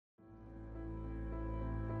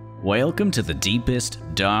Welcome to the deepest,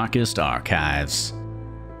 darkest archives.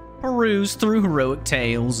 Peruse through heroic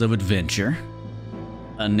tales of adventure,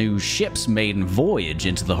 a new ship's maiden voyage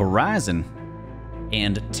into the horizon,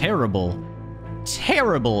 and terrible,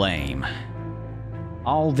 terrible aim.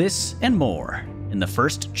 All this and more in the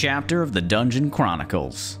first chapter of the Dungeon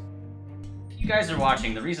Chronicles. If you guys are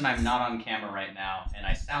watching, the reason I'm not on camera right now and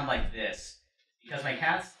I sound like this because my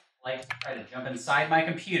cats like to try to jump inside my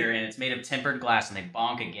computer and it's made of tempered glass and they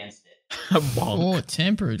bonk against it. Bonk. Oh,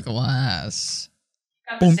 tempered glass.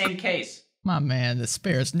 Got the same case. My man, the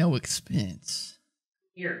spares no expense.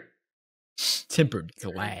 Here. Tempered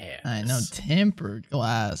glass. I know, tempered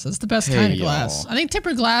glass. That's the best kind of glass. I think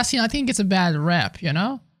tempered glass, I think it's a bad rep,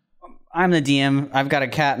 I'm the DM. I've got a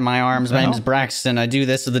cat in my arms. My name is Braxton. I do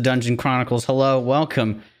this with the Dungeon Chronicles. Hello,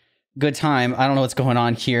 welcome. Good time. I don't know what's going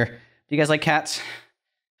on here. Do you guys like cats?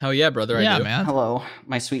 Hell yeah, brother, I do. Man. Hello,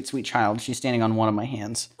 my sweet, sweet child. She's standing on one of my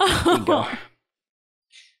hands. There you go.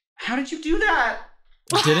 How did you do that?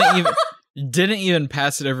 Didn't even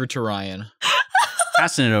pass it over to Ryan.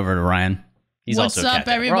 Passing it over to Ryan. He's What's also a up,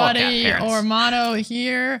 cat everybody? Ormano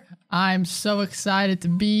here. I'm so excited to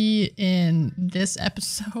be in this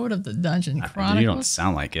episode of the Dungeon Chronicles. You don't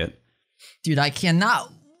sound like it. Dude, I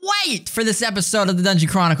cannot wait for this episode of the Dungeon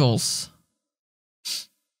Chronicles.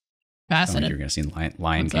 Passing it. You're going to see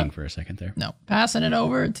Lion King for a second there. No, passing it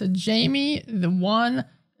over to Jamie, the one,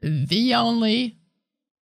 the only.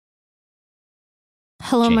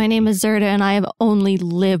 Hello, my name is Zerda, and I have only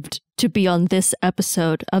lived to be on this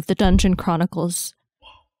episode of the Dungeon Chronicles.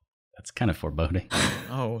 That's kind of foreboding.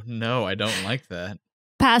 Oh, no, I don't like that.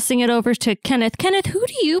 Passing it over to Kenneth. Kenneth, who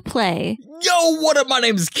do you play? Yo, what up? My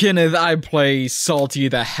name's Kenneth. I play Salty,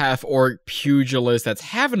 the half-orc pugilist that's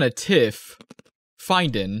having a tiff,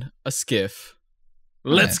 finding a skiff.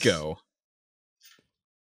 Let's go.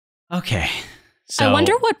 Okay. So, I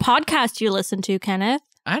wonder what podcast you listen to, Kenneth.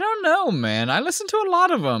 I don't know, man. I listen to a lot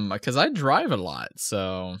of them because I drive a lot,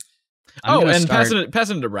 so... passing it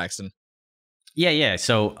to Braxton. Yeah.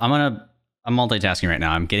 So I'm multitasking right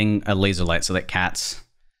now. I'm getting a laser light so that cats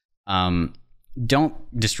don't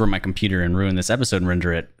destroy my computer and ruin this episode and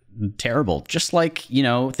render it terrible. Just like,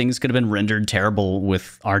 things could have been rendered terrible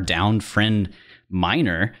with our downed friend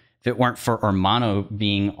Minor if it weren't for Ormano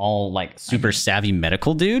being all like super savvy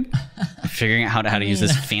medical dude, figuring out how to use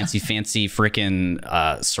this fancy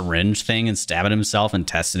freaking syringe thing and stabbing himself and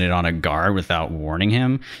testing it on a guard without warning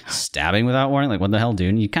him, stabbing without warning. Like, what the hell, dude?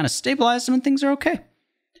 And you kind of stabilize him and things are okay.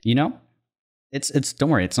 It's don't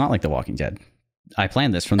worry, it's not like The Walking Dead. I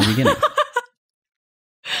planned this from the beginning.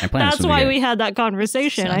 That's why we had that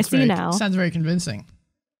conversation. I see now. Sounds very convincing.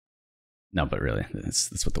 No, but really,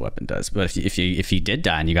 that's what the weapon does. But if you did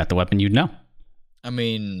die and you got the weapon, you'd know. I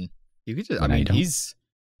mean, you could just. Well, I mean,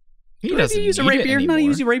 he doesn't use a rapier. No,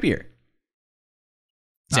 use a rapier.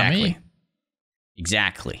 Exactly.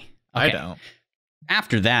 Exactly. Okay. I don't.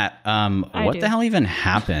 After that, what the hell even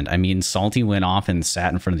happened? I mean, Salty went off and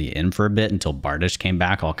sat in front of the inn for a bit until Bardish came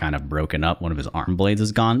back, all kind of broken up. One of his arm blades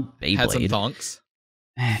is gone. Beyblade. Had some thonks.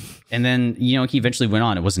 And then, he eventually went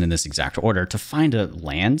on, it wasn't in this exact order, to find a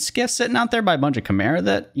land skiff sitting out there by a bunch of Chimera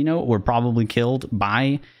that, were probably killed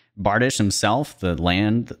by Bardish himself, the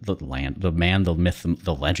man, the myth,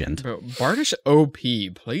 the legend. Bro, Bardish OP,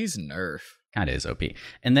 please nerf. Kind of is OP.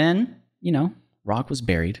 And then, Rock was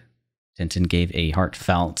buried. Tintin gave a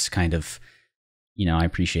heartfelt kind of, I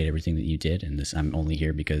appreciate everything that you did, and this I'm only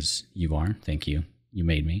here because you are. Thank you. You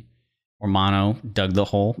made me. Ormano dug the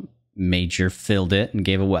hole. Major filled it and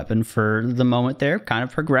gave a weapon for the moment there. Kind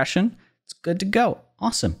of progression. It's good to go.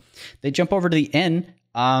 Awesome. They jump over to the inn,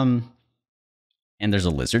 and there's a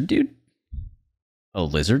lizard dude. Oh,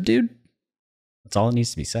 lizard dude? That's all that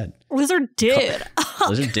needs to be said. Lizard dude.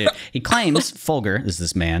 Lizard dude. He claims Fulgur is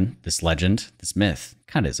this man, this legend, this myth.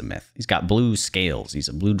 Kind of is a myth. He's got blue scales. He's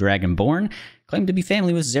a blue dragon born. Claimed to be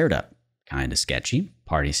family with Zerda. Kind of sketchy.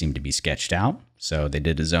 Party seemed to be sketched out. So they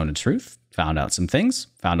did a zone of truth. Found out some things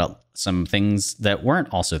that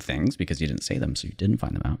weren't also things because you didn't say them, so you didn't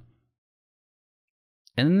find them out.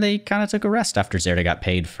 And then they kind of took a rest after Zerda got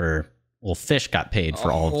paid Fish got paid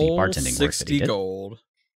for all of the bartending work that he did. 60 gold.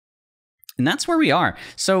 And that's where we are.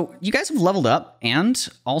 So you guys have leveled up, and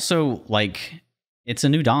also, it's a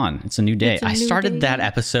new dawn. It's a new day. I started that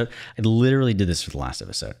episode. I literally did this for the last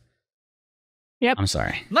episode. Yep. I'm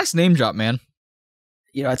sorry. Nice name drop, man.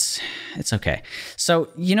 It's okay. So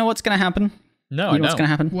you know what's gonna happen? No, I know what's gonna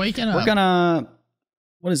happen. Waking up. We're gonna.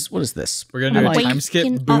 What is this? We're gonna do a time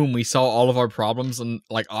skip. Boom! We saw all of our problems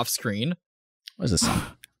off screen. What is this song?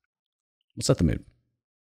 We'll set the mood.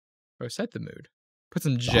 Bro, set the mood. Put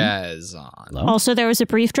some jazz on. Hello? Also, there was a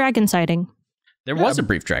brief dragon sighting. There was a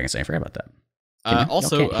brief dragon saying. I forgot about that.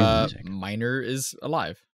 Also, can't hear the music. Miner is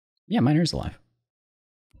alive. Yeah, Miner's alive.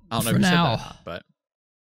 I don't know For who now. said that, but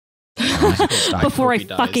Before I hope he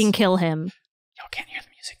dies. fucking kill him. Y'all can't hear the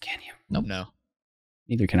music, can you? No.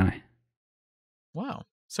 Neither can I. Wow.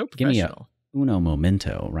 So Give me a professional. uno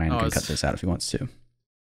momento. Ryan can it's- cut this out if he wants to.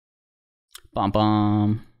 Bom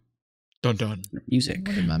bom. Dun dun. Music.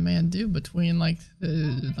 What did my man do between like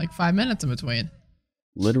 5 minutes in between?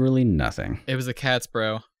 Literally nothing. It was the cats,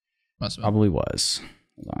 bro. Must have been. Probably was.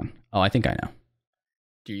 Hold on. Oh, I think I know.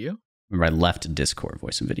 Do you? Remember, I left Discord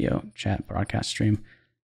voice and video chat broadcast stream.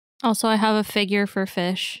 Also, I have a figure for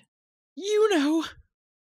fish. You know.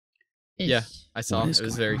 Yeah. Ish. I saw. What It is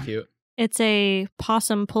was going very on? cute. It's a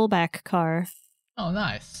possum pullback car. Oh,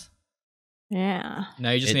 nice. Yeah.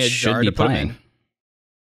 Now you just It need a should jar be to put them playing. in.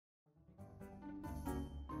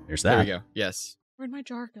 There's There that. we go. Yes. Where'd my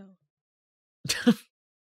jar go?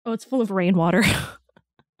 Oh, it's full of rainwater.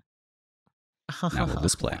 Now we'll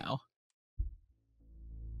display. Wow.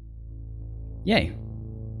 Yay.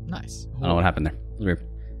 Nice. I don't know what happened there. It was weird.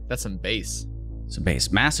 That's some bass. So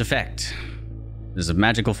base. Mass Effect. This is a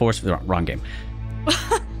magical force for the wrong game.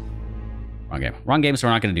 Wrong game. Wrong game, so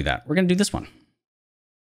we're not going to do that. We're going to do this one.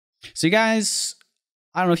 So you guys,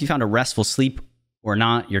 I don't know if you found a restful sleep or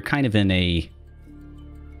not. You're kind of in a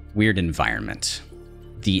weird environment.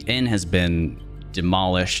 The inn has been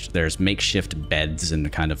demolished. There's makeshift beds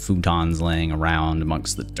and kind of futons laying around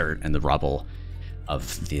amongst the dirt and the rubble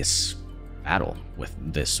of this battle with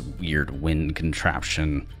this weird wind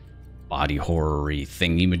contraption, body horror-y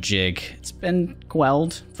thingy-majig. It's been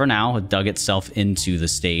quelled for now. It dug itself into the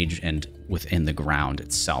stage and within the ground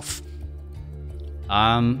itself.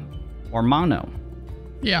 Ormano,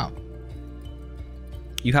 Yeah.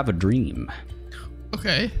 you have a dream.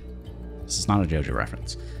 Okay. This is not a JoJo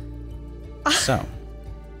reference. So,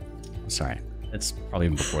 sorry. It's probably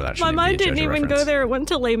even before that. My Shouldn't mind be a didn't JoJo even reference. go there. It went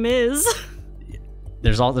to Les Mis.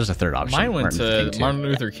 There's a third option. Mine went Martin Luther to King, too. Martin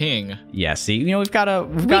Luther King. Yeah, see, we've got a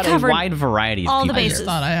covered wide variety of all the people I here. just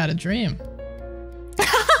thought I had a dream.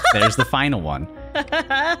 There's the final one.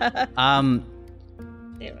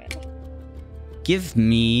 Give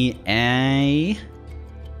me a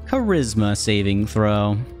charisma saving throw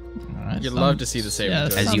All right, You'd love to see the saving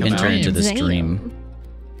throw. as you Come enter out. into this Damn. dream.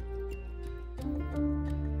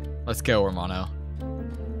 Let's go, Romano.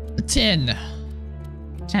 10.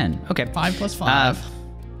 10. Okay. 5 plus 5.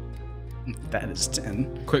 That is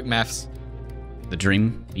 10. Quick maths. The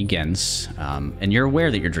dream begins, and you're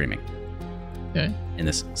aware that you're dreaming Okay. in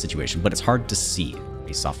this situation, but it's hard to see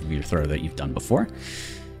based off of your throw that you've done before.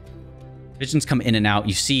 Visions come in and out.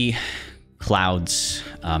 You see clouds,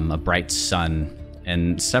 a bright sun,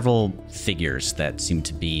 and several figures that seem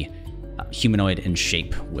to be humanoid in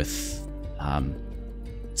shape with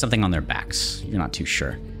something on their backs. You're not too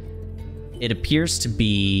sure. It appears to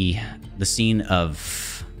be the scene of...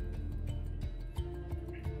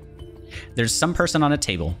 There's some person on a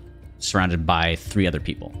table surrounded by 3 other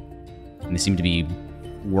people, and they seem to be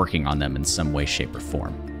working on them in some way, shape, or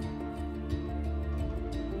form.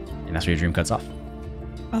 And that's where your dream cuts off.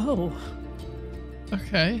 Oh.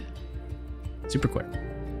 Okay. Super quick.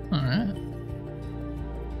 All right.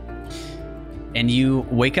 And you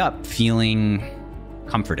wake up feeling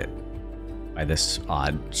comforted by this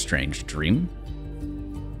odd, strange dream.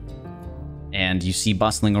 And you see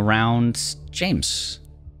bustling around James,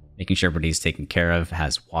 making sure everybody's taken care of,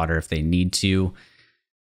 has water if they need to.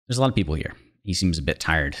 There's a lot of people here. He seems a bit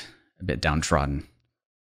tired, a bit downtrodden.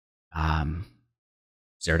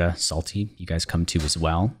 Zerda, Salty, you guys come to as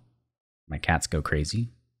well. My cats go crazy.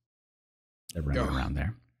 They're running around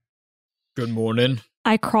there. Good morning.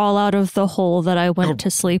 I crawl out of the hole that I went Oh,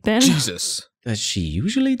 to sleep in. Jesus. Does she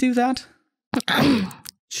usually do that?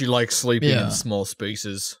 She likes sleeping Yeah. in small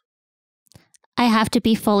spaces. I have to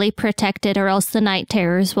be fully protected or else the night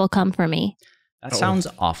terrors will come for me. That Oh. sounds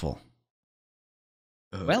awful.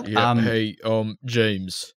 Well, yeah, hey,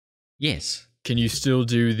 James, Yes. can you still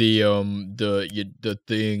do the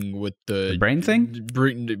thing with The brain thing?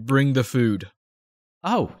 Bring the food.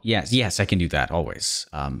 Oh, yes, I can do that always.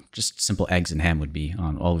 Just simple eggs and ham would be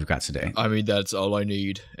on all we've got today. I mean, that's all I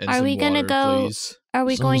need. And Are some we gonna water, go- Please. Are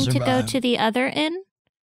we So going to go survive. to the other inn?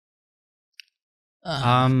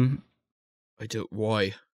 I don't.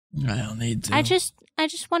 Why? I don't need to. I just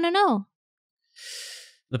want to know.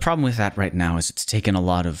 The problem with that right now is it's taken a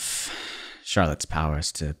lot of Charlotte's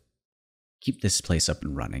powers to keep this place up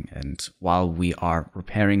and running. And while we are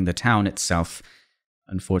repairing the town itself,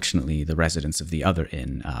 unfortunately, the residents of the other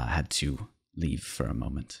inn had to leave for a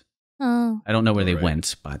moment. Oh. I don't know where they Alright.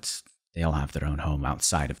 went, but they all have their own home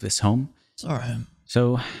outside of this home. Sorry.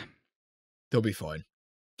 So They'll be fine.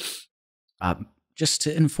 Just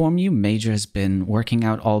to inform you, Major has been working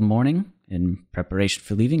out all morning in preparation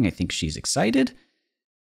for leaving. I think she's excited.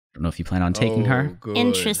 I don't know if you plan on taking her. Good.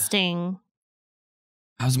 Interesting.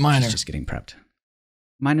 How's Minor? She's just getting prepped.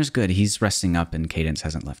 Miner's good. He's resting up, and Cadence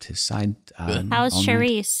hasn't left his side. How's all night.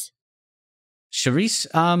 Charisse? Charisse,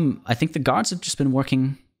 I think the guards have just been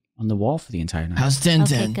working on the wall for the entire night. How's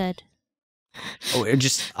Tintin? Okay, good. Oh,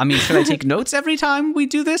 should I take notes every time we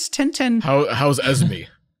do this? 10-10. How's Esme?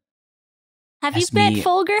 Have you Esme- met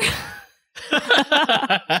Folger?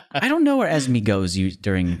 I don't know where Esme goes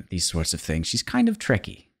during these sorts of things. She's kind of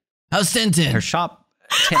tricky. How's Tintin? Her shop,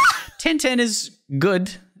 10-10 is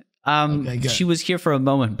good. Okay, good. She was here for a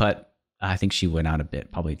moment, but I think she went out a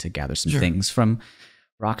bit, probably to gather some things from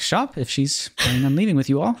Rock's shop, if she's planning on leaving with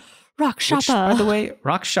you all. Rock Which, by the way,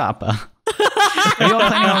 Rock shop. Are you all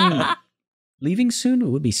planning on leaving soon? It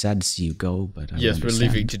would be sad to see you go, but Yes, we're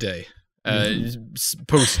leaving today.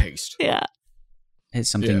 Post haste. Yeah. Is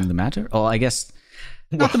something the matter? Oh, I guess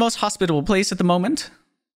not the most hospitable place at the moment.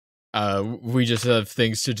 We just have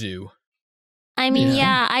things to do. I mean,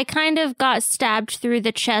 yeah, I kind of got stabbed through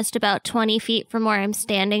the chest about 20 feet from where I'm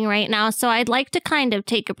standing right now, so I'd like to kind of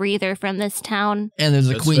take a breather from this town. And there's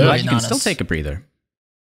a That's queen fair. But waiting you on can us. still take a breather.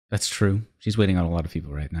 That's true. She's waiting on a lot of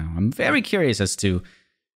people right now. I'm very curious as to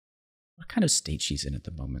what kind of state she's in at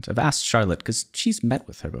the moment. I've asked Charlotte because she's met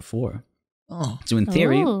with her before. Oh, So in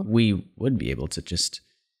theory, Ooh. we would be able to just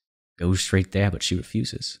go straight there, but she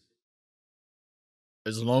refuses.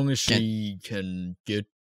 As long as she can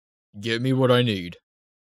get me what I need.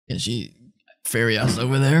 can she ferry us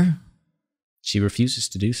over there? She refuses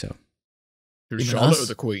to do so. Through Even Charlotte us? or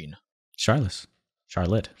the Queen? Charlotte.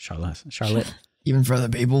 Even for other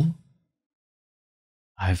people?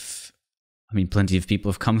 Plenty of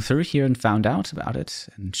people have come through here and found out about it,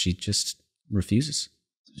 and she just refuses.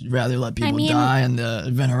 You'd rather let people mean- die in the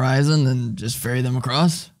Event Horizon than just ferry them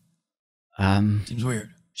across? Um, Seems weird.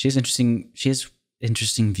 She has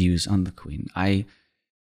interesting views on the Queen. I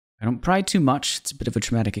don't pry too much. It's a bit of a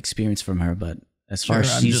traumatic experience from her, but as far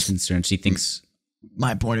Sure, as I'm she's just- concerned, she thinks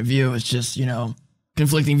My point of view is just,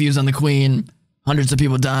 conflicting views on the Queen, hundreds of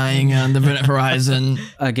people dying on the Event Horizon.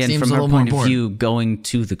 again, Seems from a her little more point of important. view, going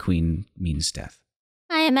to the Queen means death.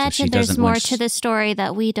 I imagine she there's doesn't more wish- to the story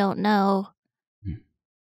that we don't know. Hmm.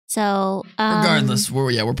 So, Regardless,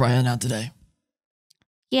 we're probably heading out today.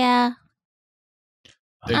 yeah,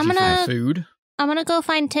 Thank I'm you for gonna- the food. I'm gonna go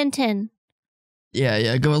find Tintin.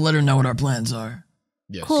 Yeah, go let her know what our plans are.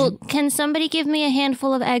 Yes. Cool. Can somebody give me a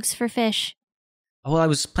handful of eggs for fish? Well, I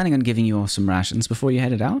was planning on giving you all some rations before you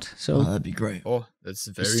headed out, so That'd be great. Oh, that's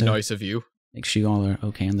very Just, nice of you. make sure you all are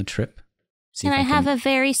okay on the trip. See Can if I have a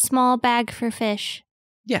very small bag for fish?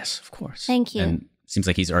 Yes, of course. Thank you. And it seems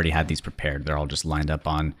like he's already had these prepared. They're all just lined up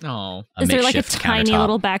on Oh. a Is there like a makeshift tiny countertop.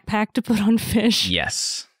 little backpack to put on fish?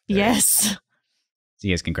 Yes. Yes. So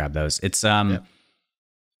you guys can grab those. It's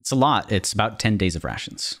a lot. It's about 10 days of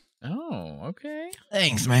rations. Oh, okay.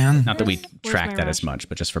 Thanks, man. Not that we Where's track my that as ration? much,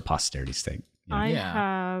 but just for posterity's sake. you know. I Yeah.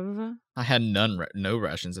 have. I had no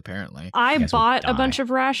rations apparently. I You guys will bought a die. bunch of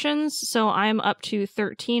rations, so I'm up to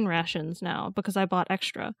 13 rations now because I bought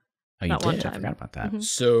extra. Oh, you that one did? I time. forgot about that. Mhm.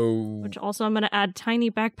 So Which also I'm gonna add tiny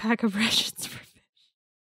backpack of rations for fish.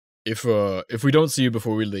 if we don't see you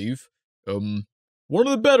before we leave, one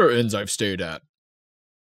of the better inns I've stayed at.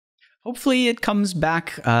 Hopefully it comes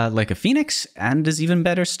back like a phoenix and is even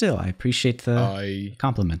better still. I appreciate the I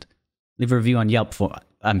compliment. Leave a review on Yelp for...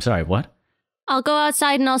 I'm sorry, what? I'll go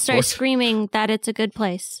outside and I'll start What? screaming that it's a good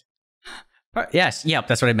place. Yes, Yelp,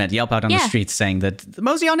 that's what I meant. Yelp out on the Yeah. streets saying that the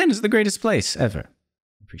Mosey Inn is the greatest place ever.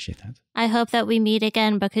 Appreciate that. I hope that we meet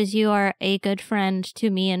again because you are a good friend to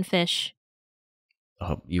me and Fish. I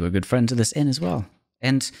hope you were a good friend to this inn as well.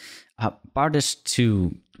 And Bardish,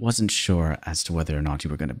 too, wasn't sure as to whether or not you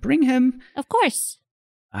were going to bring him. Of course.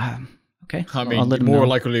 Okay. I I'll mean, let him more know.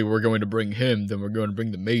 likely we're going to bring him than we're going to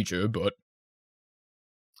bring the major, but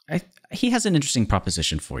He has an interesting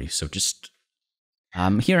proposition for you, so just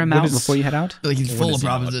hear him What out is- before you head out. Like he's When full is of he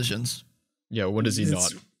not? propositions. yeah, when does he It's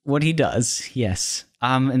not? what he does, yes.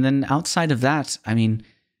 And then outside of that, I mean,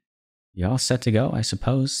 you're all set to go, I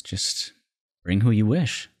suppose. Just bring who you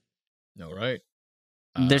wish. All right.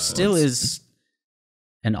 There still let's- is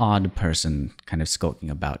an odd person kind of skulking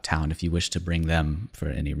about town. If you wish to bring them for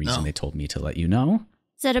any reason, No. they told me to let you know.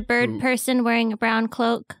 Is it a bird Ooh. person wearing a brown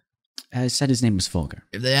cloak? I said his name was Fulger.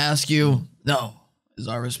 If they ask you, no, is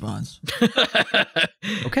our response.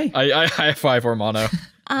 Okay. I high five Ormano.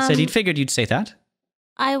 Said he'd figured you'd say that.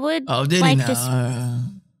 I would Oh, did he like now? to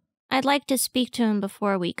I'd like to speak to him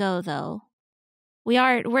before we go though.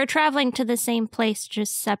 We're traveling to the same place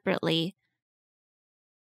just separately.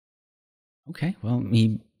 Okay, well,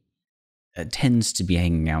 he tends to be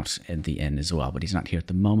hanging out at the inn as well, but he's not here at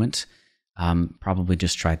the moment. Probably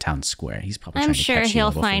just try Town Square. He's probably I'm trying to sure catch you he'll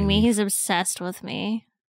before find you me. leave. He's obsessed with me.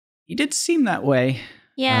 He did seem that way.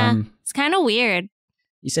 Yeah, it's kind of weird.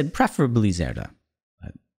 He said preferably Zerda.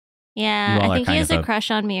 Yeah, You all I are think he kind has of a a- crush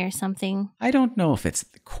on me or something. I don't know if it's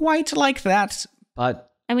quite like that,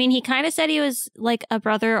 but I mean, he kind of said he was like a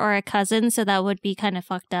brother or a cousin, so that would be kind of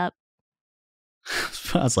fucked up.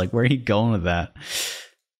 I was like, where are you going with that?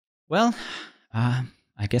 Well, I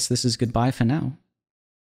guess this is goodbye for now.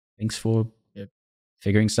 Thanks for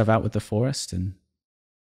figuring stuff out with the forest and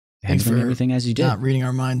Thanks handling for everything as you did. not reading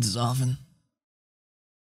our minds as often.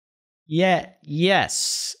 Yeah,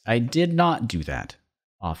 yes, I did not do that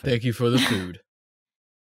often. Thank you for the food.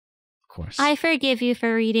 Of course. I forgive you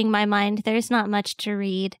for reading my mind. There's not much to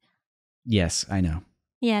read. Yes, I know.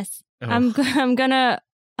 Yes, Oh. I'm gonna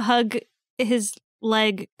hug his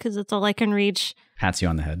leg because it's all I can reach, Pats you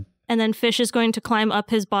on the head. and then Fish is going to climb up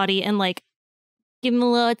his body and like give him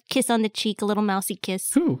a little kiss on the cheek, a little mousy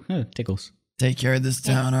kiss. Ooh, tickles. Take care of this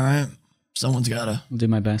town, all right? Someone's gotta. I'll do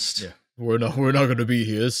my best. Yeah. We're not going to be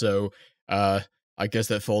here, so I guess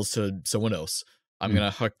that falls to someone else. I'm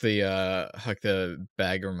gonna huck the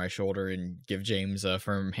bag over my shoulder and give James a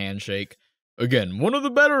firm handshake. Again, one of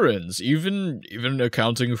the better ends, even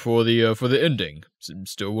accounting for the ending.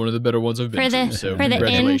 Still one of the better ones I've been to. So For the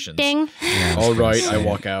congratulations. ending. Yeah, All right, say. I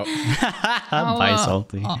walk out. Bye,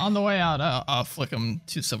 Salty. On the way out, I'll flick him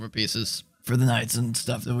 2 silver pieces for the nights and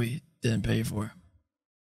stuff that we didn't pay for.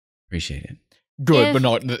 Appreciate it. Good, If-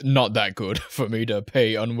 but not that good for me to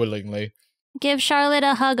pay unwillingly. Give Charlotte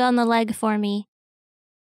a hug on the leg for me.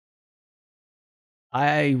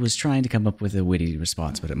 I was trying to come up with a witty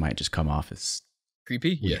response, but it might just come off as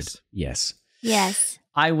Creepy? weird. Yes. Yes. Yes.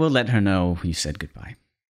 I will let her know you said goodbye.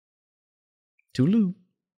 Toodaloo.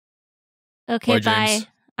 Okay, Bye, bye. James.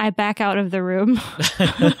 I back out of the room.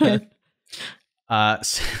 So Not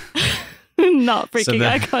So breaking the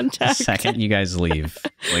eye contact. second you guys leave,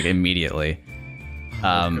 like immediately,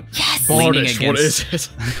 Yes. leaning Bardish, what is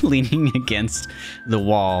against it? leaning against the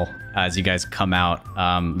wall as you guys come out,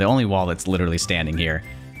 the only wall that's literally standing here.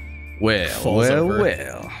 Well, Falls over.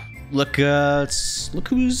 well. Look who's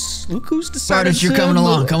decided. Sardis, you're to coming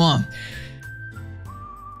along. move. Come on.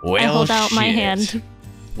 Well, I hold out my shit. hand.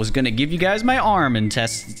 Was gonna give you guys my arm and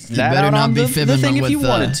test You that better out not on be the fibbing thing if with, you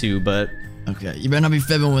wanted to, but Okay, you better not be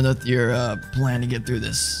fibbing with your plan to get through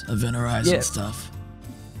this event horizon Yeah. stuff.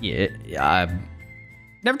 yeah, I've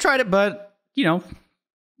never tried it, but you know,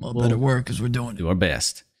 Well, Well, better work because we're doing it. do our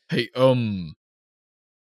best. Hey, are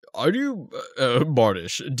you,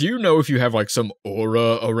 Bardish, do you know if you have, like, some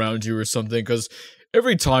aura around you or something? Because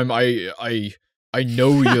every time I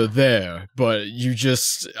know you're there, but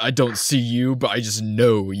I don't see you, but I just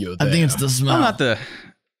know you're there. I think it's the smell. I'm not the.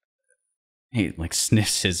 He like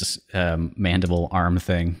sniffs his mandible arm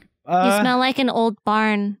thing. You smell like an old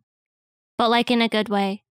barn, but like in a good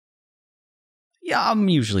way. Yeah, I'm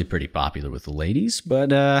usually pretty popular with the ladies,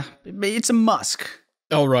 but it's a musk.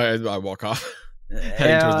 All right, I walk off.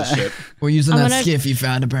 Heading towards the ship. We're using I'm that gonna- skiff you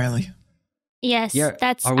found, apparently. Yes, Yeah,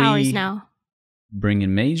 that's are ours we- now.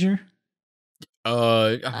 Bringing Major.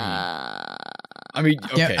 I mean,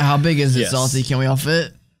 Yeah, okay. how big is it, Yes. Salty? Can we all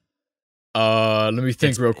fit? Let me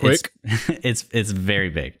think real quick. It's very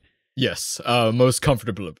big. Yes, most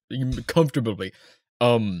comfortably.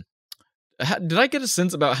 Did I get a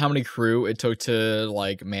sense about how many crew it took to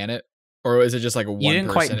like man it, or is it just like a one You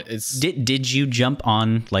didn't person? quite. It's Did you jump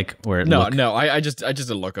on like where? It no, look- no. I just did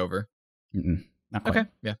a look over. Mm-mm, not quite. Okay,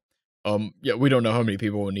 yeah. Yeah, we don't know how many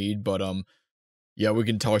people we need, but yeah, we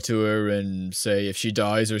can talk to her and say if she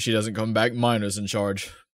dies or she doesn't come back, Miner's in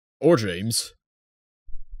charge, or James.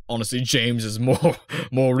 Honestly, James is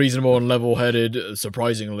more reasonable and level-headed,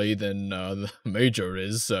 surprisingly, than the Major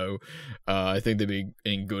is. So, I think they'd be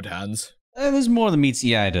in good hands. There's more than meets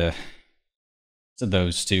the eye to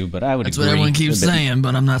those two, but I would That's agree. what everyone keeps a bit- saying,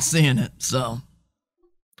 but I'm not seeing it. So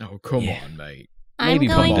Oh, come Yeah. on, mate. Maybe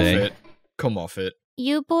I'm one Come going. day. off it. Come off it.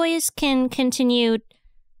 You boys can continue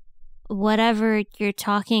whatever you're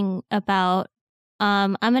talking about.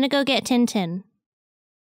 I'm gonna go get Tintin.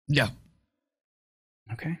 yeah,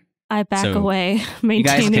 Okay. I back So, away, You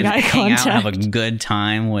guys maintaining can eye hang out, contact. have a good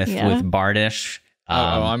time with Yeah. Bardish.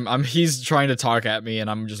 He's trying to talk at me, and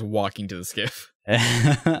I'm just walking to the skiff.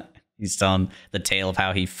 He's telling the tale of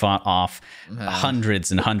how he fought off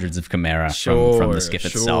hundreds and hundreds of chimera from Sure, the skiff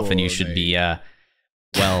itself, and you sure, should be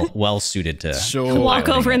well suited to Sure. Walk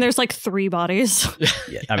piloting over it. and there's like 3 bodies.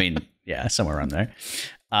 Yeah, I mean, yeah, somewhere around there.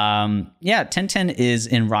 Yeah, 1010 is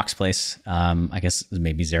in Rock's place. I guess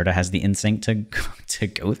maybe Zerda has the instinct to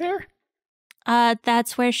go there.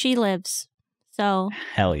 That's where she lives. So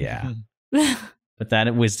Hell yeah. Put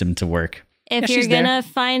that wisdom to work. if Yeah, you're she's there. gonna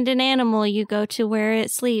find an animal, you go to where it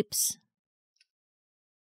sleeps.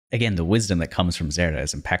 Again, the wisdom that comes from Zerda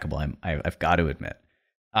is impeccable. I've got to admit.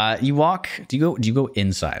 You walk. Do you go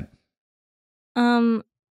inside?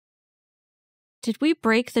 Did we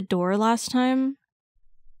break the door last time?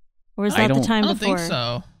 Or was I that the don't- time I don't before? think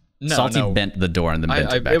so. No, Salty no. bent the door and then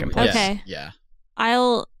bent it back in place. Okay. Yeah.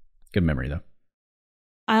 I'll Good memory though.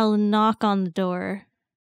 knock on the door.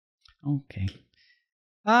 Okay.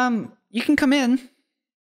 You can come in.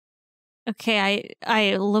 Okay,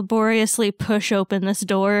 I laboriously push open this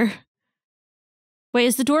door. Wait,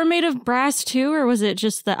 is the door made of brass too, or was it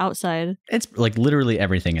just the outside? It's like literally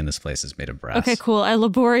everything in this place is made of brass. Okay, cool. I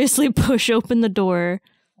laboriously push open the door,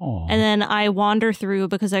 Aw. and then I wander through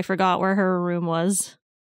because I forgot where her room was.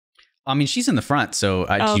 I mean, she's in the front, so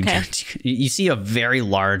Oh, okay. you see a very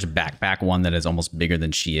large backpack, one that is almost bigger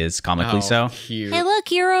than she is, comically so. Cute. Hey,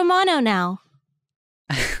 look, you're Romano now.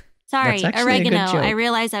 Sorry, That's actually a good oregano. joke. I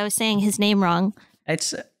realized I was saying his name wrong.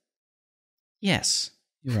 It's yes,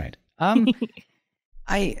 you're right. Oh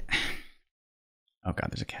god,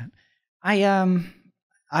 there's a cat. I'm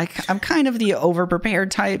kind of the overprepared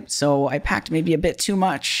type, so I packed maybe a bit too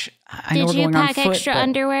much. I know Did we're you going on pack foot, extra but-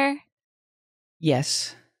 underwear?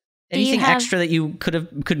 Yes. Do you Anything have- extra that you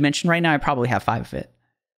could mention right now? I probably have 5 of it.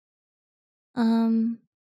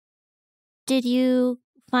 Did you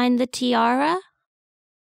find the tiara?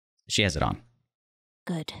 She has it on.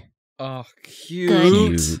 Good. Oh, cute.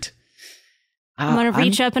 Good. Cute. I'm gonna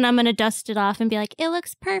reach up and I'm gonna dust it off and be like, "It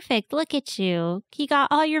looks perfect. Look at you. He got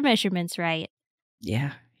all your measurements right."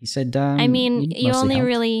 Yeah, he said. I mean, he you mostly only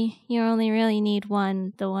helped. really need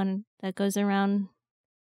one, the one that goes around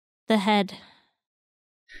the head.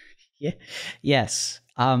 Yeah. Yes.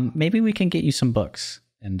 Maybe we can get you some books,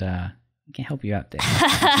 and we can help you out there.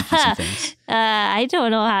 Teach you some things. I don't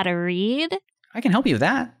know how to read, I can help you with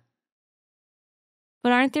that.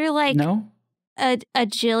 but aren't there like No, a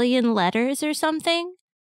jillion letters or something?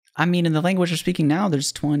 I mean, in the language we're speaking now,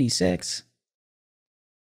 there's 26.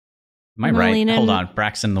 Am I I'm right? leaning- Hold on,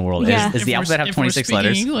 Braxton, the world Yeah. is the alphabet have 26 if we're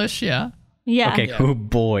letters? speaking English, yeah. Yeah. Okay. Yeah. Oh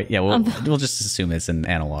boy. Yeah. We'll just assume it's an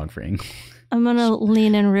analog for English. I'm gonna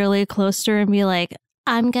lean in really close to her and be like,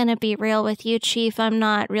 I'm gonna be real with you, Chief. I'm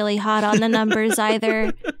not really hot on the numbers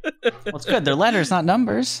either. Well, it's good. They're letters, not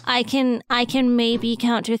numbers. I can maybe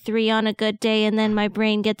count to 3 on a good day, and then my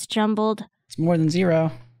brain gets jumbled. It's more than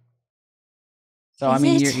 0. So I Is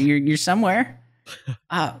mean, it? you're somewhere.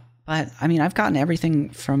 But I mean, I've gotten everything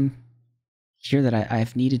from here that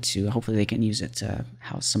I've needed to. Hopefully, they can use it to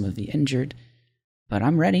house some of the injured. But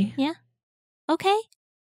I'm ready. Okay.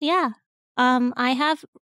 Yeah. I have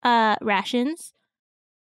rations,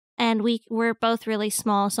 and we're both really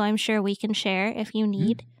small, so I'm sure we can share if you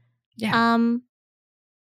need. Yeah.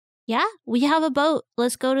 Yeah, we have a boat.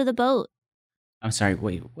 Let's go to the boat. I'm sorry.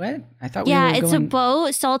 Wait, what? I thought we Yeah, were it's going... a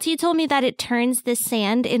boat. Salty told me that it turns the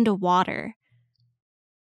sand into water.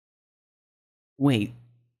 Wait.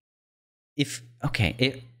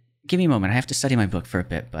 Give me a moment. I have to study my book for a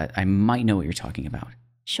bit, but I might know what you're talking about.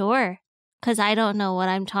 Sure, because I don't know what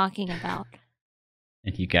I'm talking about.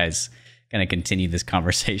 And you guys gonna continue this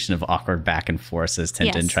conversation of awkward back and forth as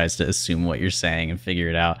Tintin Yes. tries to assume what you're saying and figure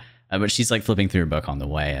it out. But she's like flipping through her book on the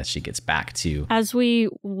way as she gets back to. as we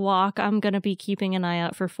walk, I'm gonna be keeping an eye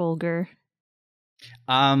out for Fulgur.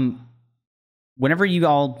 Whenever you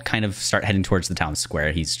all kind of start heading towards the town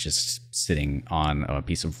square, he's just sitting on a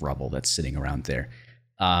piece of rubble that's sitting around there.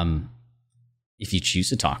 If you choose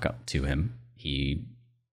to talk up to him, he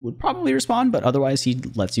would probably respond, but otherwise he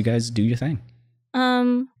lets you guys do your thing.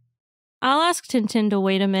 I'll ask Tintin to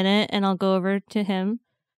wait a minute and I'll go over to him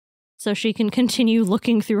so she can continue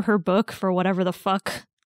looking through her book for whatever the fuck.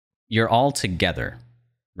 You're all together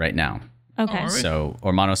right now. Okay. All right. So,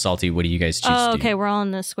 Ormano, Salty, what do you guys choose to Oh, do? okay. We're all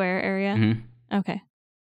in the square area. Mhm. Okay.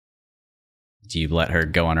 Do you let her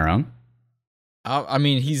go on her own? I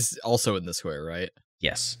mean, he's also in the square, right?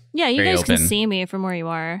 Yes. Yeah, you Very guys can open. see me from where you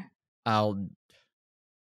are.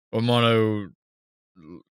 Mono,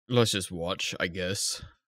 let's just watch, I guess.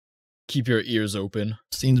 Keep your ears open.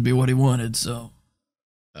 Seems to be what he wanted, so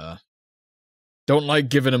Don't like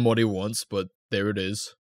giving him what he wants, but there it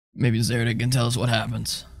is. maybe Zerda can tell us what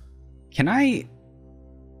happens. Can I...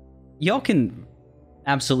 Y'all can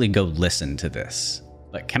absolutely go listen to this.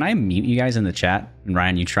 Like, can I mute you guys in the chat? And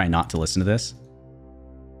Ryan, you try not to listen to this?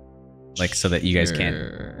 Like, so that you guys can't...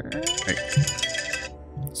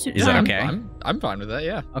 Is that okay? I'm fine with that,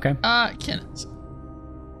 yeah. Okay. Ken,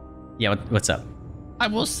 Yeah, what's up? I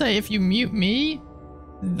will say if you mute me,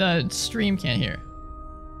 the stream can't hear.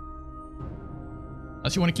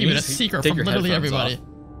 Unless you want to keep it a secret take from your literally headphones everybody.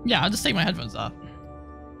 off. Yeah, I'll just take my headphones off.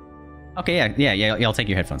 Okay, yeah. I'll take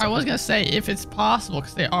your headphones I off. was gonna say if it's possible,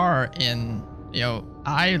 because they are in, Do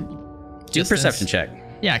a perception check.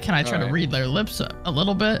 Yeah, can I try to Alright. read their lips a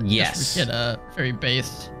little bit? Yes. Just to get a very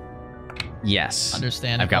base Yes.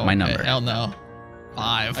 understanding. I've got my number. Hell no.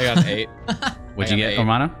 5. I got an 8. What'd I you got get, 8.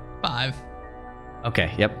 Romano? 5.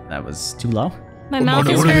 Okay, yep, that was too low. My mouth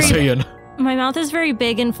is What are you very saying? my mouth is very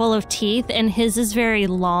big and full of teeth, and his is very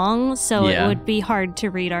long, so Yeah. it would be hard to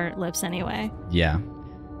read our lips anyway. Yeah.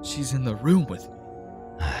 She's in the room with me.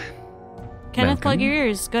 Kenneth, plug Welcome. your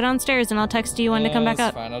ears. Go downstairs, and I'll text you when to come back It's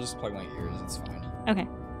up. fine. I'll just plug my ears. It's fine. Okay.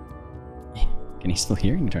 Can he still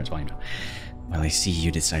hear? You can turn his volume down. Well, I see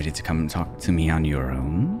you decided to come and talk to me on your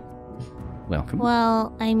own. Welcome.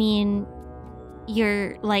 Well, I mean,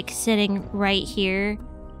 you're like sitting right here,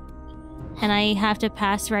 and I have to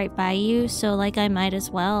pass right by you, so like I might as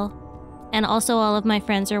well. And also, all of my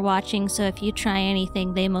friends are watching, so if you try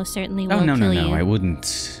anything, they most certainly will no, kill you. I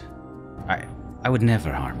wouldn't. I would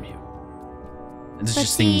never harm you. There's But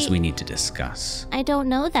just things see- we need to discuss. I don't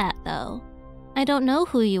know that though. I don't know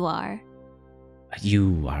who you are.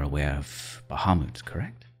 You are aware of Bahamut,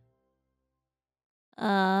 correct?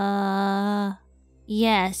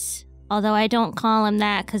 Yes. Although I don't call him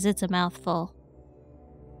that because it's a mouthful.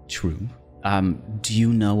 True. Do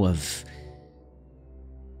you know of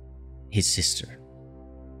his sister?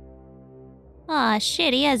 Aw,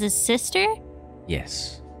 shit, he has a sister?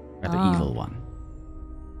 Yes. Rather Ah. evil one.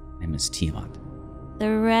 Name is Tiamat. The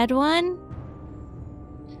red one?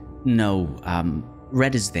 No,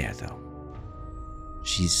 Red is there, though.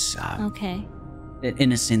 She's, Okay.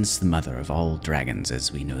 in a sense, the mother of all dragons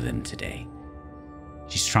as we know them today.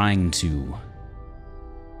 She's trying to...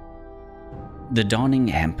 The dawning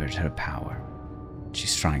hampered her power.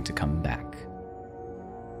 She's trying to come back.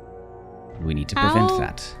 We need to prevent How-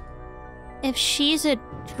 that. If she's a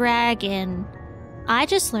dragon, I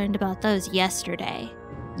just learned about those yesterday.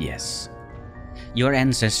 Yes. Your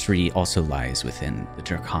ancestry also lies within the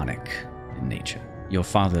draconic in nature. Your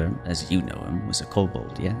father, as you know him, was a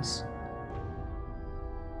kobold, yes?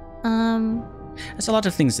 There's a lot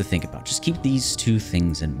of things to think about. Just keep these two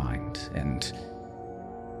things in mind, and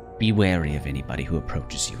be wary of anybody who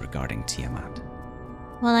approaches you regarding Tiamat.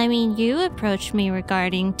 Well, I mean, you approached me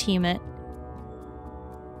regarding Tiamat.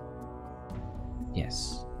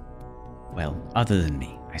 Yes. Well, other than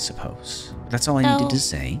me, I suppose. That's all I So- needed to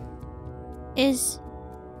say. Is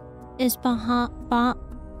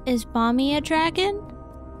Bommy a dragon?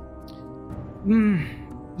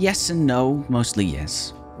 Yes and no. Mostly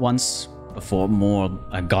yes. Once before, more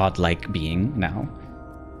a godlike being now.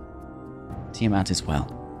 Tiamat as well.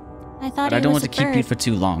 I thought But I it don't was want to a keep you bird. for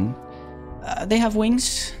too long. They have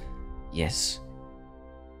wings? Yes.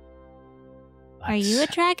 Are you a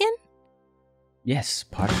But- dragon? Yes,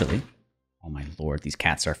 partially. Oh my lord, these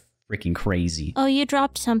cats are freaking crazy. Oh, you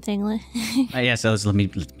dropped something. Yes, let me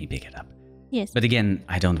pick it up. Yes. But again,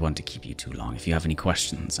 I don't want to keep you too long. If you have any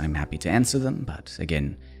questions, I'm happy to answer them, but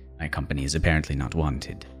again, my company is apparently not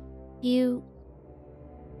wanted. Do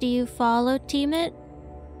you follow Tiamat?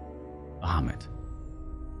 Bahamut.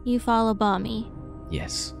 You follow Bommy.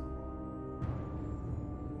 Yes.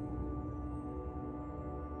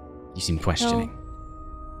 You seem questioning.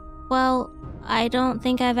 Well, I don't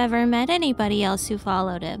think I've ever met anybody else who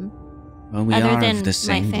followed him. Well, we other are than of the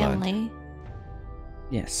same my blood. family.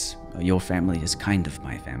 Yes, your family is kind of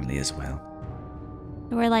my family as well.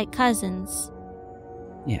 We're like cousins.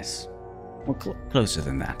 Yes. Well, closer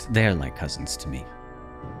than that. They're like cousins to me.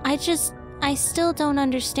 I still don't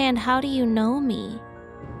understand. How do you know me?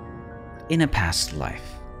 In a past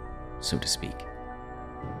life, so to speak.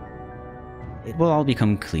 It will all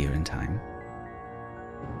become clear in time.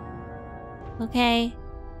 Okay.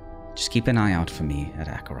 Just keep an eye out for me at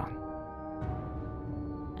Acheron.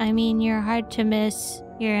 I mean, you're hard to miss.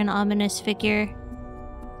 You're an ominous figure.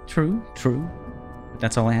 True. But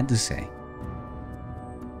that's all I had to say.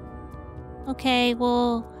 Okay,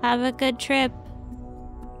 well, have a good trip.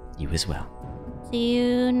 You as well. See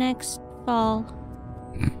you next fall.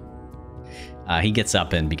 He gets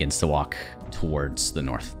up and begins to walk towards the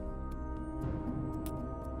north.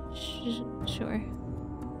 Sure.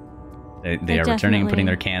 They I are returning and putting definitely-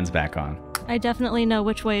 their cans back on. I definitely know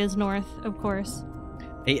which way is north, of course.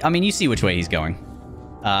 Hey, I mean, you see which way he's going.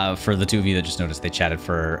 For the two of you that just noticed, they chatted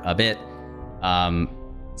for a bit.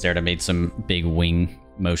 Zerda made some big wing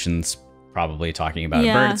motions, probably talking about a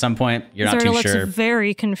Yeah. bird at some point. You're not Zerda too looks sure.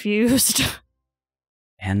 very confused.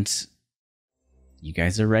 And you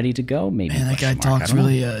guys are ready to go? Maybe. Man, that guy question mark, I talks don't know.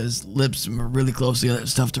 really, his lips are really close together.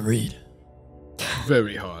 It's tough to read.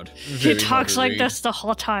 Very hard. He Very hard talks to like read. this the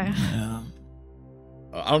whole time. Yeah.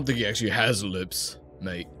 I don't think he actually has lips,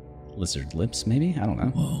 mate. Lizard lips, maybe? I don't know.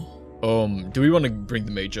 Whoa. Do we want to bring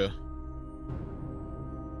the major?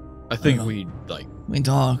 I think know. we, like, We can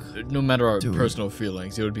talk. no matter our Do we? personal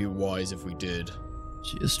feelings, it would be wise if we did.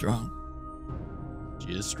 She is strong.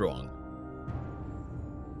 She is strong.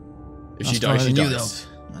 If Not she dies, she stronger than you, dies.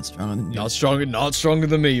 Not stronger than you. Not stronger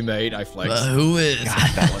than me, mate. I flex. But who is? God,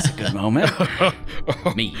 that was a good moment.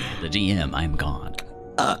 Me, the GM, I'm gone.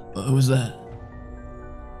 Who was that?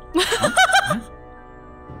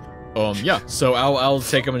 Yeah. So I'll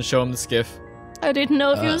take him and show him the skiff. I didn't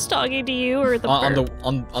know if he was talking to you or the bird.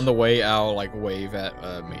 On the way, I'll like wave at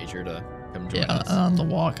Major to come join Yeah, us. on the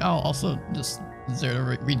walk, I'll also just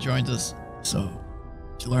Zerta rejoins us. So,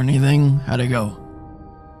 did you learn anything? How'd it go?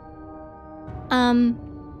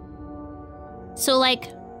 So like,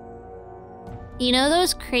 you know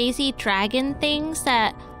those crazy dragon things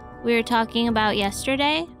that we were talking about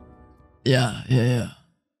yesterday? Yeah.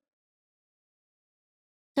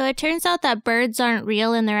 So it turns out that birds aren't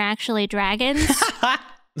real and they're actually dragons.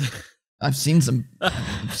 I've seen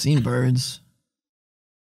birds.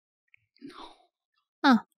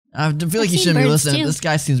 Huh. I feel like I've you seen shouldn't be birds, listening. too. This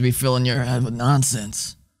guy seems to be filling your head with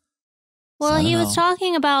nonsense. Well, So I he don't was know.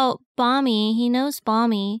 talking about Bommy. He knows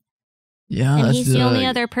Bommy. Yeah, and that's he's the only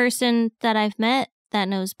other person that I've met that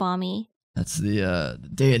knows Bommy. That's the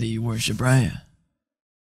deity you worship, right?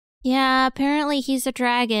 Yeah, apparently he's a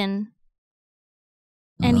dragon.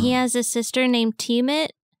 And he has a sister named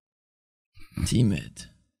Tiamat. Teammate.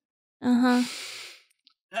 Uh-huh.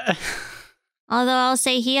 Although I'll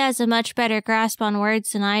say he has a much better grasp on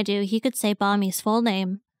words than I do. He could say Bommy's full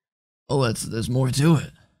name. Oh, there's more to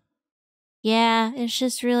it. Yeah, it's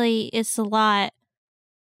just really, it's a lot.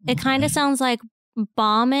 It kind of sounds like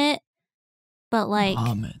bomb it, but like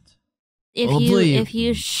Vomit. if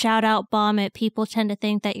you shout out bomb it, people tend to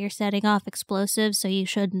think that you're setting off explosives, so you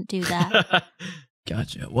shouldn't do that.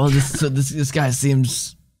 Gotcha. Well, this guy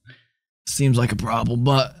seems like a problem,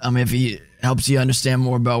 but I mean, if he helps you understand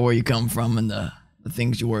more about where you come from and the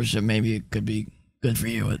things you worship, maybe it could be good for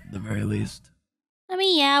you at the very least. I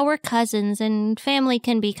mean, yeah, we're cousins, and family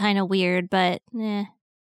can be kind of weird, but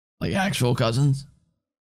Like actual cousins?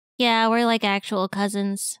 yeah, we're like actual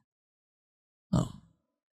cousins. Oh.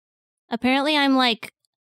 Apparently, I'm like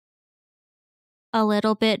a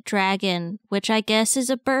little bit dragon, which I guess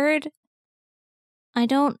is a bird. I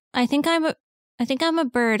think I'm a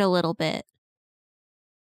bird a little bit.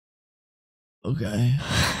 Okay.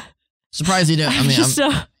 Surprised you didn't. I mean,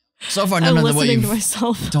 so far I'm none of what listening to you've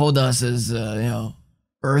myself. told us is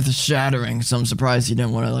earth shattering. So I'm surprised you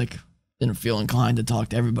didn't want to didn't feel inclined to talk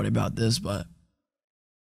to everybody about this, but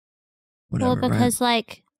whatever. Well, because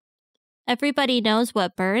like everybody knows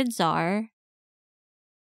what birds are,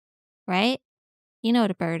 right? You know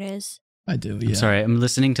what a bird is. right? I do. Yeah. I'm sorry, I'm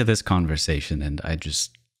listening to this conversation and I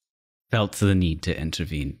just felt the need to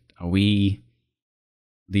intervene. Are we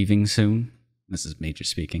leaving soon? This is Major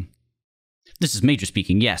speaking. This is Major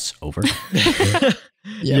speaking. Yes, over. Yeah,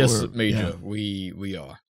 yes, we're- Major. yeah. We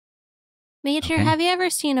are. Major, Okay. have you ever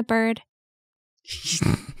seen a bird?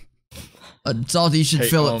 Salty, you should Hey,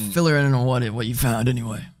 fill her in on what you found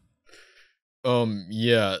anyway.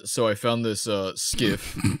 Yeah. So I found this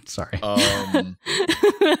skiff. Sorry. Um,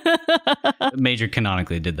 Major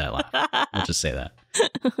canonically did that laugh. I'll just say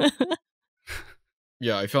that.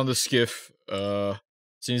 yeah, I found this skiff.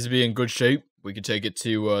 Seems to be in good shape. We could take it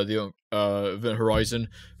to the event horizon.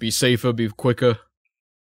 Be safer. Be quicker.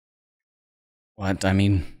 What? I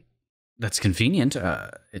mean, that's convenient.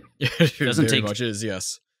 It It Doesn't very take- much is,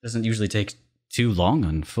 yes. doesn't usually take too long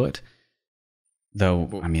on foot.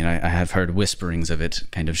 Though, I mean, I have heard whisperings of it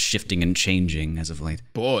kind of shifting and changing as of late.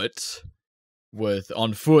 But with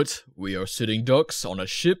on foot, we are sitting ducks. On a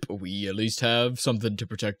ship, we at least have something to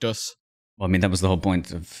protect us. Well, I mean, that was the whole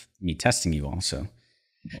point of me testing you all, so.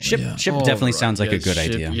 Ship yeah. definitely Alright, sounds like a yes, good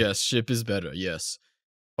ship- idea. Yes, ship is better. Yes.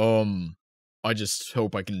 I just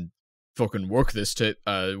hope I can fucking work this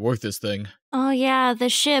thing. Oh yeah, the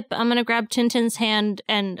ship. I'm gonna grab Tintin's hand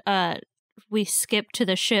and we skip to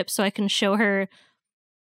the ship so I can show her.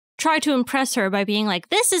 Try to impress her by being like,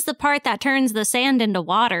 "This is the part that turns the sand into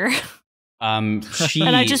water," She,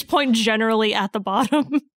 and I just point generally at the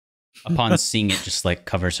bottom. upon seeing it, just like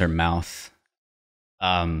covers her mouth.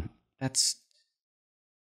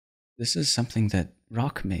 This is something that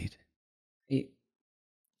Rock made.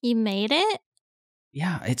 You made it?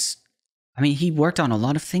 Yeah, I mean, he worked on a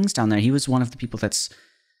lot of things down there. He was one of the people that's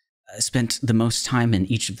spent the most time in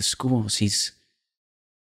each of the schools. He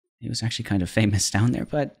was actually kind of famous down there,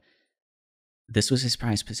 but this was his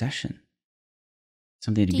prized possession.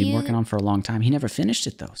 Something he'd been working on for a long time. He never finished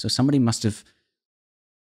it, though. So somebody must have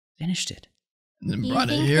finished it. And then Do you brought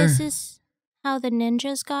it think here. this is how the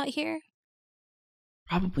ninjas got here?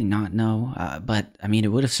 Probably not, no. But, I mean, it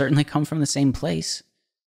would have certainly come from the same place.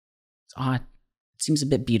 It's odd. It seems a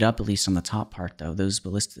bit beat up, at least on the top part, though. Those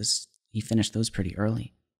ballistas, he finished those pretty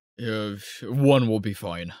early. One will be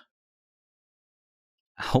fine.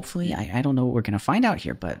 Hopefully, I don't know what we're going to find out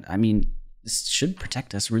here, but, I mean, this should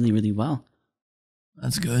protect us really, really well.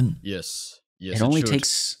 That's good. Yes. It only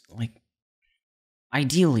takes, like,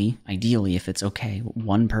 ideally, if it's okay,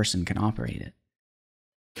 one person can operate it.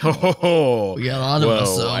 Oh, We got a lot of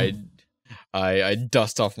us, so. I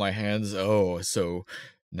dust off my hands. Oh, so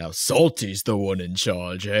now Salty's the one in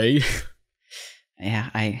charge, eh? Yeah,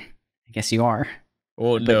 I guess you are.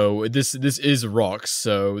 Well, no, this is rocks,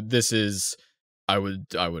 so this is. I would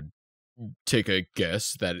take a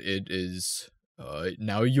guess that it is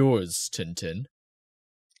now yours, Tintin.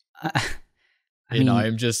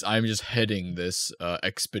 I'm just heading this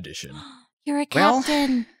expedition. You're a Well,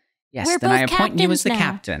 captain. Yes, We're then I both appoint you as the captains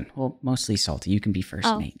now. captain. Well, mostly Salty. You can be first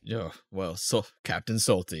Oh. mate. Yeah, well, so Captain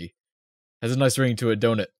Salty has a nice ring to it,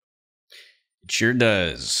 don't it? It sure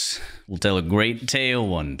does. We'll tell a great tale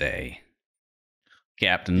one day.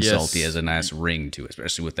 Captain Yes. Salty has a nice ring to it,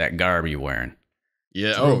 especially with that garb you're wearing.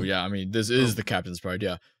 Yeah. True. Oh, yeah. I mean, this is the captain's pride.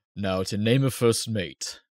 Yeah. Now to name a first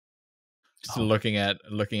mate. Just Oh. looking at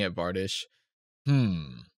Bardish.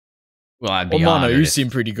 Well, I'd be Well, Mono, honored you if- seem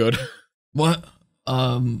pretty good. What?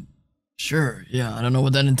 Sure. Yeah, I don't know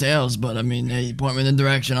what that entails, but I mean, hey, you point me in the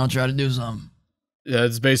direction, I'll try to do something. Yeah,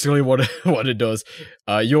 it's basically what it does.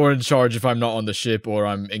 You're in charge if I'm not on the ship or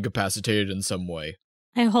I'm incapacitated in some way.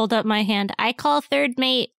 I hold up my hand. I call third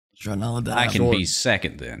mate. Try not to let that I happen. can Sure. be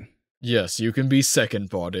second then. Yes, you can be second,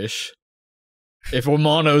 Bardish. If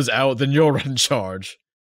Omano's out, then you're in charge.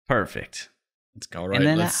 Perfect. Let's go. All right, And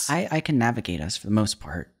then let's- I can navigate us for the most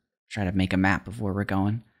part. Try to make a map of where we're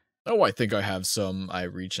going. Oh, I think I have some. I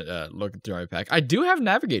reach, look through my pack. I do have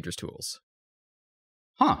navigator's tools.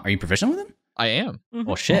 Huh? Are you proficient with them? I am.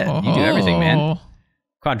 Well, shit. You do everything, man. Oh.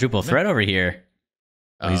 Quadruple threat over here.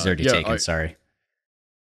 Oh, he's already yeah, taken. Sorry.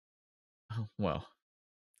 Oh, well.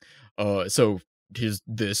 So here's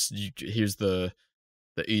this. Here's the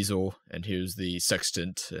easel, and here's the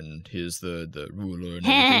sextant, and here's the ruler, and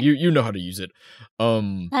everything. You know how to use it.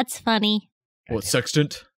 That's funny. What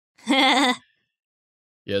sextant?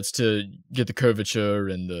 Yeah, it's to get the curvature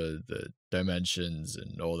and the dimensions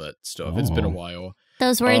and all that stuff. It's been a Oh. while.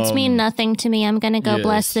 Those words mean Um, nothing to me. I'm gonna go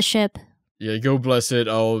bless yes. the ship. Yeah, go bless it.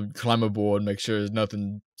 I'll climb aboard, make sure there's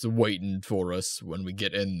nothing waiting for us when we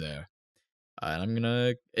get in there. And I'm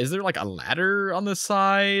gonna. Is there like a ladder on the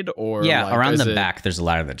side, or Yeah, like, around is the it- back, there's a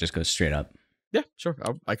ladder that just goes straight up. Yeah, sure.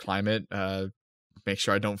 I climb it. Make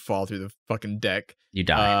sure I don't fall through the fucking deck. You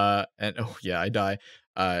die. And oh yeah, I die.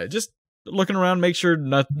 Just looking around, make sure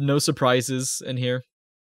no surprises in here.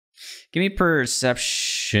 Give me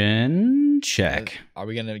perception check. Are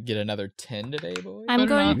we gonna get another 10 today, boys? I'm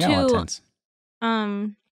going You got a lot of to tens.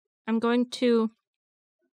 I'm going to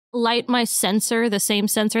light my sensor, the same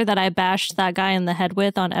sensor that I bashed that guy in the head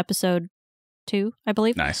with on episode 2, I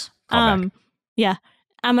believe. Nice. Callback. Yeah.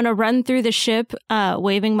 I'm gonna run through the ship,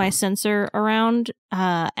 waving my sensor around,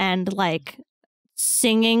 and like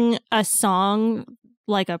singing a song,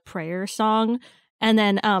 like a prayer song. And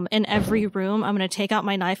then in every room, I'm gonna take out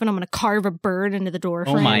my knife and I'm gonna carve a bird into the door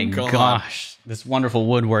frame. Oh my God. gosh. This wonderful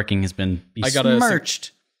woodworking has been I got a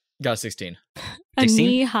besmirched. Got a 16. A 16?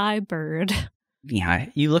 knee-high bird. Yeah,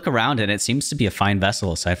 you look around and it seems to be a fine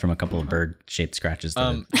vessel aside from a couple of bird-shaped scratches.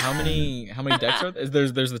 that How many decks are there?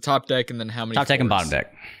 There's the top deck, and then how many? top deck and floors? bottom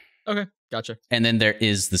deck. Okay, gotcha. And then there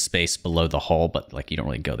is the space below the hull, but like you don't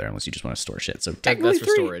really go there unless you just want to store shit. So That's technically for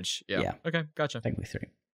 3. storage. Yeah. Yeah. Okay, gotcha. Technically 3.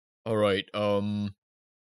 All right.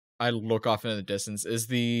 I look off in the distance. Is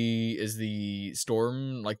the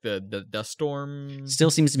storm like the dust storm?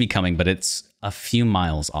 Still seems to be coming, but it's a few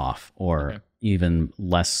miles off or Okay. even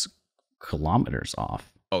less kilometers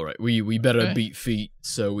off. All right. We better Okay. beat feet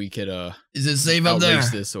so we could Is it safe up there?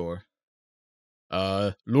 outrace this or.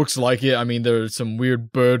 Looks like it. I mean, there are some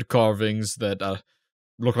weird bird carvings that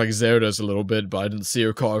look like Zerda's a little bit, but I didn't see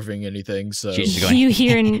her carving anything. So She's just going You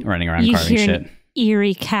hear an running around you carving hear shit. an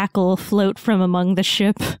eerie cackle float from among the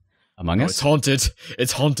ship. Among Oh, us. it's haunted.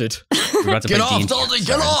 It's haunted. We're about to Get play off, D&D. Salty, get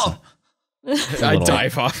Sorry, off! it's I little-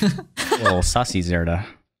 dive off. a little sussy Zerda.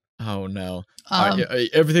 Oh no. All right, Um,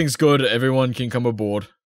 everything's good. Everyone can come aboard.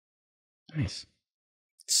 Nice.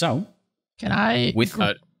 So, Can I with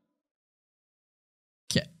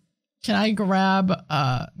can I grab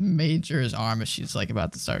Major's arm if she's like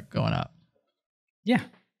about to start going up? yeah,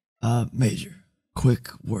 Major, quick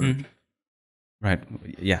word. Right.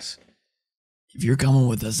 Yes. If you're coming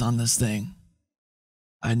with us on this thing,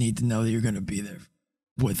 I need to know that you're gonna be there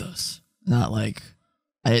with us. Not like,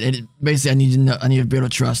 basically, I need to know. I need to be able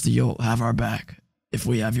to trust that you'll have our back if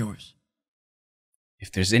we have yours.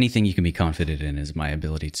 If there's anything you can be confident in, is my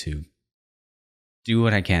ability to do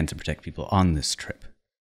what I can to protect people on this trip.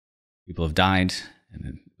 People have died, and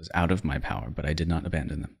it was out of my power, but I did not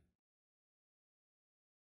abandon them.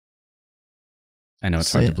 I know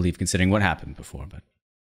it's hard to believe considering what happened before, but...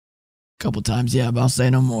 Couple times, yeah, but I'll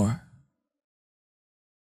say no more.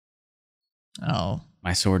 Oh.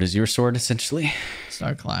 My sword is your sword, essentially.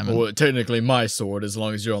 Start climbing. Well, technically my sword, as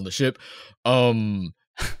long as you're on the ship.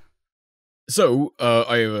 So,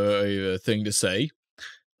 I have a thing to say.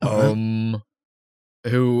 Anyone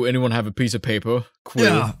have a piece of paper,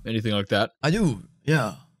 quill, anything like that? I do,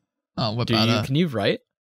 yeah. Oh, Can you write?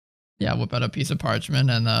 Yeah, whip out a piece of parchment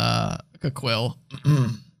and a quill.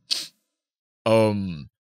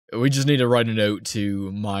 We just need to write a note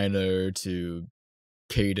to Minor, to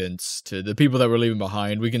Cadence, to the people that we're leaving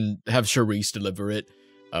behind. We can have Charisse deliver it.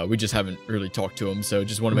 We just haven't really talked to them, so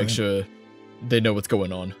just want to make sure they know what's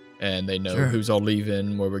going on and they know who's all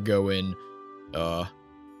leaving, where we're going.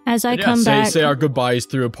 As I come back, say our goodbyes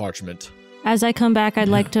through a parchment. As I come back, I'd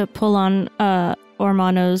like to pull on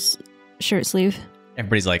Ormano's shirt sleeve.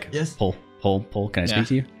 Everybody's like, yes. Pull. Can I speak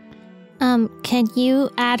to you? Can you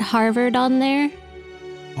add Harvard on there?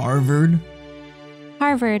 Harvard?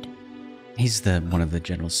 Harvard. He's one of the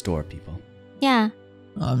general store people. Yeah.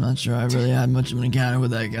 I'm not sure I really had much of an encounter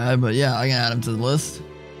with that guy, but yeah, I can add him to the list.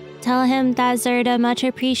 Tell him that Zerda much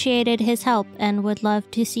appreciated his help and would love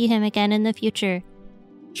to see him again in the future.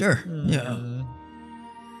 Sure, yeah.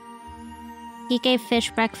 He gave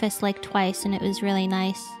Fish breakfast like twice, and it was really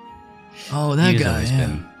nice. Oh, that guy,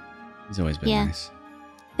 yeah. He's always been nice.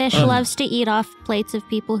 Fish loves to eat off plates of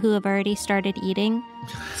people who have already started eating,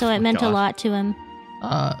 so it meant a lot to him.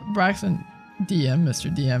 Braxton, DM,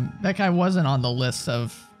 Mr. DM, that guy wasn't on the list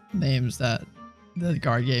of names that the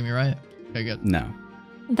guard gave me, right? Okay, good. No.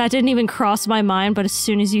 That didn't even cross my mind, but as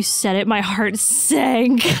soon as you said it, my heart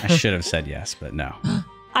sank. I should have said yes, but no.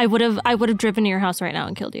 I would have driven to your house right now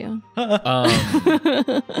and killed you.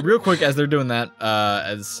 Real quick, as they're doing that,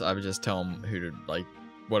 as I would just tell them who to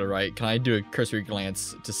what to write. Can I do a cursory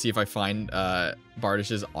glance to see if I find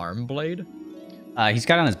Bardish's arm blade? He's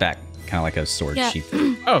got it on his back, kind of like a sword sheath.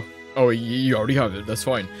 Oh, you already have it. That's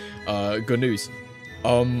fine. Good news.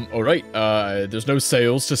 All right. There's no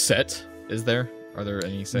sails to set, is there? Are there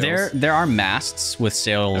any sails? There are masts with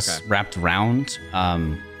sails wrapped around,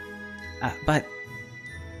 but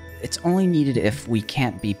it's only needed if we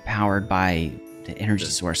can't be powered by the energy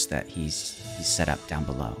source that he's set up down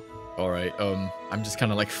below. All right. I'm just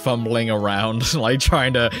kind of fumbling around,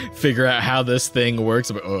 trying to figure out how this thing works.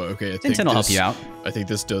 I'm like, okay. I think Tintin will help you out. I think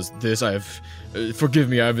this does this. Forgive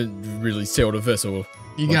me, I haven't really sailed a vessel.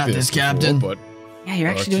 You got this, Captain. But yeah, you're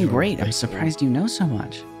actually doing great. I'm surprised you know so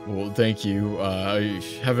much. Well, thank you. I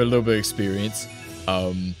have a little bit of experience.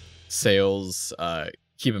 Sails,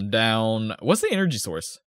 keep them down. What's the energy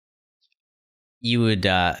source? You would.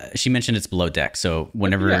 She mentioned it's below deck, so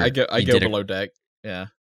whenever I go below deck. Yeah.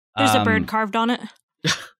 There's a bird carved on it.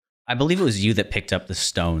 I believe it was you that picked up the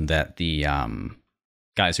stone that the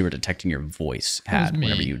guys who were detecting your voice had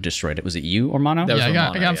whenever you destroyed it. Was it you, Ormano? I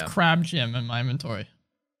got Crab Gem in my inventory.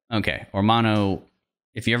 Okay, Ormano,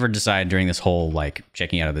 if you ever decide during this whole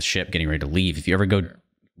checking out of the ship, getting ready to leave, if you ever go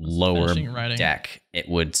lower deck, it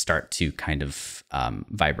would start to kind of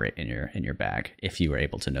vibrate in your bag. If you were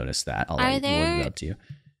able to notice that, I'll leave it up to you.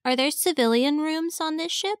 Are there civilian rooms on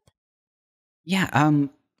this ship? Yeah,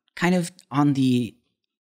 kind of on the,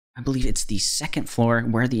 I believe it's the second floor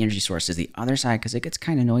where the energy source is, the other side, because it gets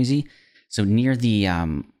kind of noisy. So near the,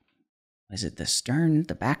 is it the stern,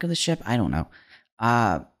 the back of the ship? I don't know.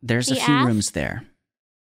 There's a few rooms there.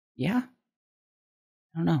 Yeah?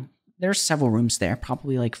 I don't know. There's several rooms there,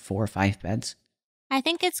 probably 4 or 5 beds. I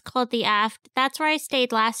think it's called the aft. That's where I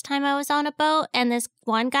stayed last time I was on a boat, and this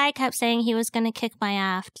one guy kept saying he was going to kick my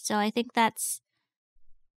aft. So I think that's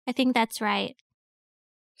right.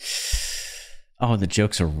 Oh, the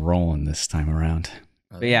jokes are rolling this time around.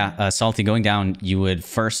 But yeah, Salty, going down, you would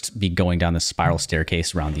first be going down the spiral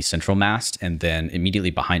staircase around the central mast, and then immediately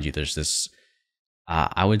behind you, there's this,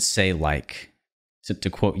 I would say to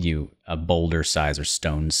quote you, a boulder size or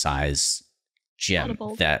stone size gem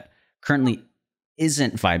that currently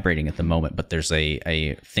isn't vibrating at the moment, but there's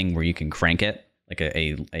a thing where you can crank it,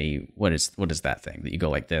 what is that thing that you go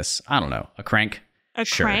like this? I don't know, a crank.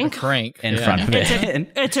 Crank? A crank. In front of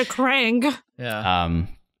it. It's a crank. Yeah.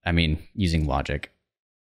 I mean, using logic.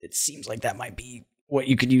 it seems like that might be what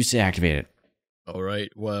you could use to activate it. All right.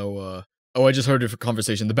 Well, I just heard a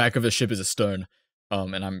conversation. The back of the ship is a stern.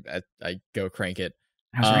 And I go crank it.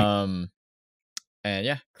 How's right? And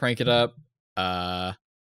yeah, crank it up.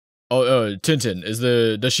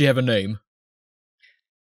 Tintin, does she have a name?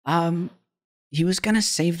 He was gonna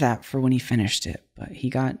save that for when he finished it, but he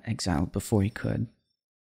got exiled before he could.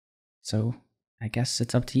 So I guess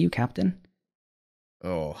it's up to you, Captain.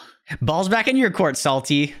 Oh, Ball's back in your court,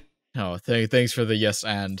 Salty. oh, thanks for the yes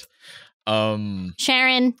and.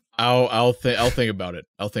 Sharon. I'll think about it.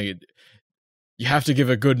 You have to give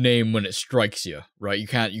a good name when it strikes you, right? You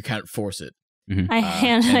can't force it. Mm-hmm.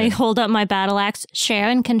 I hold up my battle axe.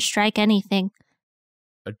 Sharon can strike anything.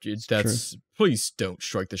 Please don't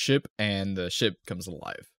strike the ship, and the ship comes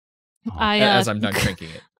alive. As I'm done cranking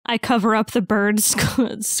it. I cover up the birds'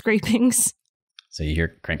 scrapings. So you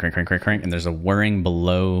hear crank, crank, crank, crank, crank, and there's a whirring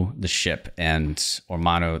below the ship, and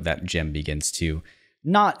Ormano, that gem begins to,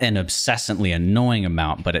 not an obsessively annoying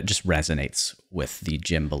amount, but it just resonates with the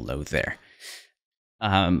gem below there.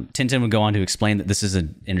 Tintin would go on to explain that this is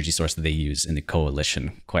an energy source that they use in the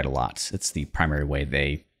Coalition quite a lot. It's the primary way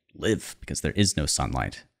they live, because there is no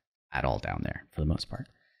sunlight at all down there, for the most part.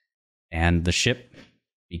 And the ship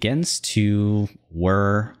begins to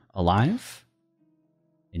whir alive,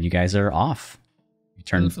 and you guys are off. You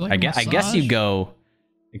turn. Like I guess you go.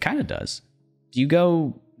 It kind of does. Do you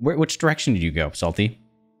go? Which direction did you go, Salty?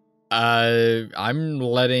 I'm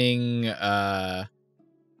letting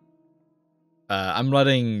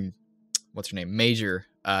what's her name, Major,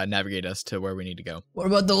 navigate us to where we need to go. What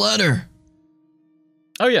about the letter?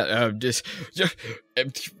 Oh yeah, just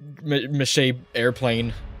mache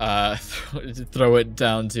airplane, throw it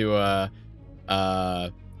down to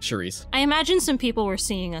Charisse. I imagine some people were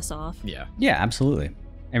seeing us off. Yeah. Yeah, absolutely.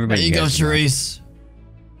 Everybody. There you go, guys know. Charisse.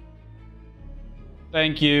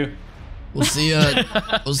 Thank you. We'll see you.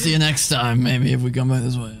 We'll see you next time. Maybe if we come back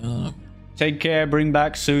this way. I don't know. Take care. Bring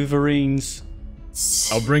back sovereigns.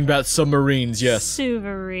 I'll bring back submarines. Yes.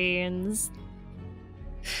 Sovereigns.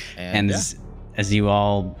 And yeah. as you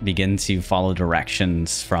all begin to follow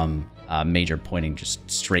directions from Major pointing just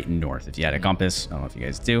straight north. If you had a compass, I don't know if you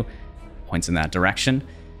guys do, points in that direction,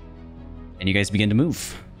 and you guys begin to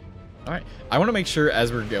move. All right. I want to make sure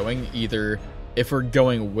as we're going, either if we're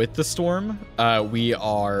going with the storm, we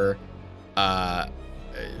are outpacing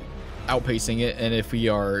it, and if we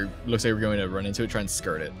are, looks like we're going to run into it, try and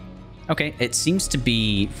skirt it. Okay, it seems to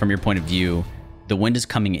be, from your point of view, the wind is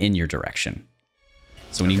coming in your direction.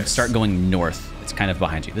 So when you start going north, it's kind of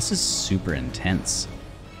behind you. This is super intense.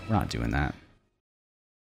 We're not doing that.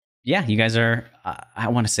 Yeah, you guys are, I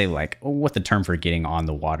want to say like what the term for getting on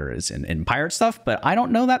the water is in pirate stuff, but I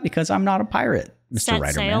don't know that because I'm not a pirate, Mr. Set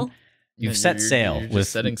Riderman. sail? You've set sail. You're with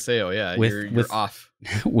setting sail, yeah. with- You're off.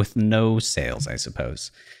 with no sails, I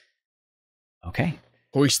suppose. Okay.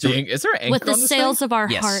 Hoist the anchor. Is there an anchor With the on this sails thing? of our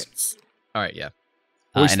Yes. hearts. All right, yeah.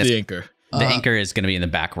 Hoist and the it's- anchor. The anchor is going to be in the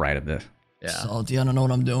back right of the... Yeah. Salty, I don't know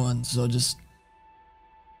what I'm doing, so just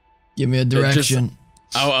give me a direction.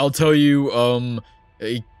 I'll tell you.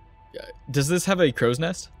 Does this have a crow's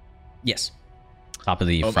nest? Yes. Top of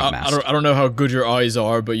the front mast. I don't know how good your eyes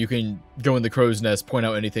are, but you can go in the crow's nest, point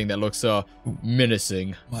out anything that looks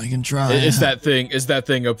menacing. I can try. Is that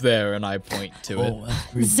thing up there? And I point to it. that's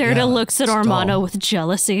pretty- Zerda yeah, looks at stall. Armano with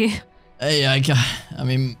jealousy. Hey, I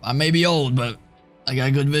mean, I may be old, but I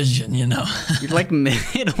got good vision, you know. You're like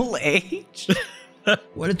middle age.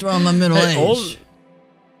 Way to throw on my middle Hey, age. old-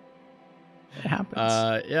 It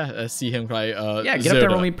happens. Yeah. I see him cry. Yeah, get up there,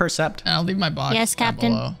 roll me percept. I'll leave my box. Yes, down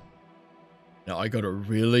Captain. below. Now I got a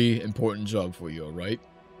really important job for you. All right.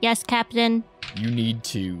 Yes, Captain. You need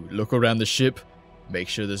to look around the ship, make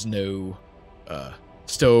sure there's no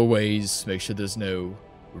stowaways, make sure there's no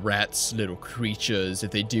rats, little creatures.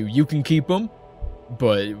 If they do, you can keep them,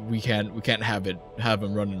 but we can't have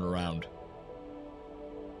them running around.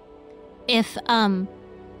 If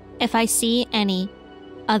I see any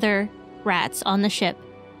other rats on the ship,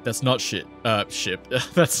 That's not ship.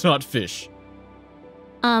 That's not fish.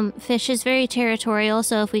 Fish is very territorial,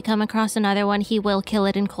 so if we come across another one, he will kill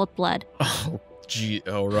it in cold blood. Oh, gee.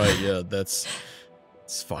 All right. Yeah, it's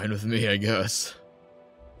fine with me, I guess.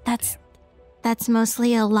 That's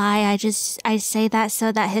mostly a lie. I say that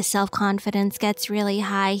so that his self-confidence gets really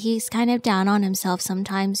high. He's kind of down on himself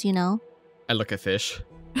sometimes, you know? I look at fish.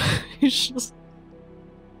 He's just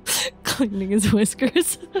cleaning his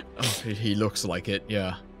whiskers. Oh, he looks like it.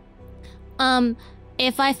 Yeah.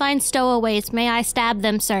 If I find stowaways, may I stab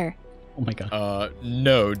them, sir? Oh my god.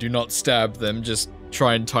 No, do not stab them. Just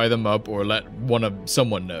try and tie them up or let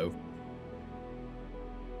someone know.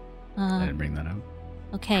 I didn't bring that up.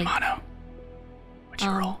 Okay. Mono. What'd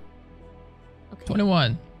you roll? Okay.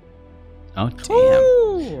 21. Oh,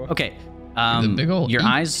 damn. Okay. The big old Your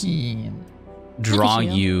eyes 18. draw Look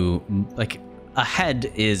at you. Like,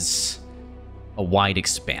 ahead is a wide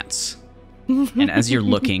expanse. And as you're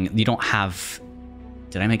looking, you don't have...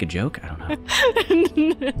 Did I make a joke? I don't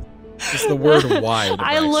know. It's the word wide.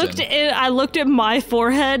 I looked at my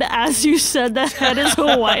forehead as you said that head is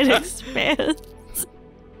a wide expanse.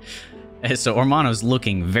 So Ormano's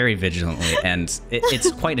looking very vigilantly, and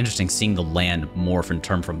it's quite interesting seeing the land morph and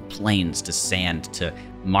turn from plains to sand to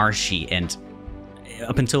marshy, and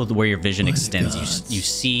up until where your vision extends, you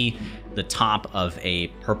see the top of a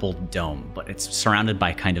purple dome, but it's surrounded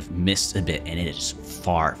by kind of mist a bit, and it is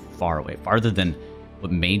far, far away, farther than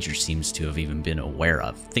what Major seems to have even been aware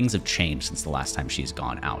of. Things have changed since the last time she's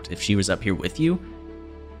gone out. If she was up here with you,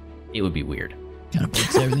 it would be weird. Kind of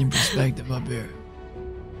puts everything in perspective up here.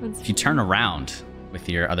 If you turn around with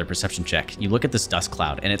your other perception check, you look at this dust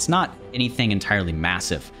cloud, and it's not anything entirely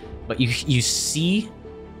massive, but you see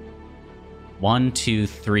 1, 2,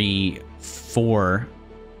 3, 4,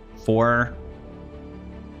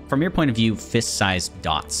 from your point of view, fist-sized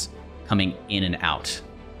dots coming in and out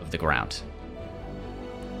of the ground.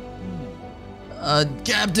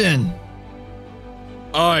 Captain,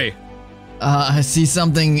 Aye. I see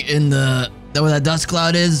something in where that dust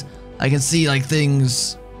cloud is. I can see like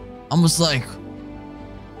things, almost like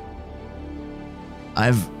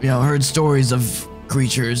I've heard stories of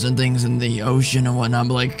creatures and things in the ocean and whatnot,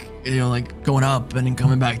 but like like going up and then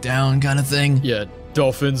coming back down kind of thing. Yeah,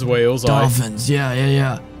 dolphins, whales, Dolphins,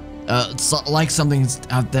 yeah. It's like something's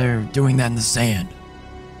out there doing that in the sand.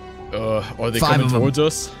 Are they 5 coming of 'em. towards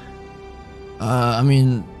us? I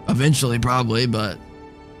mean, eventually probably, but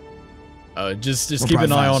Just We're keep an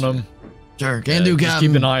probably eye on faster. them. sure, can do, Just Captain.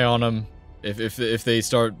 keep an eye on them. If they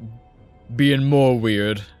start being more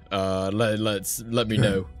weird, let me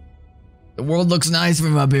know. The world looks nice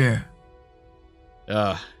from up here.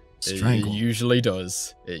 It Strangle. usually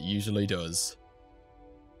does. It usually does.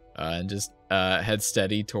 And just head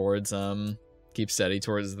steady towards keep steady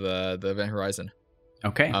towards the event horizon.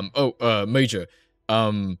 Okay. Major.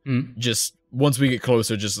 Just once we get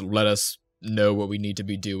closer, just let us know what we need to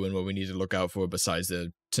be doing, what we need to look out for besides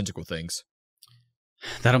the tentacle things.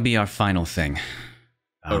 That'll be our final thing.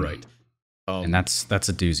 All right. And that's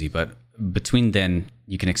a doozy, but between then,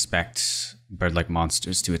 you can expect bird-like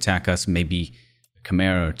monsters to attack us, maybe a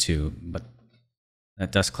chimera or two, but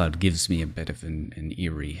that dust cloud gives me a bit of an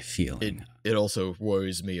eerie feeling. It also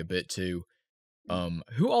worries me a bit too.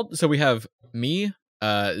 Who all? So we have me,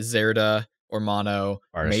 Zerda, Ormano,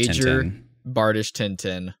 Bardish, Major, Tintin. Bardish,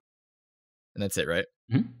 Tintin, and that's it, right?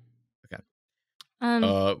 Um,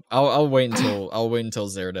 I'll wait until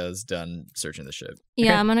Zerda is done searching the ship.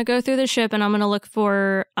 yeah, I'm gonna go through the ship and I'm gonna look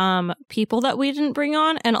for people that we didn't bring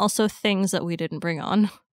on and also things that we didn't bring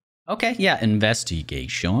on. Okay, yeah,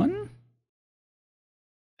 investigation.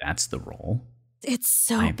 That's the roll. It's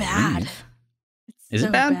so I bad. believe. It's Is so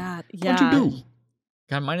it bad? Yeah. What'd you do?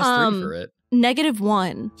 Got -3 for it.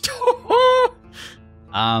 -1.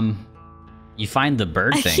 You find the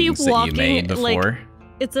bird I things keep that you walking, made like, before.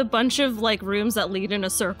 It's a bunch of like rooms that lead in a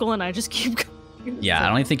circle, and I just keep going. Yeah, I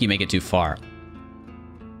don't even think you make it too far.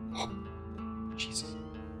 Jesus.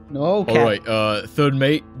 No, All right, third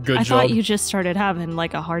mate, good I job. thought you just started having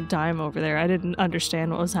like a hard time over there. I didn't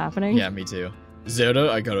understand what was happening. Yeah, me too. Zerda,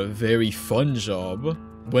 I got a very fun job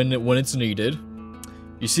when it's needed.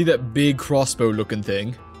 You see that big crossbow-looking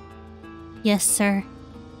thing? Yes, sir.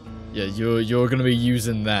 Yeah, you're gonna be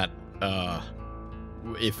using that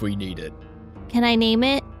if we need it. Can I name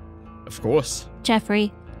it? Of course.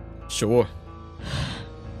 Jeffrey. Sure.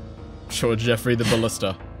 Sure, Jeffrey the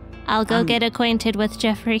Ballista. I'll go get acquainted with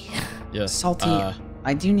Jeffrey. Yes. Salty,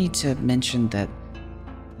 I do need to mention that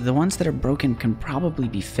the ones that are broken can probably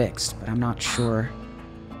be fixed, but I'm not sure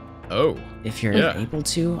Oh. if you're Yeah. able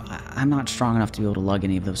to. I'm not strong enough to be able to lug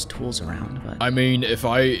any of those tools around, but I mean, if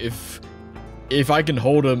I can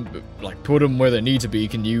hold them, like put them where they need to be,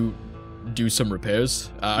 can you do some repairs?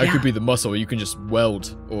 I Yeah. could be the muscle. You can just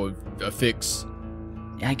weld or fix.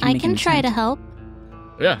 I I make can an try to attempt. help.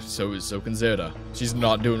 Yeah. So can Zerda. She's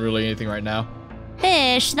not doing really anything right now.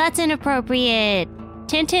 Fish, that's inappropriate.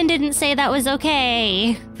 Tintin didn't say that was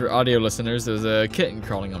okay. For audio listeners, there's a kitten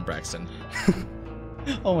crawling on Braxton.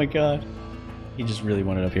 Oh my god. He just really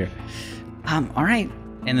wanted up here. All right.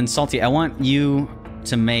 And then Salty, I want you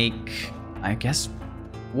to make, I guess,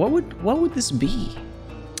 what would this be?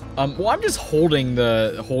 Well, I'm just holding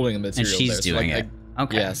the material. And she's there, so, doing like, it.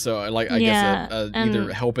 Okay. Yeah, so I Yeah, guess and-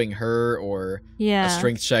 either helping her or Yeah. a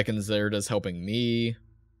strength check and Zerda's helping me.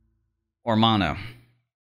 Ormano,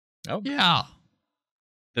 Oh. Yeah.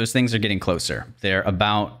 Those things are getting closer. They're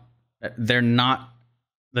not,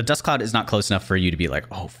 the dust cloud is not close enough for you to be like,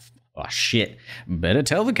 oh shit, better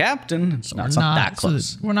tell the captain. It's not that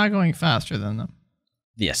close. So we're not going faster than them.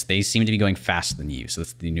 Yes, they seem to be going faster than you. So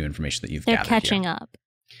that's the new information that you've They're gathered catching here.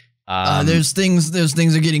 up. There's things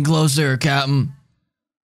are getting closer, Captain.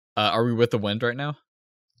 Are we with the wind right now?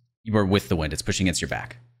 You are with the wind. It's pushing against your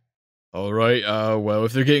back. All right. Well,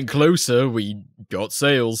 if they're getting closer, we got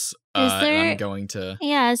sails. Is And there- I'm going to.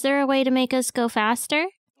 Yeah, is there a way to make us go faster?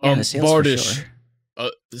 Yeah, the sails for Bardish.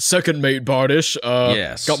 sure. Second mate Bardish.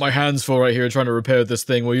 Yes. Got my hands full right here trying to repair this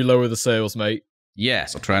thing. Will you lower the sails, mate?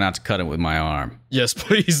 Yes, I'll try not to cut it with my arm. Yes,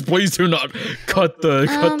 please. Please do not cut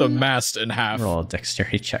the mast in half. Roll a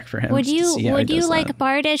dexterity check for him. Would just to see how he you does like that.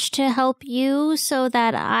 Bardish to help you so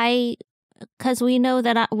that because we know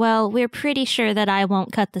that we're pretty sure that I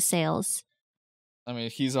won't cut the sails. I mean,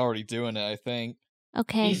 he's already doing it, I think.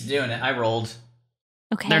 Okay. He's doing it. I rolled.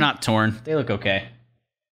 Okay. They're not torn. They look okay.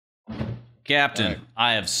 Captain, Alright.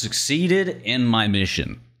 I have succeeded in my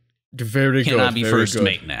mission. Very Can good. I be very first good.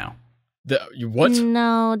 mate now? What?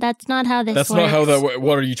 No, that's not how this That's works. not how that.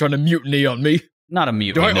 What are you trying to mutiny on me? Not a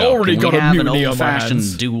mutiny. I no. already Can got we a have mutiny an on my old-fashioned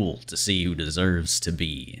hands? duel to see who deserves to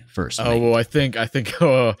be first mate. Oh well, I think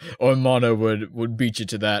Ormana would beat you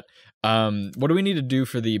to that. What do we need to do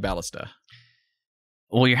for the ballista?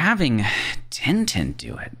 Well, you're having Tintin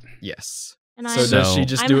do it. Yes. And So I'm, does she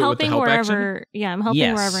just I'm do it with the helping help action? wherever. Yeah, I'm helping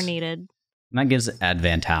Yes. wherever needed. And that gives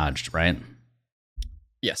advantaged, right?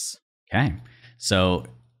 Yes. Okay. So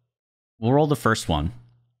we'll roll the first one.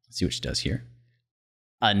 Let's see what she does here.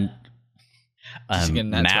 Did she get a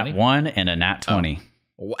nat 20? 1 and a nat 20.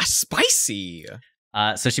 Spicy.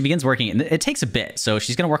 So she begins working, and it takes a bit. So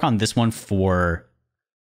she's going to work on this one for.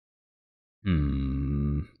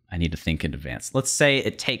 I need to think in advance. Let's say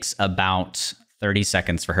it takes about 30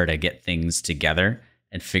 seconds for her to get things together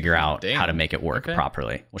and figure out Damn. how to make it work Okay.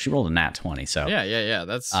 properly. Well, she rolled a nat 20, so Yeah.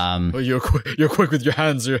 That's. Um, Well, you're quick with your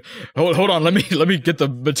hands. Hold on. Let me get the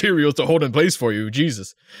materials to hold in place for you.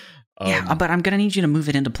 Jesus. yeah. But I'm going to need you to move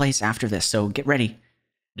it into place after this. So get ready.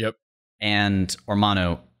 Yep. And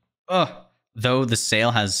Ormano, though the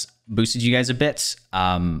sail has boosted you guys a bit,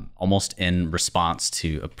 almost in response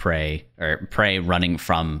to a prey running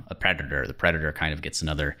from a predator. The predator kind of gets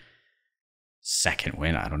another second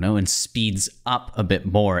wind, I don't know, and speeds up a bit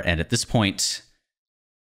more. And at this point,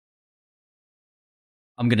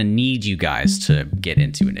 I'm going to need you guys to get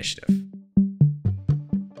into initiative.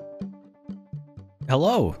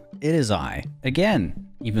 Hello, it is I, again.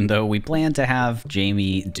 Even though we plan to have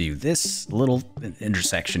Jamie do this little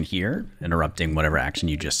intersection here, interrupting whatever action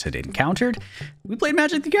you just had encountered, we played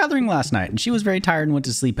Magic the Gathering last night, and she was very tired and went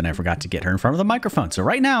to sleep, and I forgot to get her in front of the microphone. So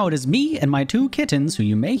right now, it is me and my 2 kittens, who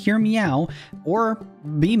you may hear meow, or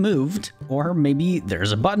be moved, or maybe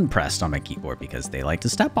there's a button pressed on my keyboard because they like to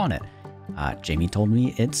step on it. Jamie told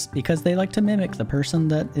me it's because they like to mimic the person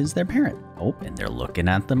that is their parent. Oh, and they're looking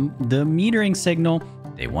at the metering signal.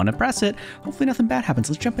 They want to press it. Hopefully nothing bad happens.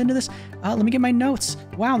 Let's jump into this. Let me get my notes.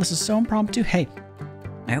 Wow, this is so impromptu. Hey,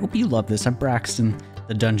 I hope you love this. I'm Braxton,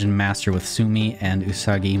 the Dungeon Master with Sumi and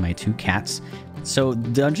Usagi, my 2 cats. So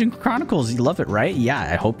Dungeon Chronicles, you love it, right? Yeah,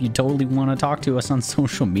 I hope you totally want to talk to us on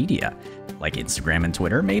social media, like Instagram and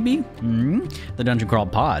Twitter, maybe? The Dungeon Crawl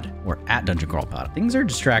Pod, or at Dungeon Crawl Pod. Things are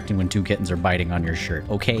distracting when 2 kittens are biting on your shirt,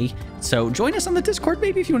 okay? So join us on the Discord,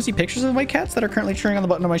 maybe, if you want to see pictures of my cats that are currently cheering on the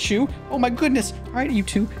button of my shoe. Oh my goodness. All right, you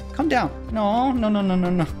 2, come down.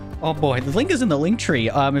 No. Oh boy, the link is in the link tree.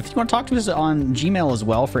 If you want to talk to us on Gmail as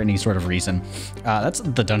well for any sort of reason, that's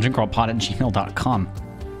thedungeoncrawlpod@gmail.com.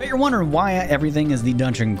 But you're wondering why everything is the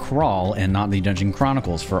Dungeon Crawl and not the Dungeon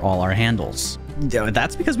Chronicles for all our handles.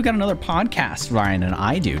 That's because we got another podcast Ryan and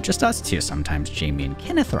I do, just us 2. Sometimes Jamie and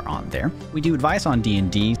Kenneth are on there. We do advice on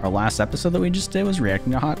D&D. Our last episode that we just did was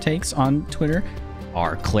reacting to hot takes on Twitter.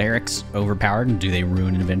 Are clerics overpowered and do they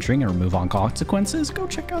ruin adventuring and remove all consequences? Go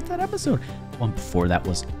check out that episode. One before that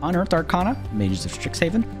was Unearthed Arcana, Mages of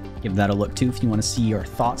Strixhaven. Give that a look too if you want to see our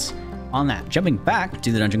thoughts on that. Jumping back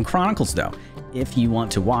to the Dungeon Chronicles though, if you want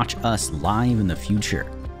to watch us live in the future,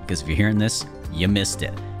 because if you're hearing this, you missed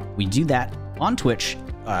it. We do that on Twitch,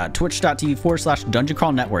 twitch.tv/Dungeon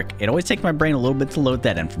Crawl Network. It always takes my brain a little bit to load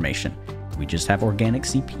that information. We just have organic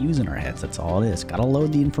CPUs in our heads. That's all it is. Gotta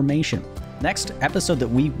load the information. Next episode that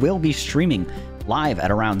we will be streaming live at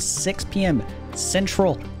around 6 p.m.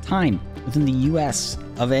 Central Time within the US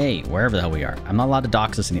of A, wherever the hell we are. I'm not allowed to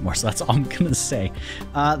dox us anymore, so that's all I'm gonna say.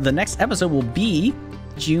 The next episode will be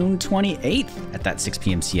June 28th at that 6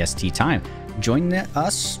 p.m. CST time. Join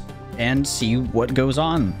us and see what goes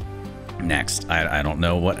on. Next, I don't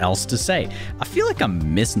know what else to say. I feel like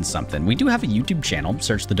I'm missing something. We do have a YouTube channel.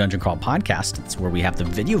 Search the Dungeon Crawl Podcast. It's where we have the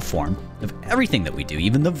video form of everything that we do,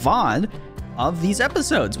 even the VOD of these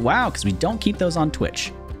episodes. Wow, because we don't keep those on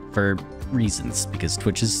Twitch for reasons, because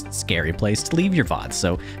Twitch is a scary place to leave your VODs.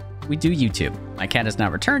 So we do YouTube. My cat has now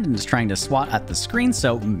returned and is trying to swat at the screen,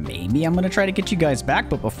 so maybe I'm going to try to get you guys back.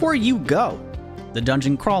 But before you go, the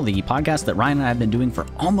Dungeon Crawl, the podcast that Ryan and I have been doing for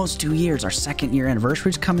almost 2 years, our 2nd year anniversary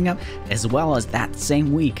is coming up, as well as that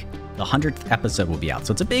same week, the 100th episode will be out.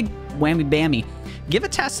 So it's a big whammy bammy. Give a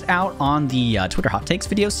test out on the Twitter Hot Takes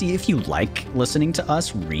video. See if you like listening to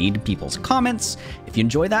us read people's comments. If you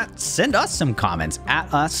enjoy that, send us some comments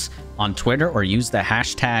at us on Twitter or use the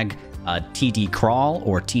hashtag TD Crawl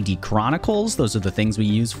or TD Chronicles. Those are the things we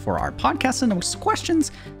use for our podcast. Send us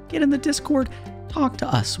questions. Get in the Discord. Talk to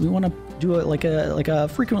us. We want to do it like a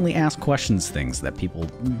frequently asked questions things that people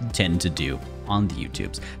tend to do on the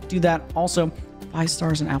YouTubes. Do that. Also, 5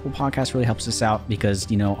 stars on Apple Podcasts really helps us out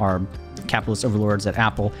because, you know, our capitalist overlords at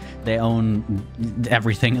Apple, they own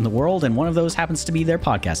everything in the world, and one of those happens to be their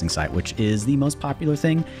podcasting site, which is the most popular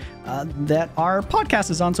thing that our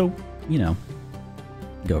podcast is on. So, you know,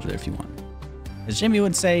 go over there if you want. As Jimmy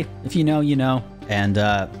would say, if you know, you know. And,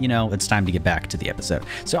 you know, it's time to get back to the episode.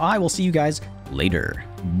 So I will see you guys later.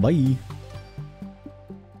 Bye.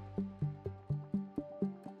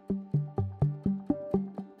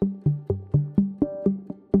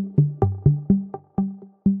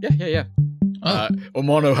 Yeah. Oh.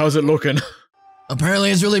 Omano, how's it looking?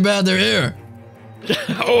 Apparently, it's really bad. They're here.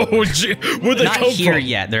 Oh, gee, where'd they Not come here from?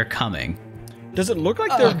 yet. They're coming. Does it look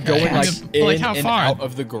like they're Okay. going like in Like, how and far? out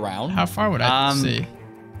of the ground? How far would I see?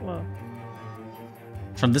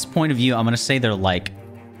 From this point of view, I'm going to say they're like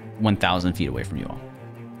 1,000 feet away from you all.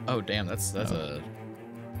 Oh, damn, that's a.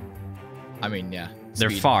 I mean, yeah. They're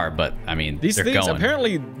speed. far, but I mean, These they're things going.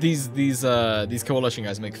 apparently these coalition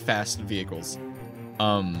guys make fast vehicles.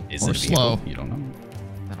 Is Or it a vehicle? slow. You don't know.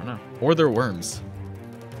 I don't know. Or they're worms.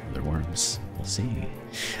 They're worms. We'll see.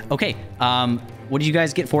 Okay. What did you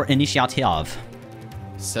guys get for initiative?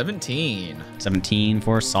 17. 17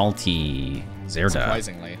 for Salty. Zerda.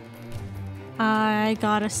 Surprisingly. I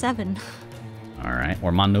got a 7. All right.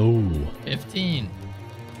 Ormando. 15.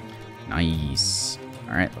 Nice.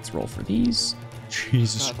 All right. Let's roll for these.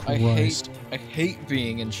 Jesus God, I hate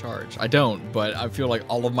being in charge. I don't, but I feel like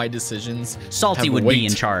all of my decisions. Salty have would weight. be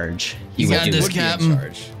in charge. He You would got do this, it. Would be in Captain.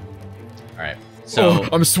 charge. All right. So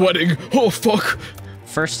I'm sweating. Oh fuck.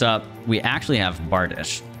 first up, we actually have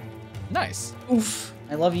Bardish. Nice. Oof.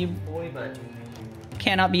 I love you, boy, but you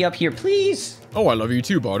cannot be up here, please. Oh, I love you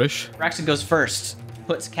too, Bardish. Braxton goes first.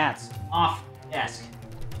 Puts cats off desk.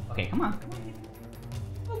 Okay, come on.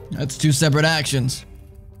 That's 2 separate actions.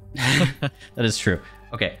 That is true.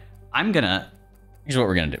 Okay, here's what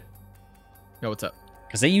we're gonna do. Yo, what's up?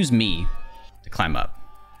 Because they use me to climb up.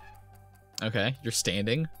 Okay, you're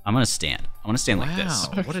standing. I'm gonna stand. I want to stand like this.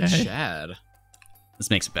 Wow, what a Okay. Chad. This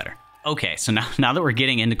makes it better. Okay, so now that we're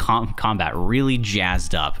getting into combat, really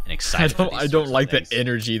jazzed up and I excited. for don't. these I don't sorts of like the things.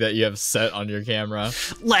 energy that you have set on your camera.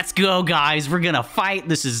 Let's go, guys. We're gonna fight.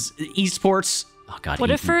 This is esports. Oh god. What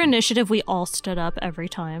if for initiative we all stood up every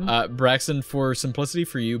time? Braxton, for simplicity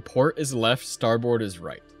for you, port is left, starboard is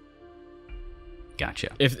right. Gotcha.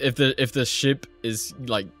 If the ship is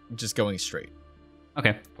like just going straight.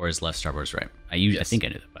 Okay. Or is left, starboard is right. I Yes. think I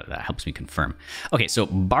knew that, but that helps me confirm. Okay, so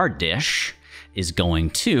Bardish is going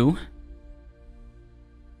to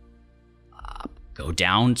go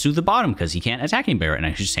down to the bottom because he can't attack anybody right now.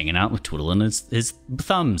 He's just hanging out with twiddling his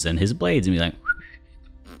thumbs and his blades and be like,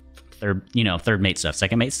 third mate stuff,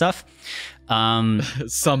 second mate stuff.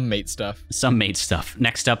 Some mate stuff. Some mate stuff.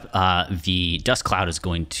 Next up, the Dust Cloud is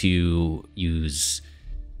going to use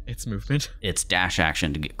It's movement. its dash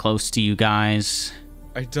action to get close to you guys.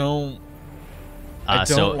 I don't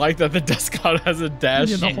So like that the dust cloud has a dash.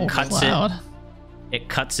 Yeah, the it whole cuts cloud. it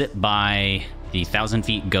cuts it by the 1,000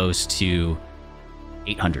 feet goes to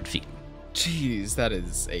 800 feet. Jeez, that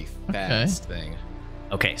is a fast thing.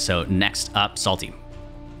 Okay, so next up, Salty.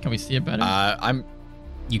 Can we see it better?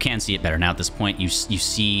 You can see it better now at this point. You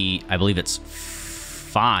see, I believe it's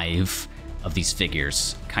 5 of these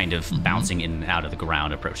figures kind of bouncing in and out of the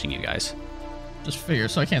ground, approaching you guys. Just figure,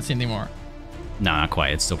 so I can't see anymore. No, not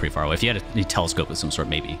quite. It's still pretty far away. If you had a telescope of some sort,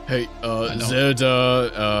 maybe. Hey, don't.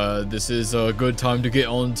 Zerda, this is a good time to get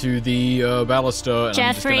onto the baluster, and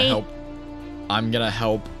Jeffrey. I'm gonna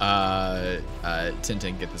help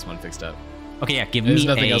Tintin get this one fixed up. Okay, yeah. There's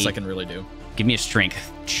nothing else I can really do. Give me a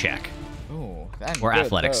strength check Oh, that or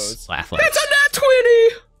athletics. Athletics. That's a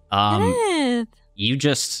nat 20. Good. You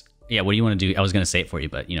just Yeah, what do you want to do? I was going to say it for you,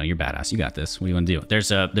 but you're badass. You got this. What do you want to do? There's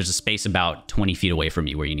a space about 20 feet away from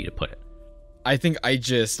you where you need to put it. I think I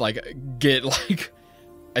just get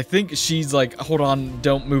I think she's like, hold on,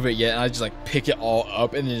 don't move it yet. And I just pick it all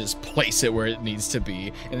up and then just place it where it needs to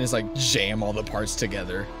be, and just jam all the parts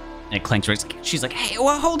together. And it clanks. She's like, hey,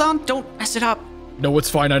 well, hold on, don't mess it up. No, it's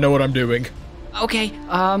fine. I know what I'm doing. Okay.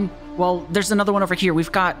 Well, there's another one over here.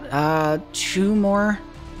 We've got 3 more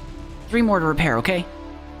to repair. Okay.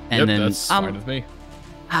 And yep, then that's fine with me.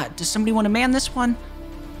 Does somebody want to man this one?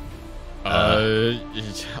 I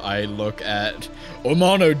look at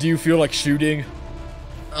Omano. Do you feel like shooting?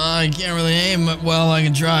 I can't really aim. Well, I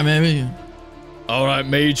can try, maybe. All right,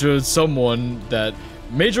 Major.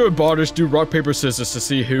 Major and Bardish do rock paper scissors to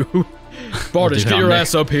see who. Bardish, get your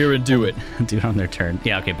ass up here and do it. Do it on their turn.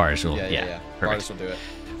 Yeah. Okay. Bardish will. Yeah. Bardish will do it.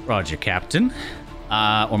 Roger, Captain.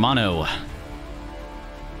 Ormano.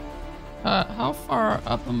 How far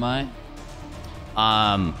up am I?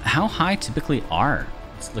 How high typically are?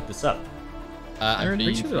 Let's look this up. I'm 30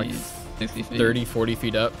 pretty sure they're feet, 60 feet. 30, 40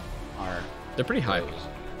 feet up. They're pretty high.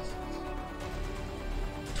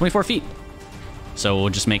 24 feet. So we'll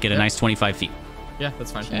just make it a nice 25 feet. Yeah,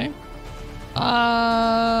 that's fine. Okay.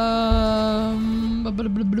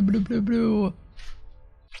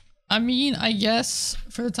 I mean, I guess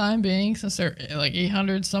for the time being, since they're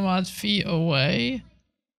 800 some odd feet away,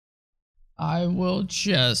 I will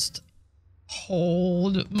just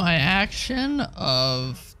hold my action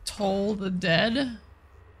of Toll the Dead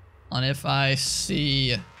on if I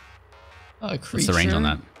see a creature. What's the range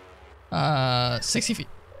on that? 60 feet.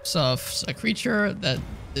 So if a creature that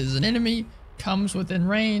is an enemy comes within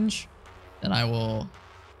range, then I will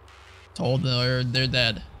toll they're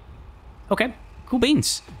dead. Okay, cool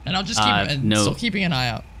beans. And I'll just keep still keeping an eye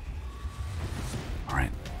out. All right.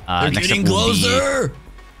 They're next getting up will closer.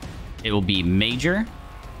 It will be Major.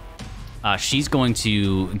 She's going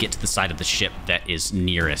to get to the side of the ship that is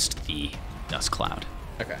nearest the dust cloud.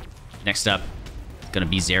 Okay. Next up, it's going to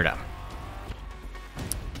be Zerda.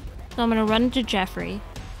 So I'm gonna run to Jeffrey.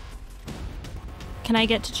 Can I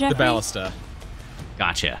get to Jeffrey? The ballista.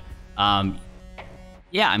 Gotcha.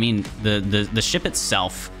 Yeah, I mean, the ship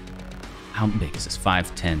itself, how big is this?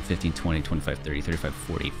 5, 10, 15, 20, 25, 30, 35,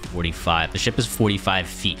 40, 45. The ship is 45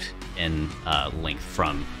 feet in length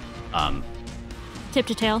from tip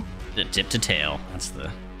to tail. the tip to tail. That's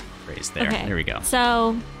the phrase there. Okay. There we go.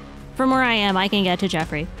 So from where I am, I can get to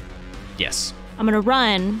Jeffrey. Yes. I'm gonna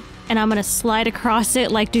run and I'm gonna slide across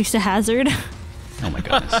it like Dukes of Hazzard. Oh my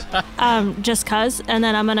goodness. Just cuz. And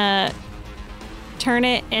then I'm gonna turn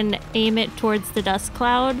it and aim it towards the dust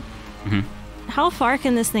cloud. Mm-hmm. How far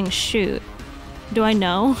can this thing shoot? Do I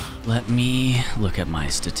know? Let me look at my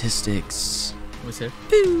statistics. What's here?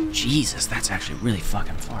 Jesus, that's actually really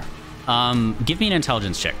fucking far. Give me an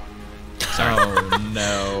intelligence check. Oh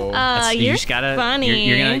no. You're just gotta, funny.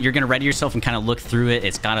 You're gonna ready yourself and kind of look through it.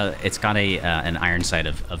 It's got an iron sight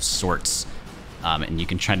of sorts, and you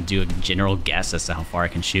can try to do a general guess as to how far it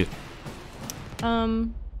can shoot.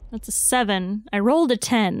 That's a 7. I rolled a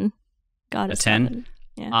 10. Got a 10. 7.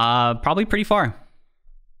 Yeah. Probably pretty far.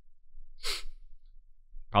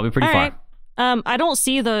 Probably pretty All far. right. I don't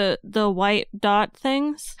see the white dot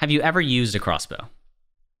things. Have you ever used a crossbow?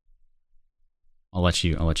 I'll let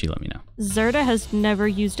you let me know. Zerda has never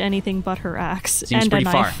used anything but her axe Seems and pretty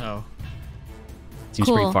a far. knife. Oh. Seems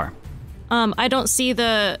Cool. pretty far. I don't see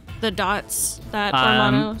the dots that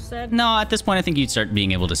Ormano said. No, at this point, I think you'd start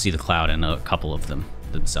being able to see the cloud and a couple of them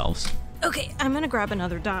themselves. Okay, I'm gonna grab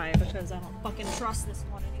another die because I don't fucking trust this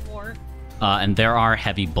one anymore. And there are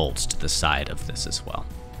heavy bolts to the side of this as well.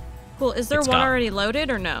 Cool. Is there It's one got- already loaded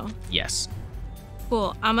or no? Yes.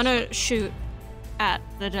 Cool. I'm gonna shoot at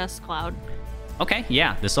the dust cloud. Okay,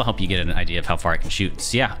 yeah, this will help you get an idea of how far it can shoot.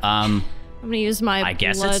 So yeah, I'm gonna use my I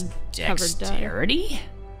guess it's blood-covered die. dexterity?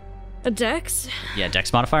 A dex? Yeah,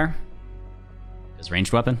 dex modifier. Is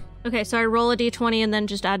ranged weapon. Okay, so I roll a d20 and then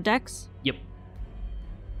just add dex? Yep.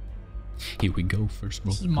 Here we go, first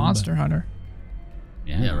roll. This is Monster Hunter.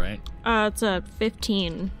 Yeah, right. It's a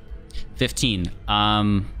 15. 15.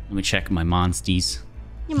 Let me check my monsties.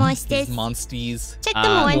 You monsters. Monsties. Check the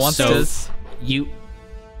monsters. So you,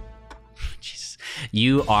 Jesus,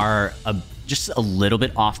 you are just a little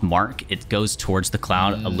bit off mark. It goes towards the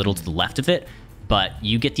cloud, a little to the left of it, but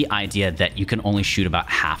you get the idea that you can only shoot about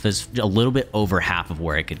a little bit over half of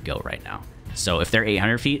where it could go right now. So if they're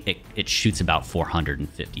 800 feet, it shoots about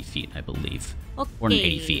 450 feet, I believe.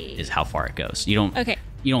 480 feet is how far it goes. You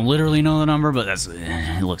don't literally know the number, but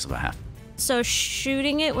it looks about half. So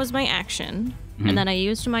shooting it was my action, Mhm. and then I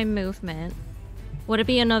used my movement. Would it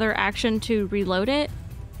be another action to reload it?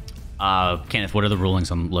 Kenneth, what are the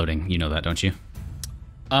rulings on loading? You know that, don't you?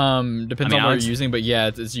 Depends on what you're using, but yeah,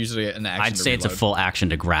 it's usually an action. I'd say it's a full action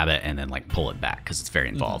to grab it and then like pull it back because it's very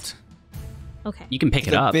involved. Okay. You can pick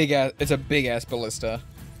it up. It's a big ass ballista.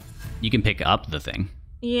 You can pick up the thing.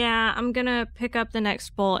 Yeah, I'm gonna pick up the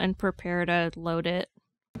next bolt and prepare to load it.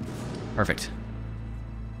 Perfect.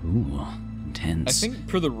 Ooh, intense. I think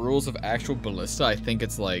per the rules of actual ballista, I think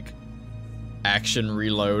it's like action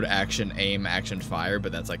reload, action aim, action fire,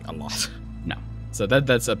 but that's like a lot. No. So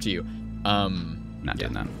that's up to you. Not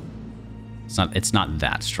doing that. It's not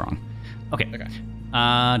that strong. Okay. Okay.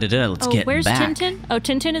 Let's get where's back. Tintin? Oh,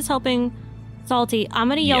 Tintin is helping Salty. I'm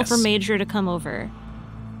gonna yell for Yes. Major to come over.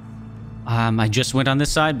 I just went on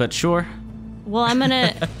this side, but sure. Well, I'm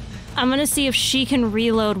gonna see if she can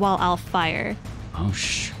reload while I'll fire.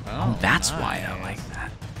 Oh, that's why I like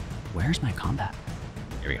that. Where's my combat?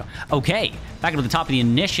 Here we go. Okay, back up to the top of the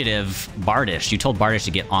initiative. Bardish, you told Bardish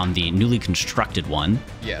to get on the newly constructed one.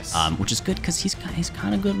 Yes. Which is good because he's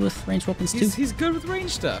kind of good with ranged weapons too. He's good with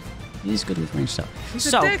range stuff. He's good with ranged stuff. He's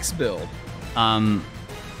a dex build.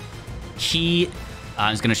 He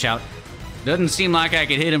is gonna shout. Doesn't seem like I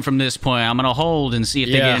could hit him from this point. I'm gonna hold and see if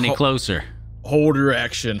they get any closer. Hold your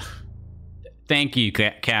action. Thank you,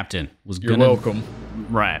 Captain. You're welcome.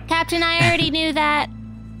 Right. Captain, I already knew that.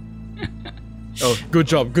 Oh, good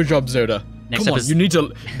job, Zoda. Next Come up on, is- you need to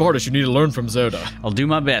learn from Zoda. I'll do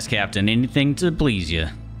my best, Captain. Anything to please you.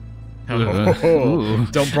 Oh,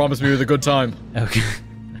 don't promise me with a good time. Okay.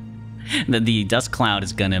 The dust cloud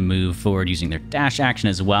is going to move forward using their dash action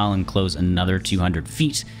as well and close another 200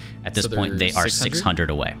 feet. At this So point, they they're are 600? 600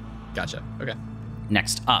 away. Gotcha. Okay.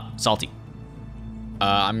 Next up, Salty.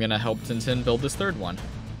 I'm gonna help Tintin build this third one.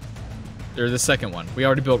 Or the second one. We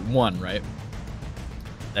already built one, right?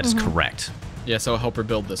 That is correct. Yeah, so I'll help her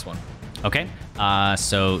build this one. Okay.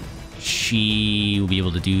 So she will be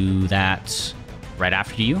able to do that right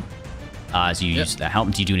after you. As you use that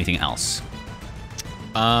help. Do you do anything else?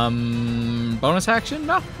 Bonus action?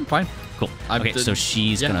 No, I'm fine. Cool. Okay, so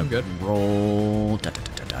she's I'm gonna good. roll.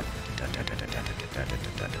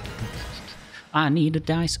 I need a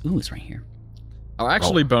dice. Ooh, it's right here. I'll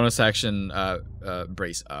actually bonus action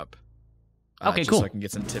brace up. Okay, just cool. So I can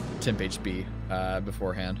get some temp HP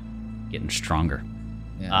beforehand. Getting stronger.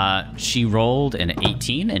 Yeah. She rolled an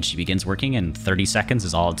 18, and she begins working in 30 seconds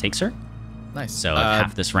is all it takes her. Nice. So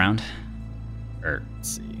half this round. Or Let's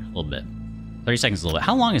see. a little bit. 30 seconds is a little bit.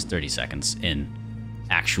 How long is 30 seconds in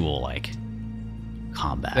actual, like,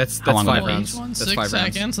 combat? That's How long would 5 that be? rounds. Each one, That's 6 5 rounds.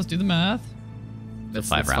 seconds. Let's do the math. That's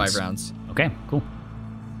 5 rounds. 5 rounds. Okay, cool.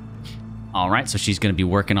 All right, so she's going to be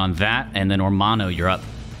working on that. And then Ormano, you're up.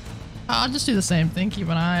 I'll just do the same thing. Keep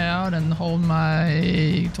an eye out and hold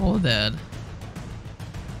my Toll of the Dead.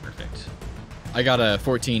 Perfect. I got a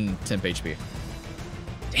 14 temp HP.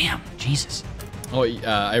 Damn, Jesus. Oh,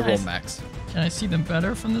 I rolled Nice. max. Can I see them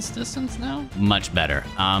better from this distance now? Much better.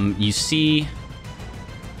 You see,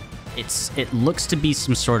 it looks to be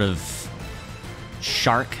some sort of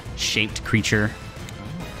shark-shaped creature.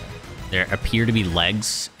 There appear to be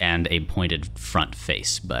legs and a pointed front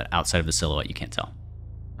face, but outside of the silhouette, you can't tell.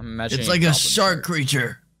 I'm imagining It's like a goblin shark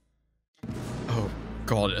creature. Oh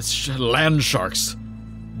god, it's land sharks.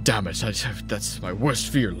 Damn it, that's my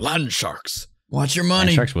worst fear. Land sharks. Watch your And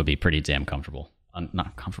money. sharks would be pretty damn comfortable.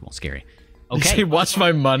 Not comfortable, scary. Okay, Okay. watch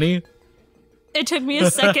my money. It took me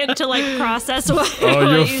a second to like process what. Oh,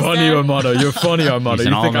 what you're you funny, said. Armando. You're funny, Armando.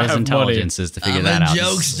 Using You all think of I those have money? intelligences to figure I'm that a out.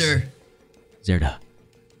 jokester. Zerda.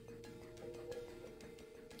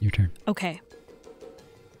 Your turn. Okay.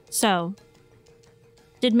 So,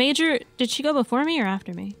 did she go before me or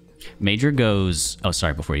after me? Major goes. Oh,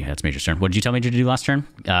 sorry. Before you, that's Major's turn. What did you tell Major to do last turn?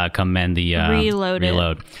 Come and the Reload it.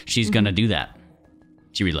 reload. She's gonna do that.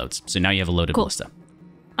 She reloads. So now you have a loaded Cool. ballista.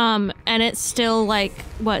 And it's still like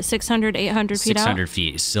what 600, 800 feet out. 600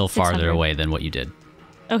 feet. Still farther 600. away than what you did.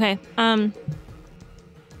 Okay.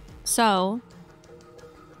 So.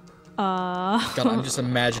 God, I'm just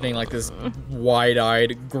imagining like this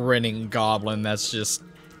wide-eyed, grinning goblin that's just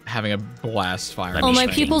having a blast firing. Let Oh, me my show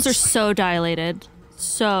you. pupils are so dilated.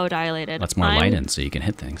 So dilated. Let's more light in so you can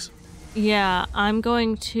hit things. Yeah, I'm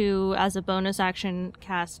going to, as a bonus action,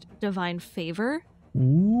 cast Divine Favor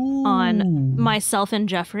on myself and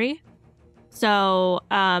Jeffrey. So,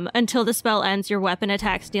 until the spell ends, your weapon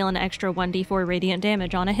attacks deal an extra 1d4 radiant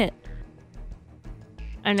damage on a hit.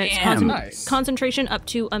 And it's Damn. Nice. concentration up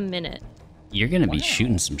to a minute. You're gonna be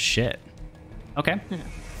shooting some shit. Okay.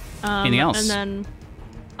 Anything else? And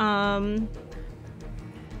then,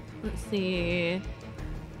 let's see.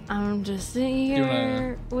 I'm just sitting you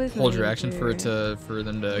here with Hold your action for Major.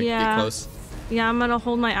 them to Yeah. get close. Yeah, I'm gonna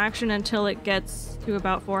hold my action until it gets to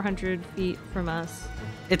about 400 feet from us.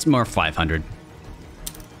 It's more 500.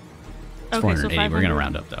 It's Okay, 480. so 500. We're gonna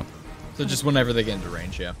round up though. So just whenever they get into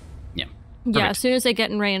range, yeah. Yeah. Yeah, Perfect. as soon as they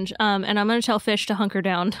get in range. And I'm gonna tell Fish to hunker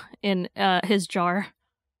down in his jar,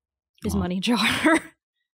 his Aw. money jar.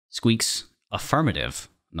 Squeaks affirmative,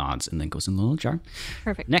 nods, and then goes in the little jar.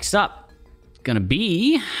 Perfect. Next up, gonna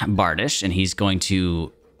be Bardish, and he's going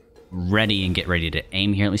to ready and get ready to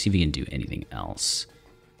aim here. Let me see if he can do anything else.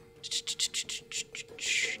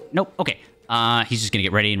 Nope. Okay. He's just gonna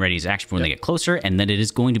get ready and ready his action for when they get closer, and then it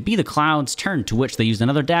is going to be the Cloud's turn, to which they use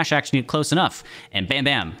another dash action to get close enough, and bam,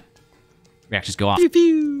 bam, reactions go off.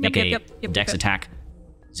 Make Yep, a dex attack.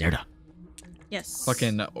 Zerda. Yes.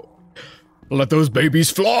 Fucking let those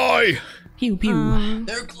babies fly. Pew pew.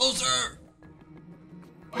 They're closer.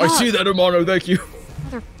 I see that, Hermano. Thank you.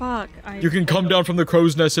 Motherfuck. You can come down from the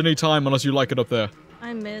crow's nest anytime unless you like it up there.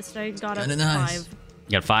 I missed. I got a Kinda nice. 5.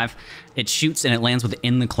 You got 5. It shoots and it lands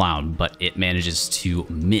within the cloud, but it manages to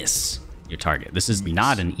miss your target. This is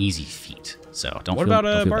not an easy feat, so don't. What feel, about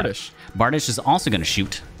don't feel bad. Bardish? Bardish is also going to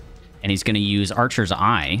shoot, and he's going to use Archer's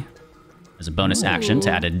Eye as a bonus action to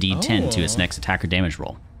add a D10 to its next attack or damage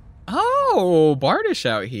roll. Oh, Bardish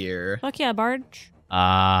out here. Fuck yeah, Barge.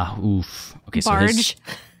 Oof. Okay, so Barge.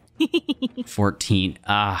 his 14.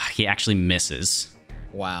 He actually misses.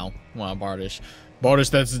 Wow, Bardish.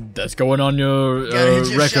 Bardish, that's going on your Gotta hit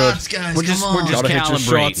your record. shots, guys. We're just Come on. we're just Gotta hit your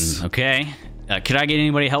calibrating, shots. okay? Could I get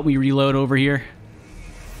anybody to help me reload over here?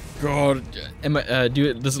 God,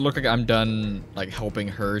 does it look like I'm done like helping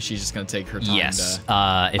her? She's just gonna take her time. Yes.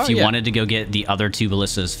 To... If Oh, you yeah. wanted to go get the other 2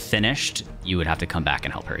 ballistas finished, you would have to come back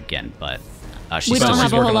and help her again. But she's We still don't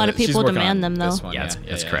have a whole working lot on of it. She's people to working man on them, though. this one, yeah, yeah,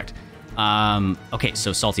 that's yeah. correct. Okay,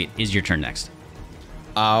 so Salty, is your turn next.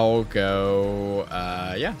 I'll go.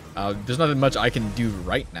 There's nothing much I can do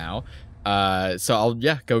right now. So I'll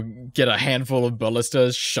go get a handful of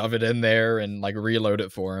ballistas, shove it in there, and like reload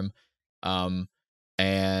it for him.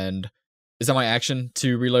 And is that my action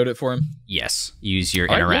to reload it for him? Yes. Use your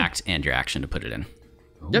All right, yeah. interact and your action to put it in.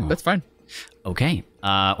 Yep, Ooh. that's fine. Okay.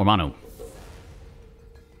 Ormano,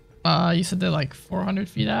 You said they're like 400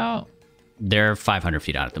 feet out. they're 500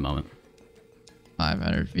 feet out at the moment.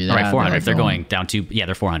 500 feet All out. right, 400. If they're going down to, yeah,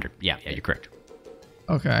 they're 400. Yeah, you're correct.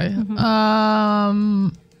 Okay.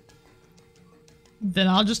 Then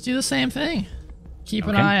I'll just do the same thing. Keep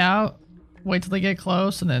an Okay. eye out. Wait till they get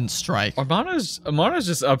close and then strike. Armano's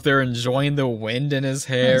just up there enjoying the wind in his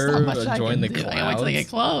There's hair, not much I enjoying can the do. I clouds. gotta wait till they get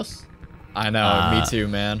close. I know, me too,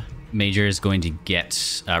 man. Major is going to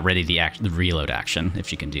get ready the reload action, if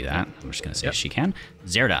she can do that. I'm just going to say Yep. she can.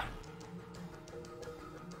 Zerda.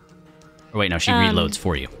 Or wait, no, she reloads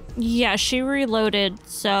for you. Yeah, she reloaded,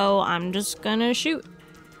 so I'm just gonna shoot.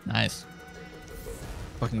 Nice.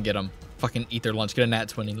 Fucking get them. Fucking eat their lunch. Get a nat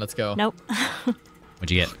 20. Let's go. Nope.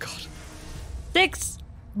 What'd you get? God. 6.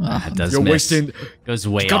 That does You're miss. wasting. Goes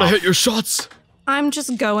way Gotta off. hit your shots. I'm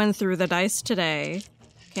just going through the dice today.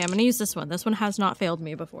 Okay, I'm gonna use this one. This one has not failed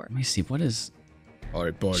me before. Let me see. What is... All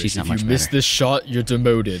right, buddy. She's If not you much miss better. this shot, you're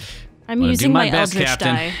demoted. I'm Wanna do using my my best, Eldritch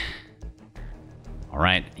Captain. die. All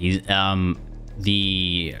right. He's,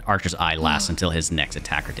 the Archer's Eye lasts until his next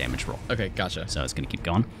attack or damage roll. Okay, gotcha. So it's going to keep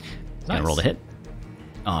going. He's going Nice. to roll to hit.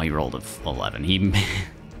 Oh, he rolled a 11. He...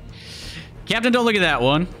 Captain, don't look at that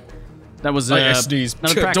one. That was I sneeze.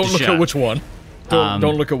 another practice Don't look shot. at which one.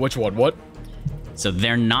 Don't look at which one. What? So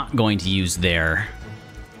they're not going to use their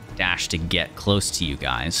dash to get close to you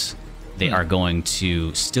guys. They are going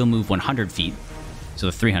to still move 100 feet, so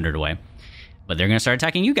they're 300 away. But they're going to start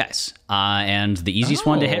attacking you guys. And the easiest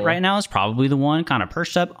one to hit Oh. right now is probably the one kind of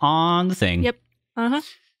perched up on the thing. Yep. Uh-huh.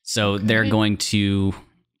 So they're going to...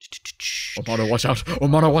 Omano, watch out.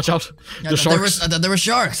 Omano, watch out. The I sharks. thought there were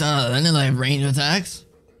sharks. I didn't like range attacks.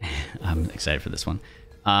 I'm excited for this one.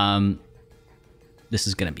 This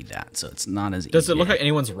is going to be that, so it's not as Does easy it look to like hit.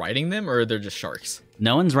 anyone's riding them, or they're just sharks?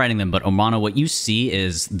 No one's riding them, but Omano, what you see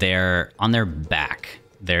is they're on their back.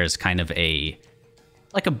 There's kind of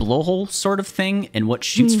like a blowhole sort of thing, and what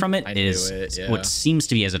shoots from it I knew is it, yeah. what seems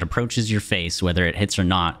to be, as it approaches your face, whether it hits or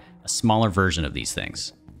not, a smaller version of these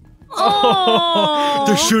things. Oh,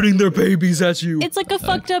 They're shooting their babies at you. it's like a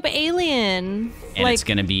fucked up alien. And like, it's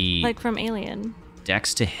going to be like from Alien.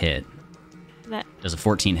 dex to hit. That Does a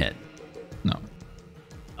 14 hit? No.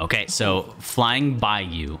 Okay, so flying by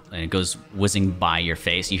you, and it goes whizzing by your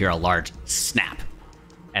face, you hear a large snap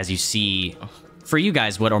as you see... For you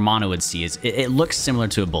guys, what Ormano would see is it looks similar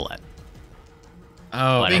to a bullet.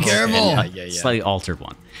 Oh, But Be it's careful. Yeah. Slightly altered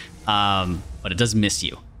one. But it does miss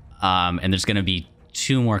you. And there's going to be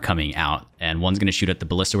 2 more coming out, and one's going to shoot at the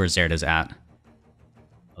ballista where Zerda's at.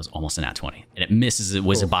 That was almost an at 20. And it misses, it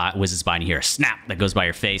whizzes by, and you hear a snap that goes by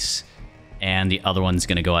your face. And the other one's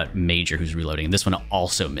going to go at Major, who's reloading. And this one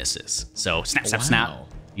also misses. So snap, snap, snap.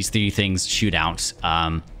 These 3 things shoot out.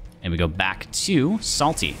 And we go back to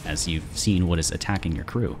Salty, as you've seen what is attacking your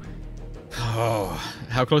crew. Oh,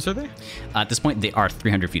 how close are they? At this point, they are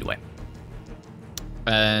 300 feet away.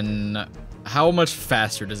 And how much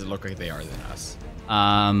faster does it look like they are than us?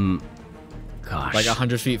 Gosh. Like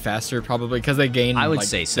 100 feet faster, probably, because they gain. I would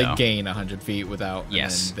say so. They gain 100 feet without.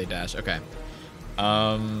 Yes. And then they dash. Okay.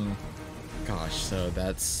 Gosh. So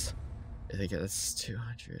that's. I think that's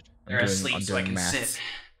 200. I'm doing maths.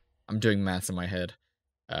 I'm doing maths in my head.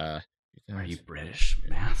 Are you British?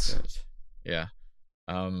 Maths. Yeah.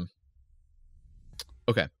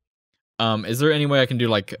 Okay. Is there any way I can do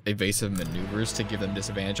like evasive maneuvers to give them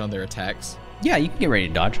disadvantage on their attacks? Yeah, you can get ready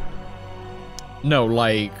to dodge. No,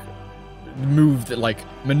 like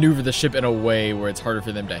maneuver the ship in a way where it's harder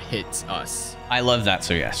for them to hit us. I love that,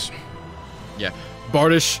 so yes. Yeah.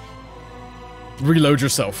 Bardish, reload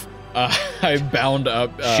yourself. I bound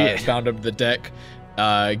up the deck,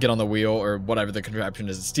 get on the wheel or whatever the contraption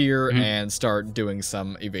is to steer, and start doing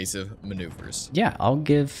some evasive maneuvers. Yeah, I'll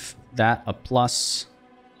give that a plus.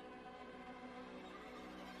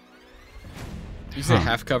 You say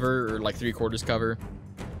half cover or like 3/4 cover?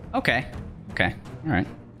 Okay. All right.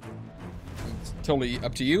 It's totally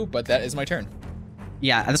up to you, but that is my turn.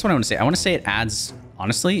 Yeah, that's what I want to say. I want to say it adds,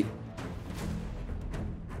 honestly,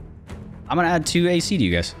 I'm going to add 2 AC to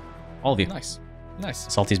you guys. All of you. Nice.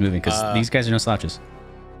 Salty's moving, because these guys are no slouches.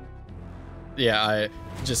 Yeah, I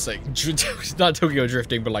just like, not Tokyo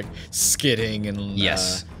drifting, but like skidding and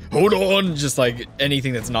yes. Hold on, just like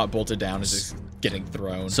anything that's not bolted down is just getting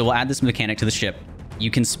thrown. So we'll add this mechanic to the ship.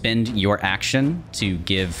 You can spend your action to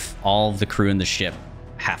give all of the crew in the ship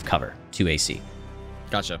half cover, 2 AC.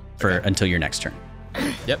 Gotcha. Until your next turn.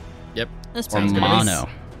 Yep. This Or sounds good. mono.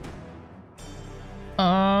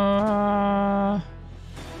 I'm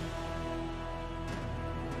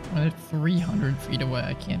at 300 feet away.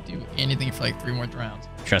 I can't do anything for like 3 more rounds.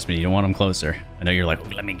 Trust me, you don't want them closer. I know you're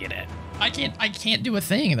like, let me get it. I can't do a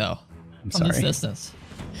thing though. I'm From this sorry. distance.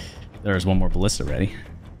 There's one more ballista ready.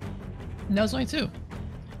 No, it's only 2.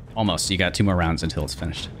 Almost. You got 2 more rounds until it's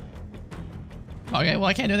finished. Okay, well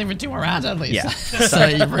I can't do anything for 2 more rounds at least. Yeah.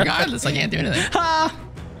 So regardless, I can't do anything. So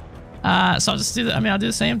I'll just do I'll do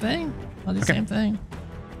the same thing. I'll do the same thing.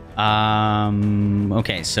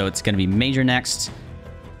 Okay, so it's going to be Major next.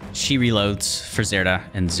 She reloads for Zerda,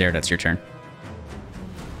 and Zerda, it's your turn.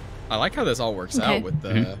 I like how this all works Okay. out with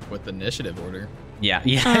the initiative order. Yeah,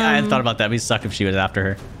 I had thought about that. It'd suck if she was after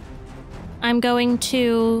her. I'm going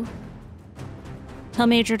to tell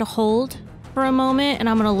Major to hold for a moment, and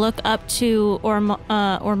I'm going to look up to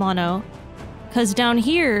Ormano. Because down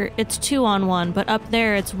here, it's 2-on-1, but up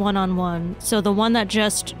there, it's 1-on-1. So the one that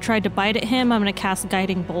just tried to bite at him, I'm going to cast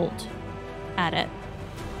Guiding Bolt at it.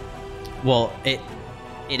 Well, it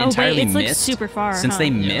Oh, entirely wait, it's like missed. super far, Since huh? they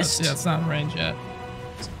Yeah, missed. it's not in range yet.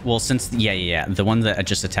 Well, the one that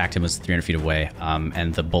just attacked him was 300 feet away,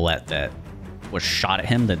 and the bullet that was shot at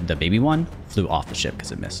him, the baby one, flew off the ship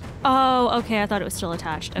because it missed. Oh, okay. I thought it was still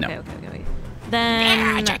attached. Okay, No. okay.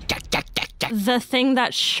 Then the thing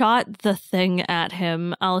that shot the thing at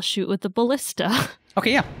him, I'll shoot with the ballista.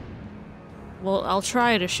 Okay, yeah. Well, I'll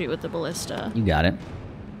try to shoot with the ballista. You got it.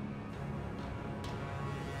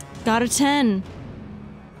 Got a 10.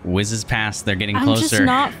 Whizzes past. They're getting I'm closer. just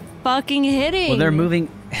not fucking hitting. Well, they're moving.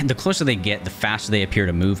 The closer they get, the faster they appear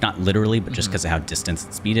to move. Not literally, but just because of how distance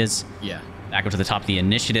and speed is. Yeah. Back up to the top of the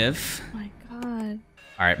initiative. Oh my god.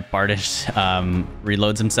 All right, Bardish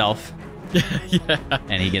reloads himself. Yeah.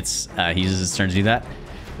 And he uses his turn to do that.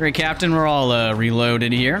 Great, Captain. We're all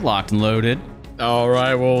reloaded here, locked and loaded. All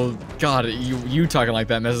right. Well, God, you talking like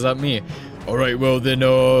that messes up me. All right. Well, then,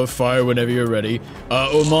 fire whenever you're ready.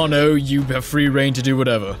 Ormano, you have free reign to do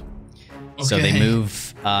whatever. So they Okay.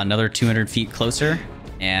 move another 200 feet closer,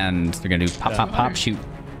 and they're gonna do pop, pop, pop, shoot.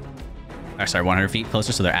 Oh, sorry, 100 feet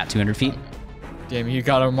closer, so they're at 200 feet. Damn, you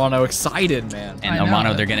got Ormano excited, man. And I know.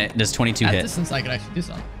 Ormano, they're gonna does 22 At hit. distance, I could actually do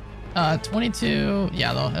something. 22.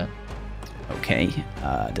 Yeah, they'll hit. Okay.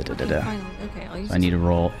 Finally. Okay, I'll use So I need to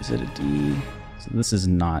roll. Is it a D? So this is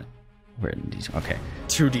not. Where D? Okay.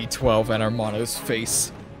 2d12 and Ormano's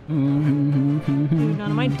face. None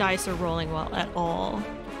of my dice are rolling well at all.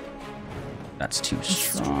 That's too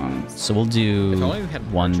strong. So we'll If do only we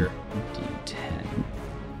had one Archer. D10.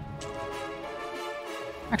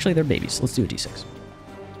 Actually, they're babies. Let's do a D6.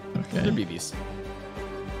 They're Okay. BBs.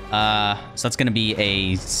 So that's going to be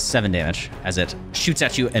a 7 damage as it shoots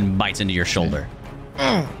at you and bites into your shoulder.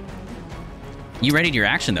 You readied your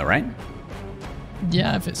action though, right?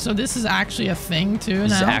 Yeah. So this is actually a thing too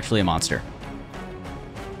This is now. actually a monster.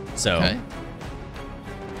 So Okay.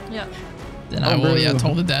 Yep. Then I will. Yeah. bro.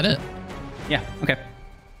 Told it that it. yeah, okay.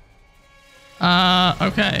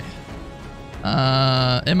 Okay.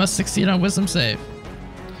 It must succeed on wisdom save.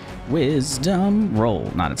 Wisdom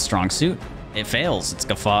roll, not its strong suit. It fails. It's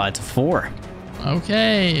guffaw. It's a 4.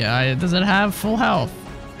 Okay. Does it have full health?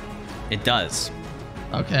 It does.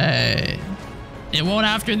 Okay. It won't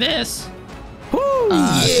after this. 3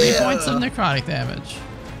 points of necrotic damage.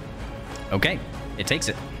 Okay, it takes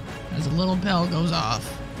it. As a little bell goes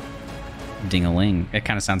off. Ding-a-ling. It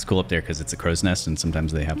kind of sounds cool up there because it's a crow's nest, and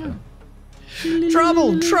sometimes they have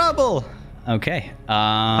trouble. Okay.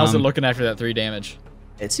 How's it looking after that 3 damage?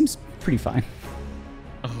 It seems pretty fine.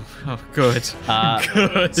 Oh, good.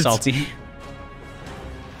 Good. Salty.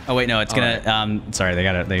 Oh wait, no, it's gonna. Sorry, they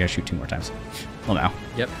gotta shoot 2 more times. Well, now.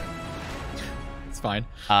 Yep. It's fine.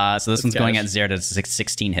 So this one's going at cash. 0 to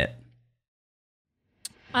 16 hit.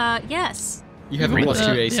 Yes. You have a Really? plus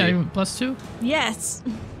 2 AC. Yeah, plus 2. Yes.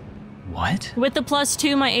 What? With the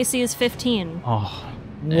 +2, my AC is 15. Oh.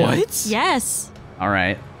 What? Yes. All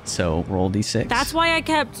right. So roll d6. That's why I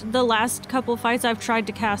kept the last couple fights I've tried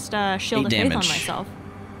to cast Shield 8 of Faith on damage. myself.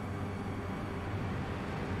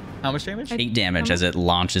 How much damage? 8 damage as it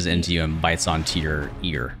launches into you and bites onto your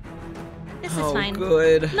ear. This is fine.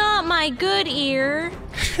 good. Not my good ear.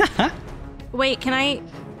 Wait, can I?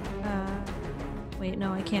 Wait,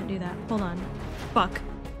 no, I can't do that. Hold on. Fuck.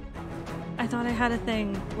 I thought I had a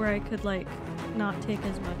thing where I could like not take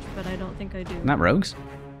as much, but I don't think I do. Not rogues.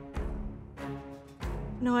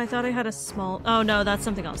 No, I thought I had a small. Oh no, that's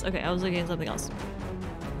something else. Okay, I was looking at something else.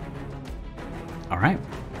 All right.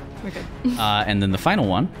 We're good. And then the final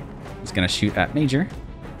one is gonna shoot at Major,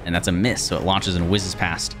 and that's a miss. So it launches and whizzes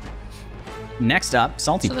past. Next up,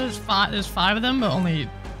 Salty. So there's 5. There's 5 of them, but only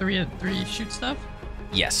 3 shoot stuff.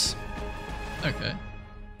 Yes. Okay.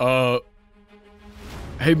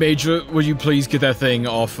 Hey Major, would you please get that thing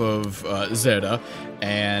off of Zeta?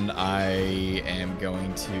 And I am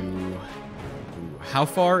going to. Ooh, how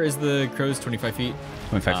far is the crow's 25 feet?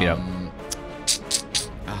 25 feet up.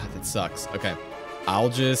 That sucks. Okay, I'll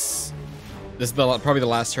just. This is probably the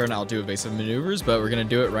last turn I'll do evasive maneuvers, but we're gonna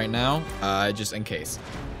do it right now, just in case.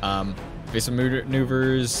 Evasive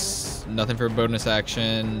maneuvers, nothing for bonus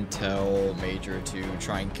action. Tell Major to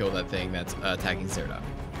try and kill that thing that's attacking Zeta.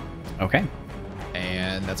 Okay.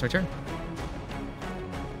 And that's my turn.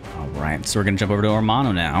 All right. So we're gonna jump over to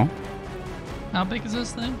Ormano now. How big is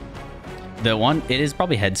this thing? The one, it is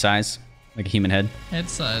probably head size, like a human head. Head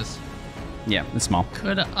size. Yeah, it's small.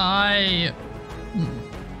 Could I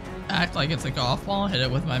act like it's a golf ball, hit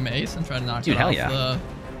it with my mace, and try to knock Dude, it hell off yeah.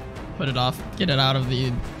 put it off, get it out of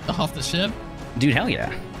off the ship? Dude, hell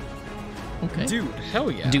yeah. Okay. Dude,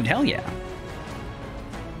 hell yeah. Dude, hell yeah.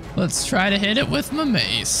 Let's try to hit it with my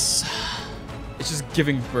mace. It's just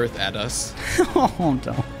giving birth at us. Oh,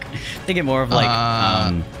 don't. Think it more of like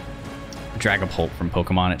Dragapult from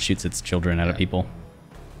Pokemon. It shoots its children out of people.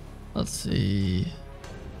 Let's see.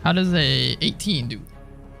 How does a 18 do?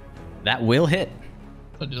 That will hit.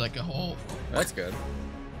 So do like a whole. That's good.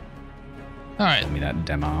 All right. Give me that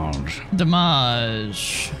damage.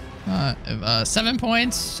 Damage. 7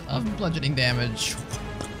 points of bludgeoning damage.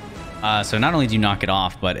 So not only do you knock it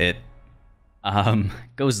off, but it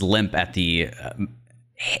goes limp at the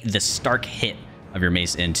stark hit of your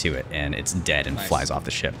mace into it, and it's dead and Nice. flies off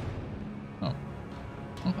the ship. Oh.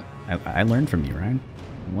 Okay. I learned from you, Ryan.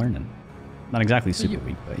 I'm learning. Not exactly super you-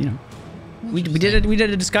 weak, but you know. We did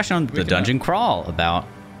a discussion on the can, dungeon crawl about.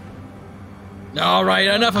 All right,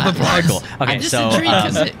 enough of the Alright, plugs. cool. Okay, I'm just so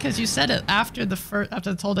intrigued because you said it after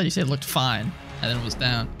after the told that you said it looked fine and then it was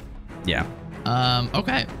down. yeah.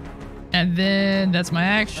 Okay. And then that's my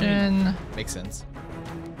action. Makes sense.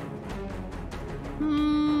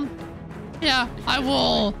 Yeah, I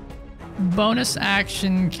will bonus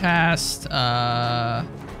action cast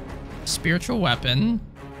spiritual weapon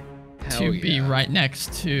Hell to be yeah. right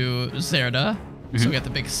next to Zerda. So we got the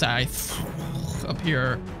big scythe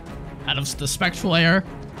appear out of the spectral air,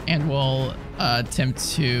 and we'll attempt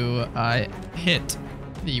to hit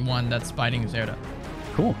the one that's biting Zerda.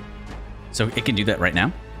 Cool. So it can do that right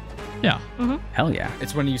now? Yeah. Hell yeah.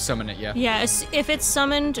 It's when you summon it, yeah. Yeah, if it's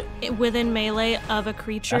summoned within melee of a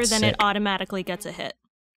creature, That's then sick. it automatically gets a hit.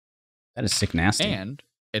 That is sick nasty. And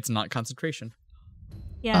it's not concentration.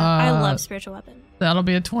 Yeah, I Uh, love spiritual weapon. That'll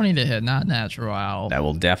be a 20 to hit, not natural. That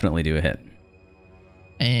will definitely do a hit.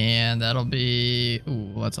 And that'll be,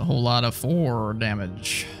 ooh, that's a whole lot of 4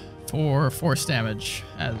 damage. 4 force damage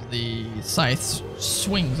as the scythe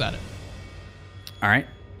swings at it. All right.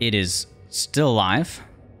 It is still alive.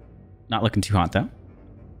 Not looking too hot, though.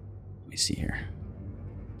 Let me see here.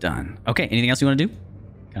 Done. Okay, anything else you want to do?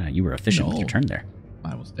 You were efficient with your turn there.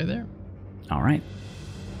 I will stay there. All right.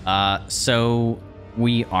 So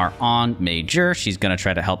we are on Major. She's going to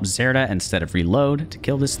try to help Zerda instead of reload to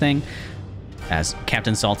kill this thing. As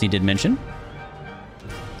Captain Salty did mention.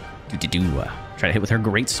 Try to hit with her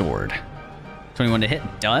great sword. 21 to hit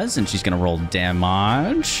does, and she's going to roll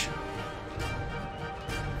damage.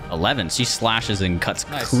 11. She slashes and cuts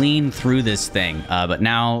clean through this thing. But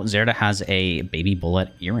now Zerda has a baby bullet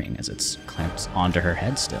earring as it's clamps onto her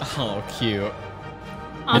head still. Oh, cute.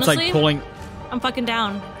 Honestly, it's like pulling. I'm fucking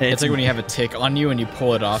down. It's like when you have a tick on you and you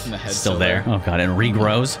pull it off and the head's still there. Oh god, and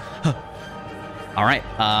regrows. All right,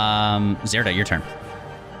 Zerda, your turn.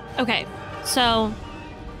 Okay, so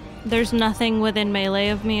there's nothing within melee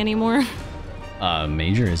of me anymore.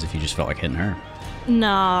 Major is if you just felt like hitting her.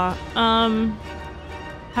 Nah.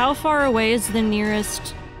 How far away is the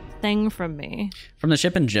nearest thing from me? From the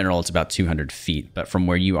ship in general, it's about 200 feet, but from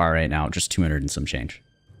where you are right now, just 200 and some change.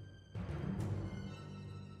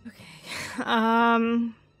 Okay.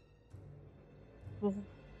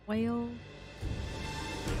 Whale.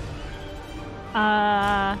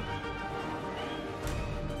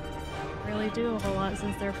 Really do a whole lot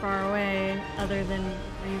since they're far away, other than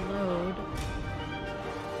reload.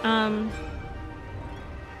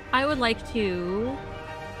 I would like to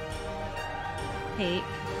take,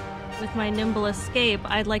 with my nimble escape,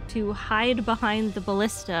 I'd like to hide behind the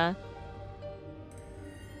ballista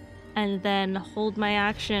and then hold my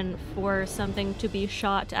action for something to be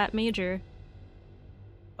shot at Major.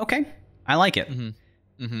 Okay, I like it.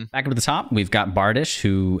 Back up at the top, we've got Bardish,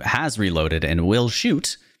 who has reloaded and will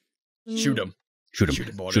shoot. Shoot him. Shoot him.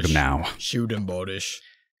 Bardish. Shoot him now. Shoot him, Bardish.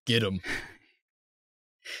 Get him.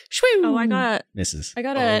 Oh, I got misses. I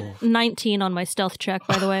got a 19 on my stealth check,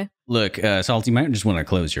 by the way. Look, Salty, you might just want to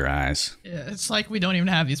close your eyes. Yeah, it's like we don't even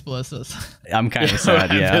have these ballistas. I'm kind of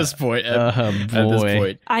sad, yeah. At this point. At this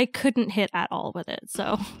point. I couldn't hit at all with it,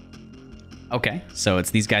 so. Okay, so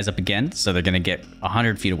it's these guys up again, so they're going to get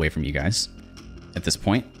 100 feet away from you guys at this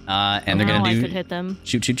point. And they're going to do... I could hit them.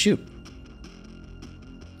 Shoot, shoot, shoot.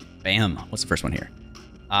 Bam. What's the first one here?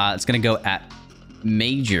 It's going to go at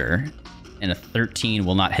Major, and a 13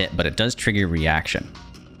 will not hit, but it does trigger reaction.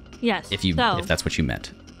 Yes. If that's what you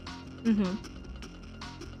meant. Mm-hmm.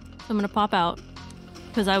 I'm going to pop out,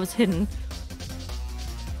 because I was hidden.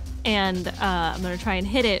 And I'm going to try and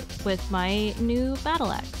hit it with my new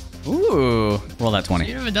battle axe. Ooh. Roll that 20.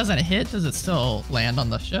 Even if it doesn't hit, does it still land on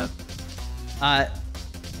the ship?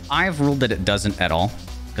 I've ruled that it doesn't at all,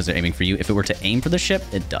 because they're aiming for you. If it were to aim for the ship,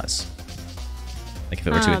 it does. Like if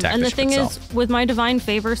it were to attack the ship itself. And the thing is, with my divine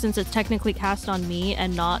favor, since it's technically cast on me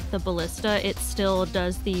and not the ballista, it still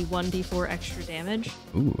does the 1d4 extra damage.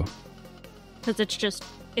 Ooh. Because it's just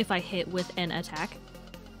if I hit with an attack.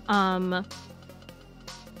 So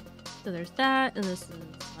there's that, and this is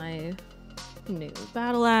my new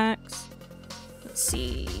battle axe. Let's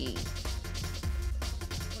see.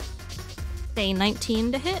 Say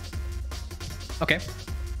 19 to hit. Okay.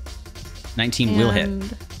 19 will hit.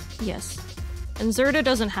 Yes. And Zerda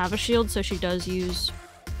doesn't have a shield, so she does use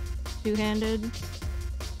two-handed. I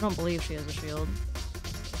don't believe she has a shield.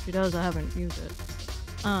 If she does, I haven't used it.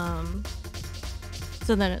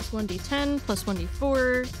 So then it's 1d10 plus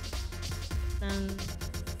 1d4. Then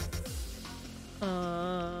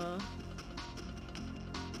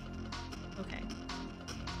okay.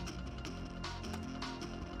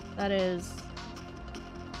 That is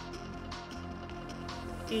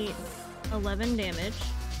 11 damage.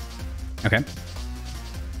 Okay.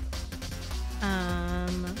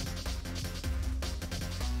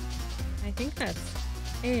 I think that's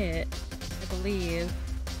it, I believe.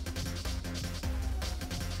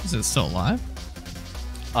 Is it still alive?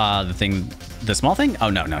 The small thing? Oh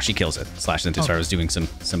no, she kills it. Slashes into it. So I was doing some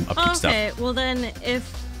upkeep stuff. Okay, well then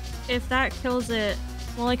if that kills it,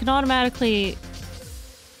 well, I can automatically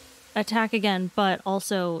attack again, but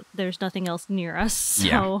also there's nothing else near us, so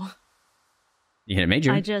yeah. You hit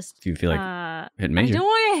Major. I just if you feel like hit Major. I don't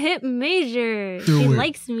want to hit Major. She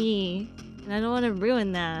likes me, and I don't want to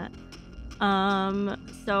ruin that.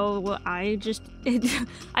 So I just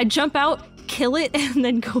I jump out, kill it, and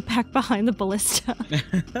then go back behind the ballista.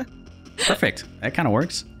 Perfect. That kind of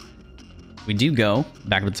works. We do go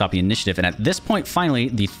back up at the top of the initiative, and at this point, finally,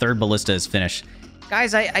 the third ballista is finished.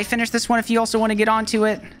 Guys, I finished this one. If you also want to get onto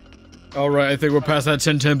it. All right, I think we're past that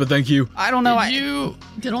 10-10, but thank you. I don't know. Did you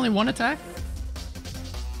get only one attack?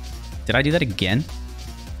 Did I do that again?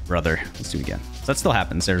 Brother, let's do it again. So that still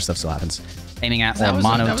happens. Their stuff still happens. Aiming at or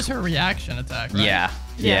mono. That was her reaction attack, right?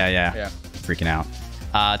 Yeah. freaking out.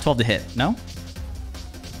 12 to hit. No?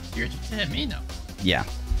 You're to hit me? No. Yeah.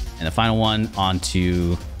 And the final one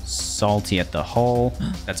onto Salty at the hull.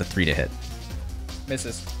 That's a 3 to hit.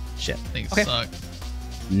 Misses. Shit. Things Okay. suck.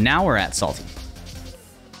 Now we're at Salty.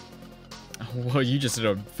 Well, you just did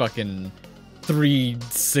a fucking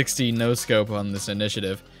 360 no scope on this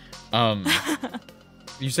initiative.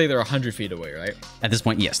 You say they're 100 feet away, right? At this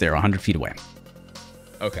point, yes, they're 100 feet away.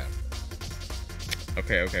 Okay.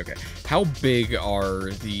 Okay. How big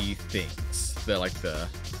are the things?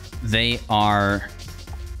 They are...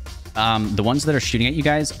 the ones that are shooting at you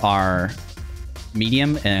guys are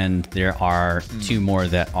medium, and there are 2 more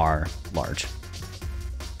that are large.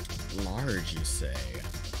 Large, you say?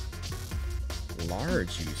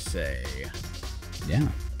 Large, you say? Yeah.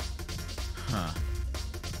 Huh.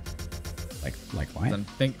 Like why?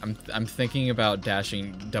 I'm thinking about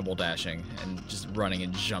double dashing, and just running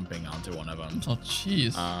and jumping onto one of them. Oh,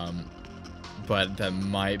 jeez. But that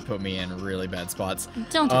might put me in really bad spots.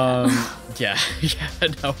 Don't do that. Yeah,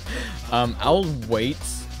 no. I'll wait.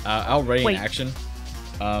 I'll ready an action.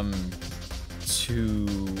 To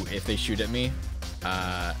if they shoot at me.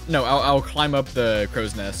 No, I'll climb up the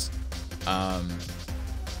crow's nest.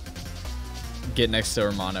 Get next to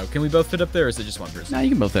Romano. Can we both fit up there, or is it just one person? No, you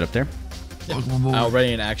can both fit up there. I'll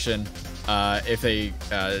ready an action. If they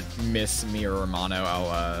miss me or Romano,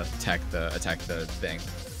 I'll attack the thing.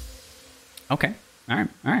 Okay. All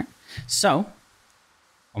right. So,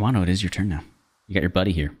 Romano, it is your turn now. You got your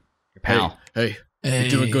buddy here. Your pal. Hey, you're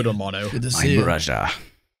doing good, Romano. Good to My see you. brother.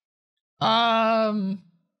 I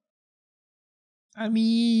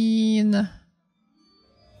mean,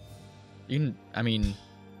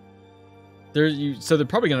 so they're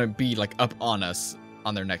probably gonna be like up on us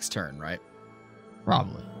on their next turn, right?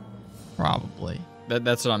 probably.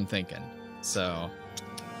 That's what I'm thinking. So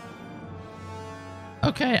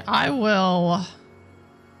Okay, I will.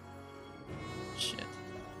 Shit.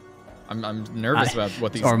 I'm nervous about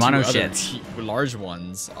what these Romano two other shits. large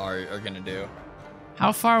ones are gonna do.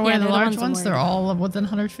 How far away Yeah, are the they're the large ones I'm ones? worried They're about. all within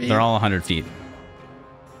 100 feet? They're all 100 feet.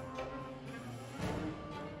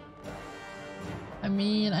 I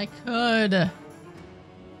mean, I could.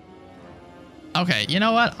 Okay, you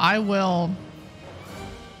know what? I will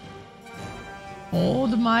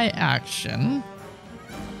hold my action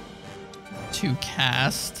to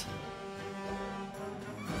cast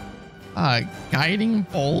Guiding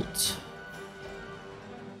Bolt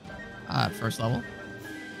at first level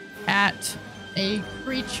at a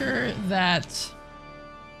creature that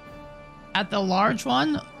at the large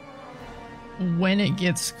one when it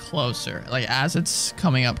gets closer, like as it's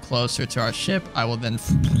coming up closer to our ship, I will then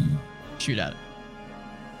shoot at it.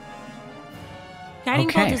 Guiding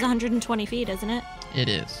Okay. bolt is 120 feet, isn't it? It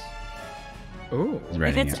is. Ooh. He's If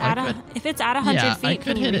ready. it's yeah. at if it's at 100 Yeah, I feet,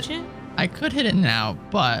 could can you hit reach it. it? I could hit it now,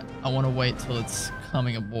 but I want to wait till it's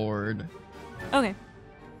coming aboard. Okay.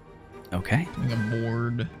 Okay. Coming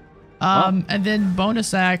aboard. And then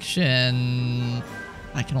bonus action.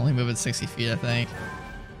 I can only move it 60 feet, I think.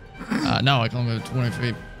 No, I can only move it 20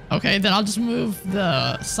 feet. Okay, then I'll just move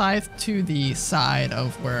the scythe to the side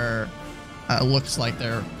of where it looks like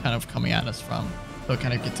they're kind of coming at us from. So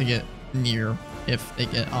kind of get near if they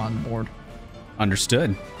get on board.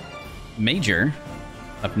 Understood. Major,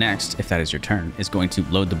 up next, if that is your turn, is going to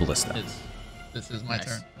load the ballista. This is my Nice.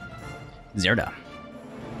 turn. Zerda.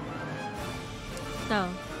 So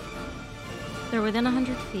they're within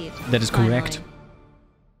 100 feet. That is correct. Finally.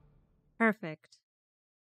 Perfect.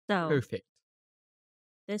 So Perfect.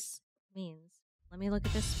 this means, let me look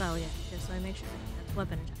at this spell again, just so I make sure that's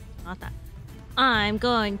weapon attack, not that. I'm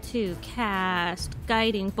going to cast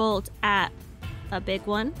Guiding Bolt at a big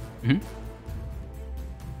one. Mhm.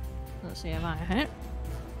 Let's see if I hit.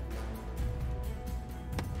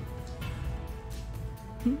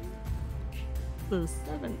 So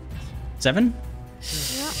 7. 7?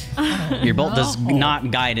 Yeah. Your bolt does no.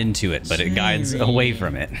 not guide into it, but it guides Jamie. away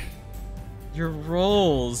from it. Your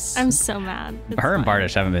rolls. I'm so mad. It's Her and fine.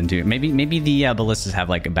 Bardish haven't been too. Maybe the ballistas have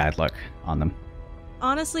like a bad luck on them.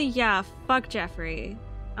 Honestly, yeah. Fuck Jeffrey.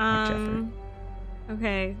 Jeffrey.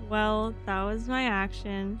 Okay. Well, that was my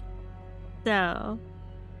action. So,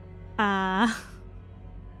 I'm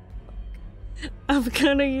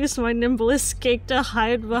gonna use my nimble escape to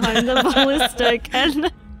hide behind the ballista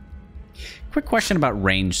again. Quick question about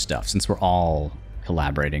range stuff, since we're all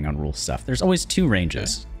collaborating on rule stuff. There's always 2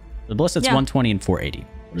 ranges. The ballista's Yeah. 120 and 480.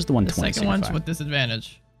 What is the The 120 second one's signify? with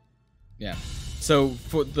disadvantage. Yeah. So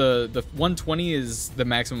for the 120 is the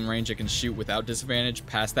maximum range it can shoot without disadvantage.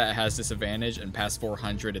 Past that it has disadvantage, and past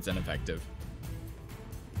 400 it's ineffective.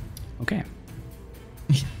 Okay.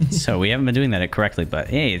 So we haven't been doing that correctly, but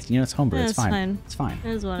hey, it's homebrew. Yeah, It's it's fine. fine. It's fine. It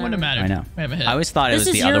is whatever. Wouldn't matter. I know. We haven't hit. I always thought it This was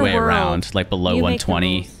is the other your way world. around, like below You make the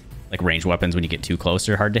 120, rules. like ranged weapons when you get too close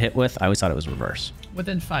are hard to hit with. I always thought it was reverse.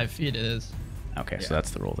 Within 5 feet it is. Okay, so Yeah.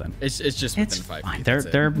 that's the rule then. It's just It's within 5 fine. feet. They're that's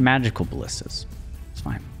it. they're magical ballistas. It's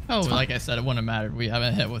fine. Oh, like I said, it wouldn't have mattered. We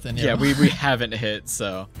haven't hit with any Yeah, of them. we haven't hit,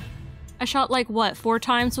 so I shot like what 4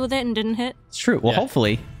 times with it and didn't hit. It's true. Well, Yeah.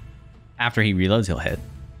 hopefully, after he reloads, he'll hit.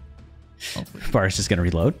 Hopefully. Bar's just gonna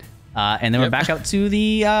reload, and then we're Yep. back up to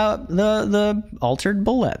the altered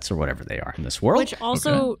bullets or whatever they are in this world. Which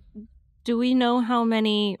also, do we know how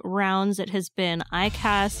many rounds it has been? I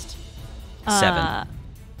cast 7.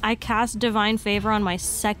 I cast Divine Favor on my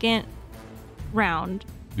second round,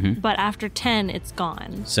 Mhm. but after 10, it's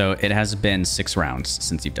gone. So it has been 6 rounds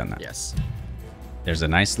since you've done that. yes. There's a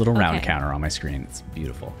nice little round Okay. counter on my screen. It's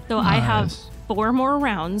beautiful. So I have Nice. 4 more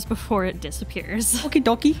rounds before it disappears. Okie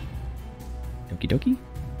dokie. Dokie dokie.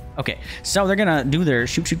 Okay, so they're gonna do their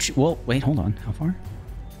shoot. Well, wait, hold on. How far?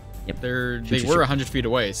 They shoot, were shoot. 100 feet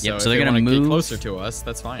away, so, Yep, if so they're they gonna want to move, get closer to us,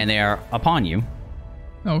 that's fine. And they are upon you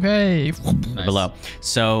Okay. Nice. below.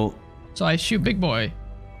 So So I shoot big boy.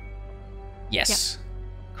 yes,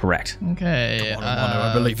 correct. Okay. Come on, Mono,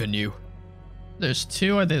 I believe in you. There's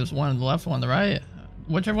 2. Or there's one on the left, one on the right.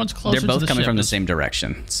 Whichever one's closer. They're both to the coming ship from the is- same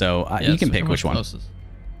direction. So Yeah, you can pick whichever which one. one's closest.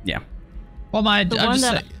 Yeah. Well, I'm The just one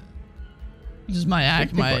that- saying. This is my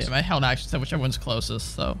act. Good My question. held action said whichever one's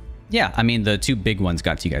closest. So. Yeah, I mean the 2 big ones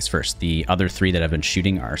got to you guys first. The other 3 that have been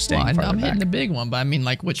shooting are staying Well, farther I'm back. hitting the big one, but I mean,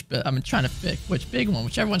 like, which? I'm trying to pick which big one.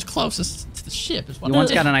 Whichever one's closest to the ship is what. The I'm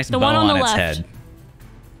one's got a nice The bow one on on the its left. head.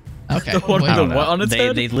 Okay. The one wait, with I the don't what know. on its they,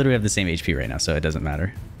 head? they literally have the same HP right now, so it doesn't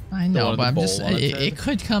matter. I one know, with but the I'm just. bowl on its It, head? it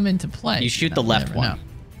could come into play. You shoot know, the you left never one. know.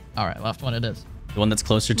 All right, left one it is. The one that's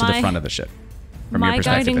closer to the My- front of the ship. From My your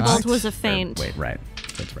perspective, guiding it's- bolt was a or- feint. Wait, right.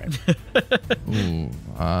 That's right. Ooh.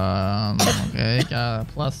 Okay. Got a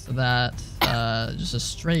plus to that. Just a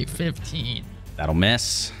straight 15. That'll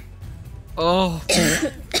miss. Oh,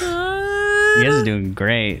 You guys are doing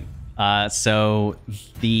great. So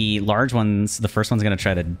the large ones, the first one's gonna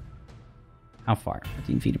try to. How far?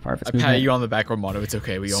 15 feet apart. If it's I pat moving. you on the back, Romano. It's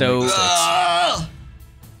okay. We all So- make mistakes.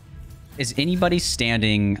 Is anybody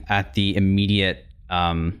standing at the immediate?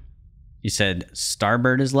 You said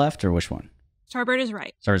starboard is left, or which one? Starboard is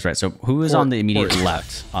right. Starboard's right. So who is Port- on the immediate port.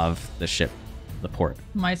 left of the ship, the port?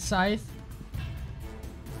 My scythe.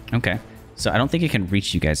 Okay. So I don't think it can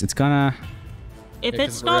reach you guys. It's gonna. If Yeah, 'cause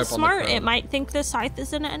it's we're not up on the smart, crowd. it might think the scythe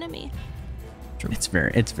is an enemy. It's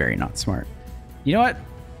very not smart. You know what?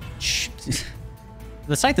 Shh.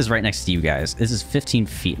 The scythe is right next to you guys. This is 15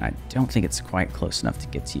 feet, and I don't think it's quite close enough to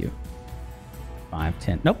get to you. 5,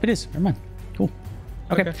 10. Nope, it is. Never mind. Cool.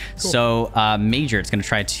 Okay. Okay, cool. So, Major, it's going to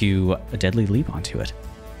try to a deadly leap onto it.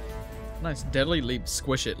 Nice. Deadly leap.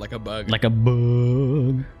 Squish it like a bug. Like a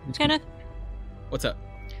bug. Kenneth, What's up?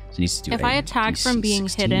 So it needs to do if a I attack DC from being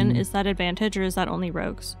 16. hidden, is that advantage or is that only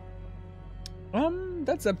rogues?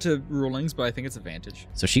 That's up to rulings, but I think it's advantage.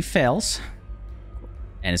 So she fails.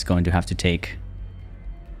 And it's going to have to take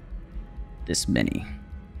this many.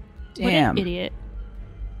 What Damn. an idiot.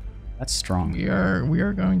 That's strong. We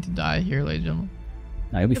are going to die here, ladies and gentlemen.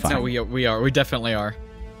 No, you'll be fine. No, we are. We definitely are.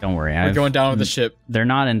 Don't worry. We're going down with the ship. They're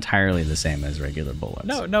not entirely the same as regular bullets.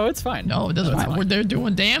 No, it's fine. No, it doesn't. That's fine. They're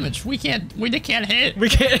doing damage. We can't hit. We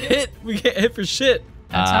can't hit. We can't hit for shit.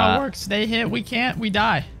 That's how it works. They hit. We can't. We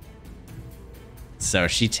die. So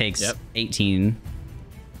she takes Yep. 18.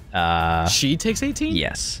 She takes 18?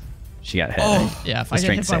 Yes. She got hit. Oh. Yeah, if The I get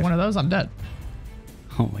strength hit by save. one of those, I'm dead.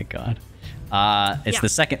 Oh my god. It's Yeah. the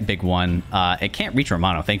second big one. It can't reach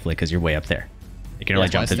Romano, thankfully, because you're way up there. It can only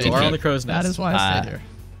That's why jump I 15 stayed We're feet. on the crow's nest. That is why I stayed here.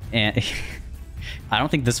 And I don't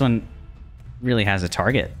think this one really has a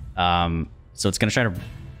target. So it's going to try to...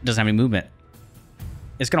 doesn't have any movement.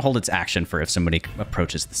 It's going to hold its action for if somebody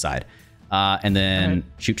approaches the side. And then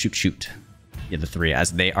shoot. Yeah, the 3,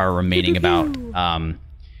 as they are remaining about...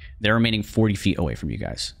 they're remaining 40 feet away from you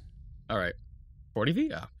guys. All right. 40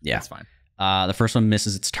 feet? Yeah. That's fine. The first one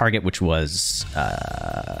misses its target, which was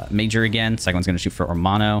Major again. Second one's going to shoot for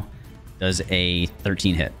Romano. Does a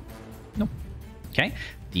 13 hit. Nope. Okay.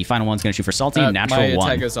 The final one's going to shoot for Salty. My Natural attack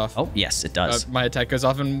 1. goes off. Oh, yes, it does. My attack goes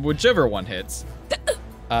off in whichever one hits.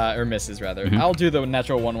 Or misses, rather. Mm-hmm. I'll do the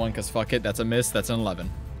natural 1-1 because fuck it. That's a miss. That's an 11.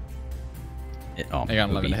 I I got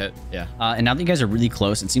an 11 to hit. Yeah. And now that you guys are really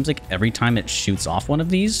close, it seems like every time it shoots off one of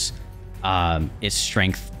these, its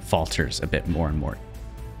strength falters a bit more and more.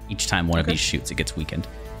 Each time one of these shoots, it gets weakened.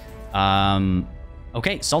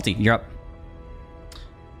 Okay, Salty, you're up.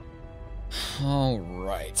 All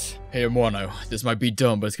right. Hey, Mono. This might be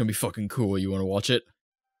dumb, but it's going to be fucking cool. You want to watch it?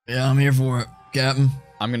 Yeah, I'm here for it, Captain.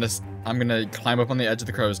 I'm gonna climb up on the edge of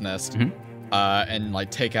the crow's nest, and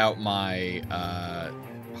like take out my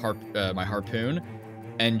my harpoon,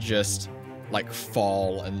 and just like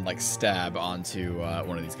fall and like stab onto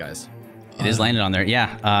one of these guys. It is landed on there.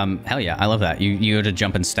 Yeah. Hell yeah. I love that. You go to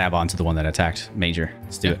jump and stab onto the one that attacked Major.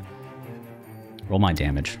 Let's do it. Roll my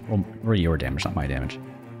damage. Roll your damage, not my damage.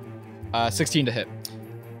 16 to hit.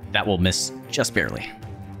 That will miss just barely.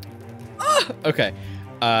 Okay.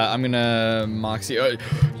 I'm gonna Moxie.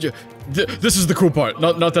 This is the cool part.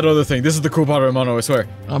 Not that other thing. This is the cool part, Romano, I swear.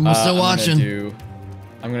 I'm still watching.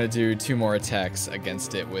 I'm gonna do 2 more attacks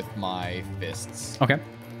against it with my fists. Okay.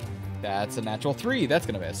 That's a natural 3. That's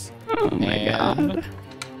gonna miss. Oh my god.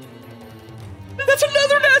 That's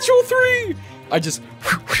another natural 3. I just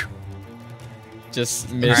All missed.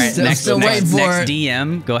 right, Still next waiting for next it.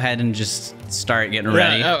 DM, go ahead and just start getting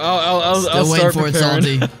ready. Yeah, I'll Still start waiting for it,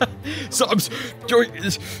 preparing. So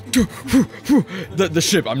the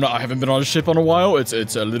ship. I haven't been on a ship in a while. It's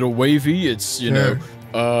a little wavy. It's Sure.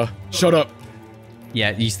 Shut up.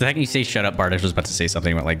 Yeah, the second you say shut up, Bardish was about to say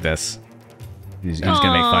something went like this. He's gonna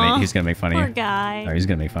make funny. He's gonna make fun of Poor you. guy. Oh, he's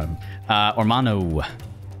gonna make fun of him. Ormano.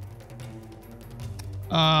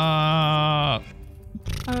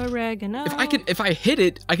 Oregano. If I hit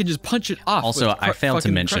it, I can just punch it off. Also, with I failed to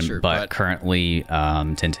fucking mention, Crusher, but currently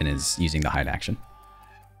Tintin is using the hide action.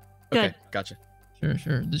 okay, Good. gotcha.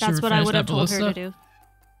 Sure. Did she That's what I finish would that have told her to ballista? do.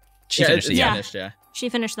 She finished it, it's yeah. finished, yeah. She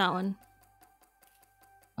finished that one.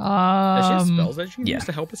 Does she have spells that she can yeah. use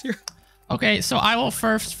to help us here? Okay, so I will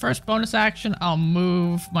first bonus action. I'll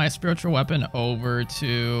move my spiritual weapon over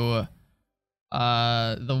to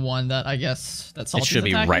the one that I guess that's It should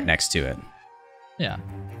be right next to it Yeah.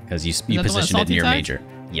 because you that the one positioned it Salty near attacked? Major.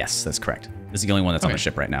 Yes, that's correct. This is the only one that's on the Okay.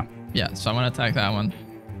 ship right now. Yeah, so I'm gonna attack that one.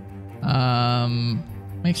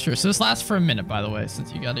 Make sure. So this lasts for a minute, by the way,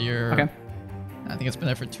 since you got your. Okay. I think it's been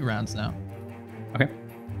there for 2 rounds now. Okay.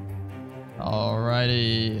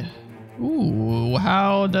 Alrighty. Ooh,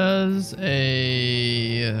 how does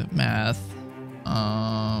a math?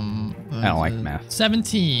 I don't like math.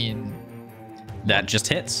 17. That just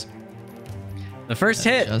hits. The first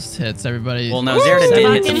hit. Just hits everybody. Well, no, Zerda did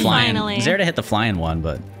hit the Fucking flying. finally. Zerda hit the flying one,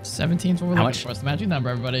 but 17 is what we're How looking much? for. It's the magic number,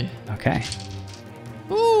 everybody. okay.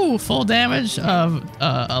 Ooh, full damage of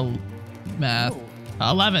math.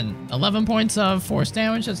 11. 11 points of force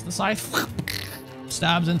damage as the scythe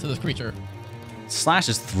stabs into this creature.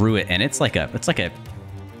 Slashes through it, and it's like a.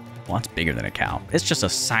 Well, it's bigger than a cow. It's just a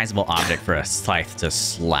sizable object for a scythe to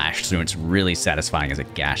slash through. It's really satisfying as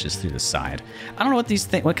it gashes through the side. I don't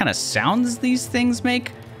know what kind of sounds these things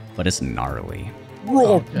make, but it's gnarly.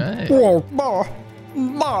 Okay.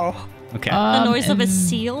 Okay. The noise of a and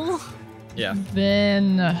seal. Yeah.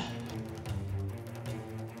 Then.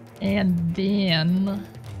 And then.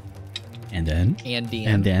 and then. Andy.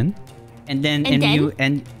 And then. And then. And And then? you.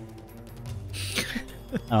 And.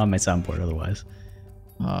 Oh, my soundboard otherwise.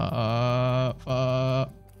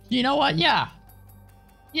 You know what? Yeah.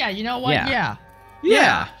 Yeah, you know what? Yeah.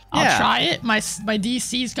 Yeah. I'll try it. My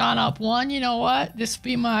DC's gone up 1. You know what? This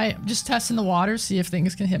be my just testing the water, see if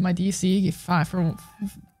things can hit my DC. Get 5 for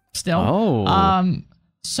still. Oh.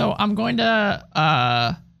 So I'm going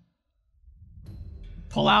to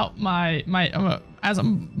pull out my as I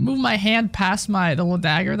move my hand past the little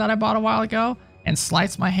dagger that I bought a while ago and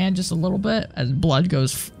slice my hand just a little bit as blood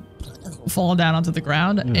goes falling down onto the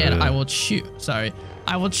ground, and I will choose. I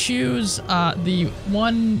will choose the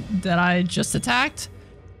one that I just attacked,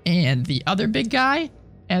 and the other big guy,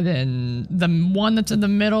 and then the one that's in the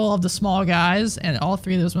middle of the small guys, and all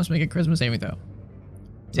 3 of those must make a charisma saving throw.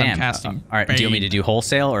 So I'm Damn. casting. All right. Do you want me to do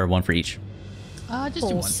wholesale or one for each? Just do 1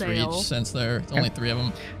 for Wholesale. each, since there's only 3 of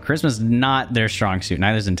them. Charisma's not their strong suit.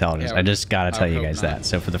 Neither is intelligence. Yeah, I just gotta I tell you hope guys not. that.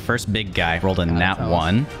 So for the first big guy, rolled a nat tell us.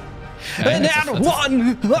 1. Okay, that's a-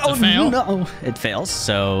 one. Oh fail. no! It fails.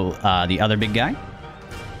 So the other big guy.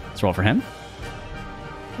 Let's roll for him.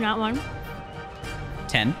 Not one.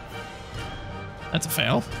 10. That's a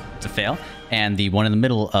fail. It's a fail. And the one in the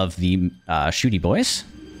middle of the shooty boys.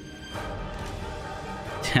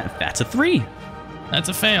 That's a 3. That's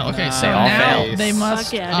a fail. Okay, so All now fails. they must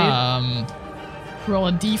Fuck yeah, roll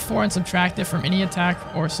a d4 and subtract it from any attack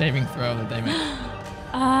or saving throw that they make.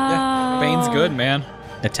 Yeah. Bane's good, man.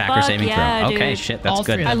 Attacker Fuck saving yeah, throw. Okay, dude. shit, that's All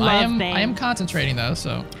good. 3 of them. I love am Bane. concentrating though,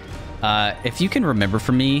 so If you can remember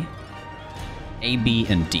for me, A, B,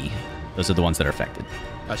 and D. Those are the ones that are affected.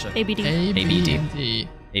 Gotcha. ABD. A, B, D. and D.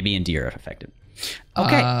 A, B, and D are affected.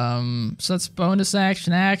 Okay. So that's bonus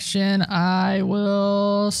action. I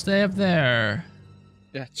will stay up there.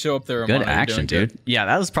 Yeah, show up there. Good Amano, action, you're doing dude. Yeah,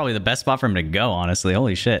 that was probably the best spot for him to go, honestly.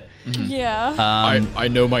 Holy shit. Yeah. I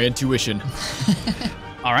know my intuition.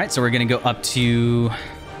 All right, so we're going to go up to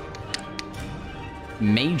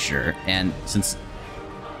Major. And since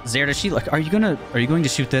Zerda, are you going to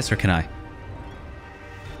shoot this or can I?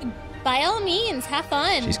 By all means, have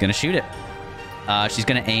fun. She's going to shoot it. She's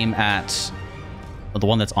going to aim at the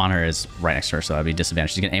one that's on her is right next to her, so that'd be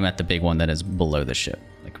disadvantage. She's going to aim at the big one that is below the ship,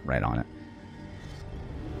 like right on it.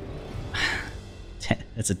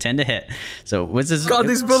 It's a 10 to hit. So what's this? God,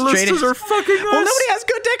 these ballistas are fucking us. Well, nobody has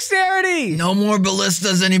good dexterity. No more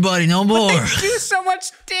ballistas, anybody. No more. They do so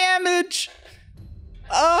much damage.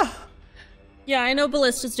 Yeah, I know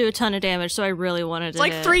ballistas do a ton of damage, so I really wanted to. It's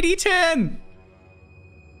like hit. 3d10.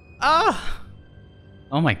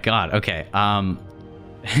 Oh my god. Okay.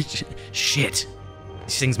 Shit.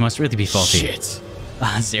 These things must really be faulty. Shit.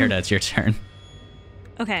 Zerda, it's your turn.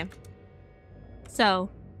 Okay. So,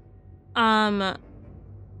 Ormano,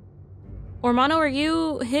 are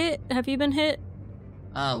you hit? Have you been hit?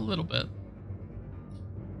 A little bit.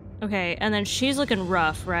 Okay, and then she's looking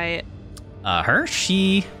rough, right? Her?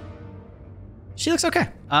 She looks okay.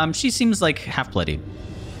 She seems like half bloodied.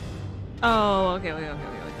 Oh, okay.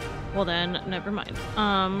 Well then, never mind.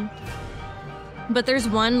 But there's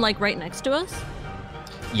one like right next to us.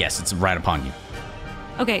 Yes, it's right upon you.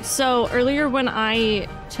 Okay, so earlier when I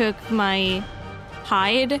took my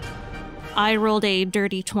hide, I rolled a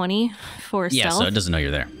dirty 20 for Yeah, stealth. so it doesn't know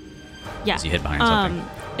you're there. Yeah. 'Cause you hid behind something.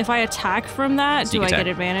 If I attack from that, So you do I can get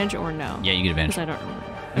attack. advantage or no? Yeah, you get advantage. Because I don't remember.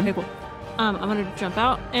 Okay, cool. I'm gonna jump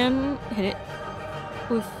out and hit it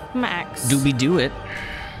with max. Doobie do it.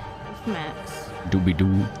 With max. Doobie doo.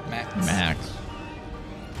 Max.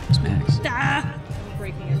 It's Max. Ah! I'm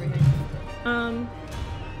breaking everything.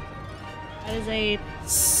 That is a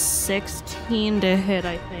 16 to hit,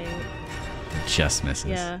 I think. Just misses.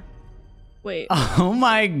 Yeah. Wait. Oh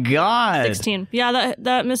my god. 16. Yeah,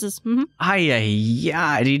 that misses. Mm-hmm.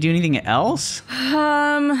 Yeah. Did you do anything else?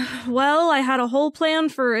 Well, I had a whole plan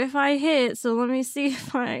for if I hit, so let me see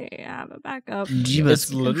if I have a backup.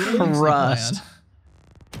 Jesus literally Christ.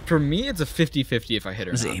 For me, it's a 50-50 if I hit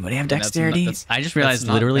or Does not. anybody have And that's dexterity? not- I just realized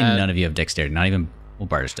not literally bad. none of you have dexterity. Not even, well,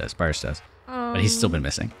 Bardish does. But he's still been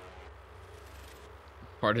missing.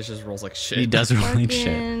 Bardish just rolls like shit. He does really shit.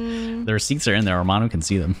 Fucking- The receipts are in there. Romano can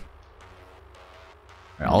see them.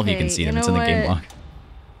 Or all of you can Okay, see you them. It's in know the game what? log.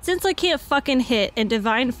 Since I can't fucking hit and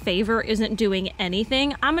Divine Favor isn't doing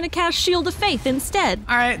anything, I'm gonna cast Shield of Faith instead.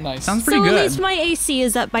 All right. Nice. Sounds pretty So good. at least my AC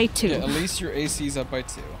is up by 2. Yeah, at least your AC's up by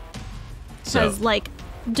 2. So, Because, like,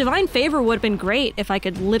 Divine Favor would have been great if I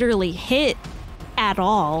could literally hit at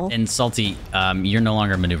all. and Salty, you're no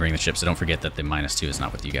longer maneuvering the ship, so don't forget that the -2 is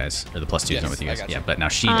not with you guys, or the +2 is not Yes, with you I guys. got Yeah, you. but now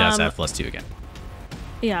she does have +2 again.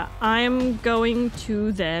 Yeah, I'm going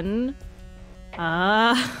to then.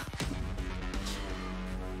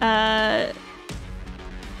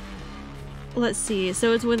 Let's see.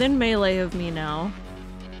 So it's within melee of me now.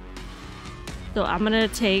 So I'm gonna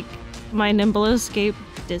take my Nimble Escape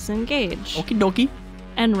Disengage Okie dokie.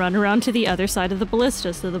 and run around to the other side of the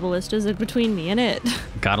ballista, so the ballista's in between me and it.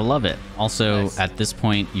 Gotta love it. Also, Nice. at this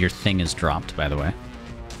point, your thing is dropped, by the way.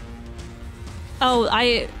 Oh, Yeah,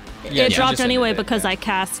 it you dropped just anyway ended it, because yeah. I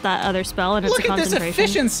cast that other spell and it's a concentration.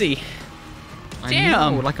 efficiency. I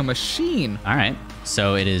Damn. know, like a machine. All right.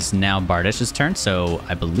 So it is now Bardish's turn, so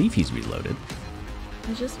I believe he's reloaded.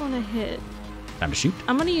 I just want to hit. Time to shoot.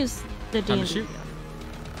 I'm gonna use the Time to D&D. shoot.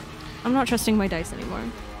 I'm not trusting my dice anymore.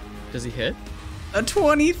 Does he hit? A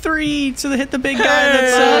 23 to hit the big guy.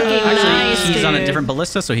 Fucking Actually, nice, he's on a dude. different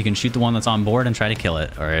ballista, so he can shoot the one that's on board and try to kill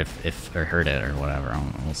it, or if or hurt it or whatever. I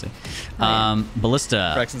don't know. We'll see.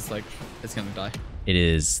 Ballista. Braxton's like, it's gonna die. It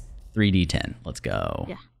is 3d10. Let's go.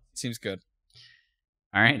 Yeah. Seems good.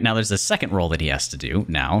 All right. Now there's a second roll that he has to do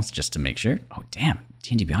now, just to make sure. Oh damn!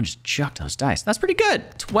 D&D Beyond just chucked those dice. That's pretty good.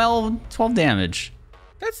 12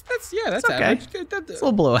 that's That's okay. average. Good, It's a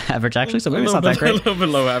little below average actually, so maybe it's not that A great. little bit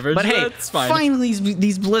low average. But hey, that's fine. finally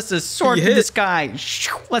these ballistas soar You through the hit. sky,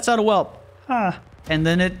 lets out a whelp, and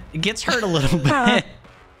then it gets hurt a little bit.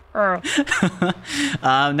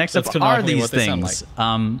 Next That's up are canonically these what they sound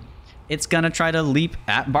things. It's gonna try to leap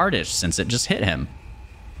at Bardish since it just hit him.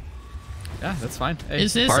 Yeah, that's fine. Hey,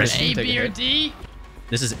 Is this Bardish A, can take B, a or hit. D?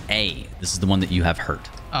 This is A. This is the one that you have hurt.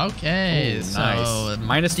 Okay, Ooh, so nice.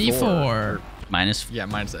 Minus D4. Minus. Yeah,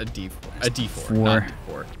 mine's a D4. A D4. Four. Not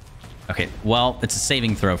D4. Okay. Well, it's a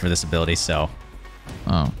saving throw for this ability, so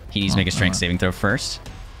Oh. he needs to make a strength saving throw first.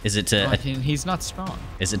 Is it to? He's not strong.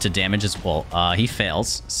 Is it to damage as well? He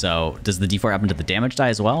fails. So does the D4 happen to the damage die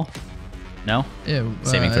as well? No. Ew,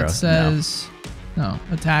 Saving throw, no. It says no.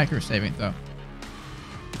 Attack or saving throw.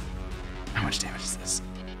 How much damage is this?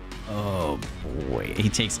 Oh boy, he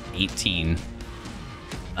takes 18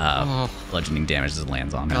 bludgeoning damage as it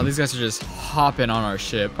lands on him. Now these guys are just hopping on our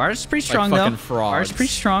ship. Bard's is pretty strong fucking though. frogs. Bard's pretty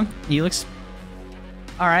strong. He looks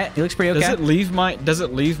all right. He looks pretty okay. Does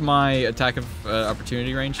it leave my attack of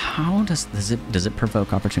opportunity range? How does it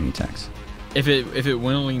provoke opportunity attacks? If it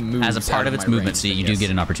willingly moves As a part of its movement, so you do get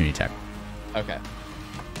an opportunity attack. Okay.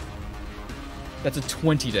 That's a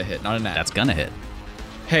 20 to hit, not a nat. That's gonna hit.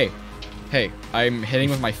 Hey, I'm hitting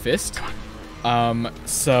with my fist.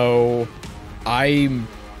 So I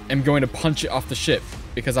am going to punch it off the ship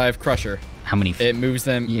because I have Crusher. How many? It moves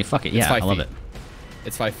them. Yeah, fuck it. It's Yeah, 5 I love feet. it.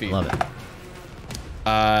 It's 5 feet. I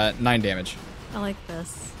love it. 9 damage. I like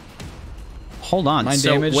this. Hold on. 9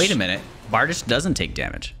 so damage. wait a minute. Bardish doesn't take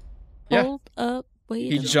damage. Yeah. Hold up.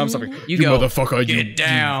 Wait. He jumps up. You go, motherfucker! Get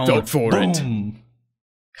down. Go for it. Boom.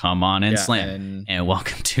 Come on and Yeah, slam. And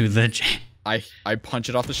welcome to the. I punch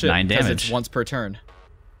it off the ship. 9 because damage. It's once per turn.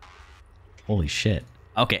 Holy shit.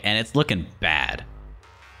 Okay, and it's looking bad.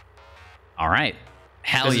 All right.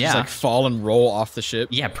 Hell Does it yeah. just like fall and roll off the ship?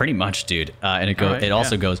 Yeah, pretty much, dude. And it goes. Alright, it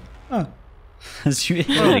also yeah. goes. As you hit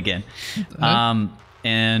it again.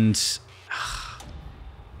 And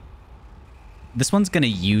this one's gonna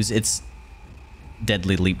use its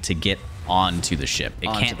deadly leap to get onto the ship. It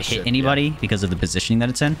Onto can't the hit ship, anybody because of the positioning that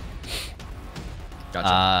it's in.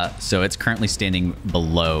 Gotcha. So it's currently standing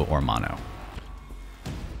below Ormano,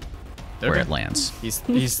 where Okay. it lands. He's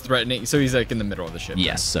threatening. So he's like in the middle of the ship.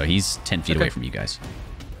 Yes, so he's 10 feet Okay. away from you guys.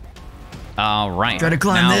 All right. Try to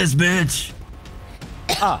climb now- this, bitch.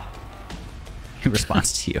 He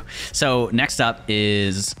responds to you. So next up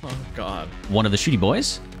is Oh God. one of the shooty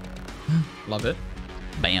boys. Love it.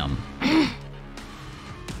 Bam.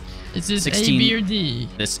 Is this 16. A, B, or D?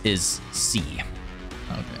 This is C. Okay,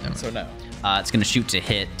 never mind. So no. It's going to shoot to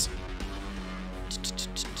hit.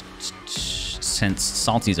 Since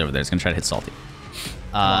Salty's over there, it's going to try to hit Salty.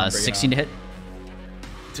 on, bring it 16 to hit.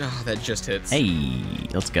 Ah, that just hits. Hey,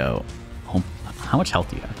 let's go. Oh, how much health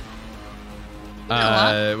do you have?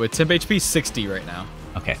 With temp HP 60 right now.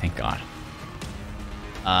 Okay, thank God.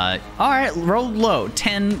 All right, roll low.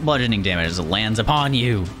 10 bludgeoning damage as it lands upon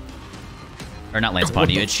you. Or not lands upon What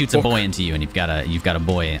you. the It shoots a fuck? boy into you, and you've got a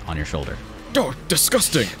boy on your shoulder. Oh,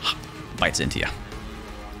 disgusting. Bites into you.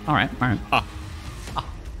 All right.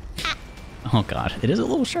 Oh God, it is a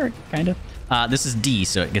little short, kind of. This is D,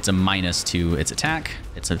 so it gets a minus to its attack.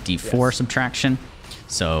 It's a D4 Yes. subtraction.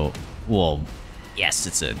 So, well, yes,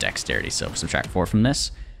 it's a dexterity, so subtract 4 from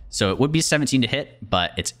this. So it would be 17 to hit,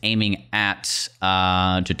 but it's aiming at,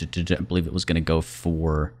 I believe it was going to go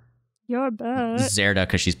for Your butt. Zerda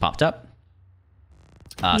because she's popped up.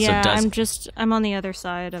 So Yeah, it does I'm on the other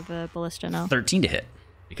side of the ballista now. 13 to hit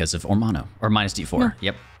because of Ormano, or minus D4. No.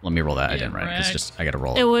 Yep, let me roll that. I Yeah, didn't write it. It's right. just, I got to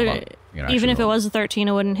roll It Hold would, on. I gotta even actually if it roll was a 13,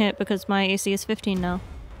 it wouldn't hit because my AC is 15 now.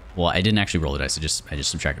 Well, I didn't actually roll the dice. I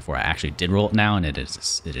just subtracted 4. I actually did roll it now, and it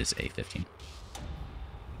is a 15.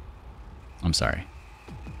 I'm sorry.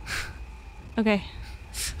 Okay,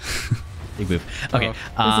 Big move. Okay. this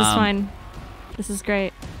is fine. This is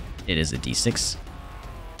great. It is a D6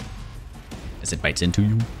 as it bites into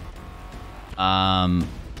you.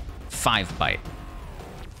 5 bite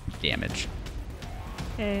damage.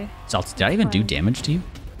 Okay. Salty, did I even do Fine. damage to you?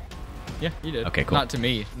 Yeah, you did. Okay, cool. Not to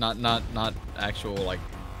me. Not actual like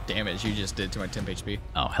damage. You just did to my temp HP.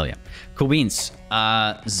 Oh, hell yeah. Cool beans.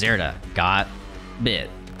 Zerda got bit.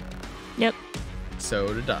 Yep.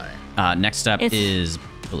 So did I. Next up It's- is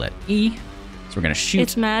bullet E. So we're gonna shoot.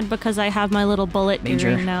 It's mad because I have my little bullet Major.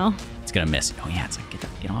 gearing now. It's gonna miss. Oh yeah, it's like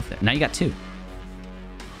get off there. Now you got 2.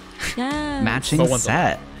 Yeah. Matching But one's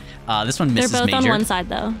set. This one They're misses both major. on one side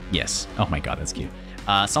though. Yes. Oh my god, that's cute.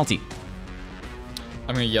 Salty.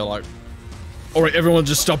 I'm gonna yell out. All right, everyone,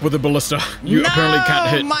 just stop with the ballista. You apparently can't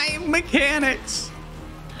hit. my mechanics.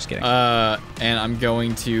 Just kidding. And I'm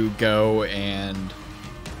going to go and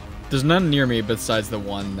there's none near me besides the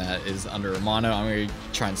one that is under Romano. I'm gonna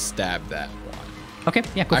try and stab that one. okay,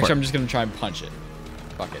 yeah, go Actually, for I'm it. just gonna try and punch it.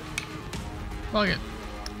 Fuck it. Fuck it.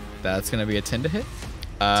 That's gonna be a 10 to hit.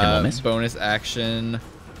 10 will miss. Bonus action.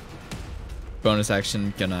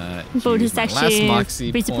 Gonna Bonus use my action. last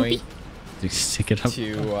moxie Freeze a point Do you stick it up.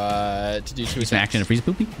 to do 2 Use an action attacks. to freeze a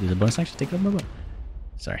poopy. Use a bonus action. Take it up my butt.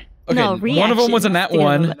 Sorry. Okay, No, one of them was a reaction. nat Take it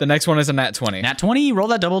 1. over. The next one is a nat 20. Nat 20. Roll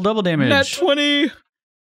that double damage. Nat 20.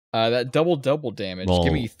 That double damage. Roll.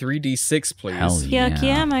 Give me 3d6, please. Hell yeah. Yuck,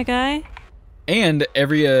 yeah, my guy. And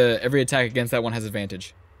every attack against that one has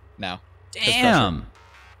advantage. Now. Damn.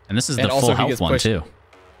 And this is And the also full he health gets one pushed- too.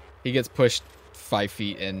 He gets pushed 5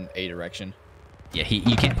 feet in a direction. Yeah,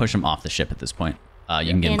 you can't push him off the ship at this point.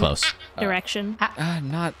 You can get In- close. Direction.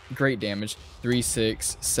 Not great damage. 3,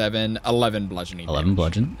 6, 7, 11 bludgeoning 11 damage.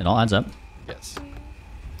 bludgeon. It all adds up. Yes.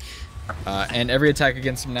 And every attack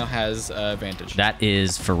against him now has advantage. That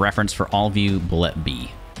is, for reference for all of you, bullet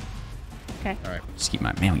B. Okay. All right. Just keep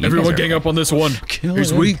my man. you Everyone guys are- gang up on this one. Kill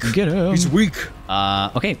He's him. weak. Get him. He's weak.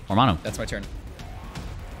 Okay, Romano. That's my turn.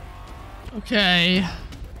 Okay.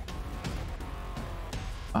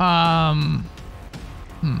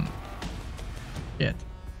 Shit.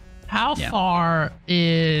 How Yeah. far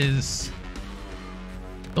is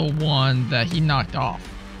the one that he knocked off?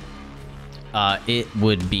 It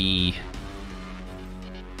would be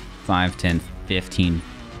 5, 10, 15,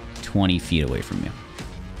 20 feet away from you.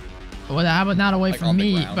 Well, how about not away Like from on the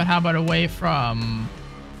me, ground? but how about away from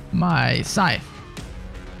my scythe?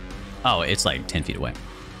 Oh, it's like 10 feet away.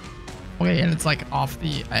 Okay, and it's like off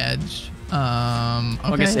the edge. Okay,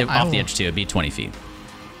 Well, I guess I off the will- edge too, it'd be 20 feet.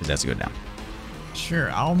 Because that's to go down.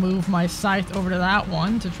 Sure, I'll move my scythe over to that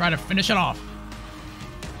one to try to finish it off.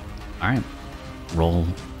 All right. Roll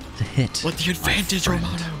to hit. With the advantage, friend.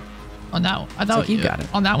 Romano. On that, I thought you got it.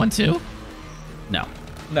 On that one too. No.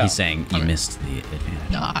 No. He's saying you Okay. missed the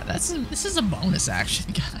advantage. Nah, this is a bonus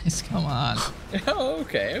action, guys. Come on. Oh,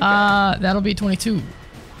 okay. That'll be 22.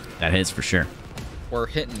 That hits for sure. We're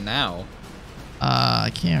hitting now.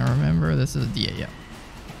 I can't remember. This is a D8. Yeah.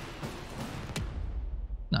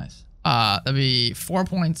 Nice. That'd be 4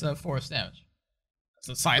 points of force damage.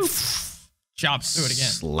 So scythe chops through it again.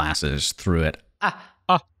 Slashes through it.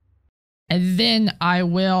 And then I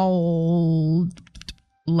will.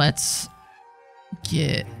 Let's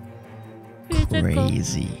get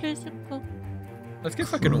crazy. Physical. Let's get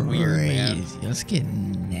fucking weird, man. Crazy. Let's get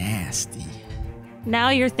nasty. Now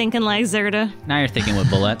you're thinking like Zerda. Now you're thinking with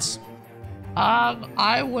bullets.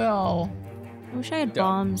 I will. I wish I had Go.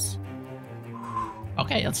 bombs.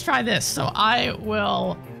 Okay, let's try this. So I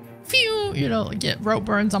will, get rope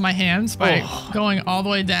burns on my hands by going all the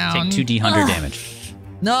way down. Take 2d100 damage.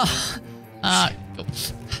 No.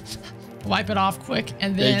 Wipe it off quick,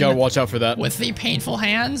 and Yeah, you then gotta watch out for that. with the painful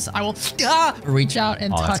hands, I will reach out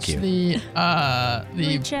and Oh, that's touch cute. the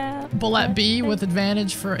Reach out. bullet B with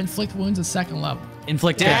advantage for inflict wounds at second level.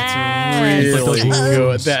 Inflict Yes. Really Inflict those good.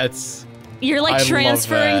 wounds. That's. You're I like love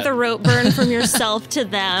transferring that. the rope burn from yourself to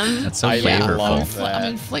them. That's so I flavorful. love that.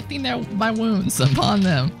 I'm inflicting my wounds upon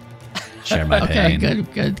them. Share my Okay, pain.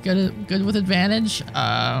 good with advantage.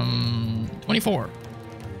 24.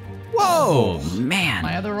 Whoa, man.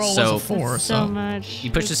 My other roll so was a 4, so so much. You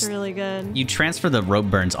push it's this- really good. You transfer the rope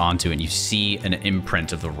burns onto it, and you see an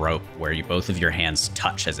imprint of the rope where both of your hands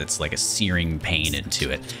touch as it's like a searing pain into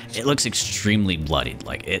it. It looks extremely bloodied,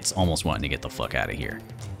 like it's almost wanting to get the fuck out of here.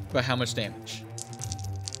 But how much damage?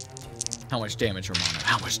 How much damage, Romano?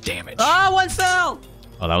 How much damage? one fell.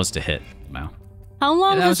 Oh, that was to hit. Wow. How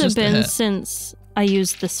long that was has it just a been hit. since I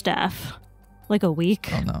used the staff? Like a week?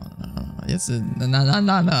 Oh no. It's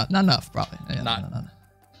not enough, probably. Yeah,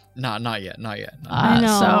 Not yet. Not yet. I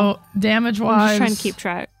know. So damage I'm wise, just trying to keep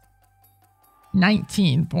track.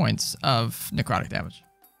 19 points of necrotic damage.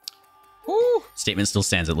 Ooh. Statement still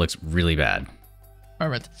stands. It looks really bad.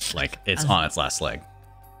 Perfect. Like it's on its last leg.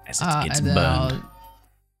 As it gets And then burned.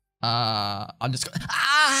 I'll just go.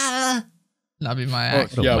 That'll be my Oh,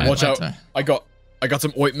 action. yeah, my- watch my out. turn. I got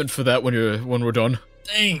some ointment for that when we're done.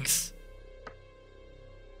 Thanks.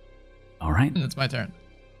 All right. And it's my turn.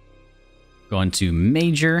 Going to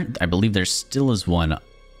Major. I believe there still is one.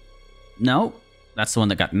 No, that's the one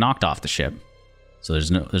that got knocked off the ship. So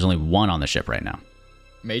there's only one on the ship right now.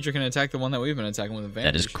 Major can attack the one that we've been attacking with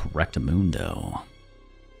advantage. That is correctamundo.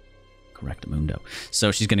 Correctamundo.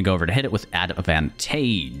 So she's going to go over to hit it with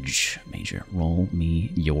advantage. Major, roll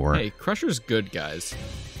me your Hey, Crusher's good, guys.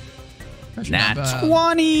 Pressure nat not bad.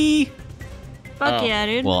 20. Fuck Oh. yeah,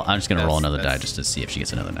 dude. Well, I'm just going to roll another die that's- just to see if she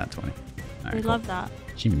gets another nat 20. All right, we cool. love that.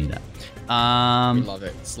 She didn't need that. We love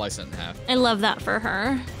it. Slice it in half. I love that for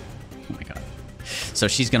her. Oh my god. So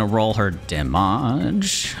she's going to roll her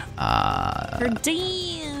damage. Her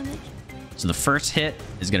damage. So the first hit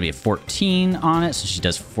is going to be a 14 on it. So she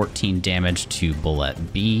does 14 damage to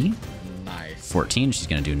bullet B. Nice. 14. She's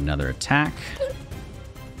going to do another attack.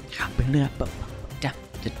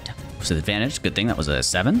 So the advantage, good thing that was a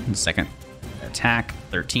 7. The second attack,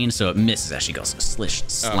 13. So it misses as she goes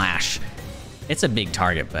slash. It's a big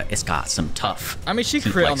target, but it's got some tough. I mean, she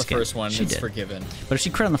heat crit like on the skin. first one. She It's did. forgiven. But if she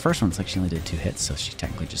crit on the first one, it's like she only did 2 hits, so she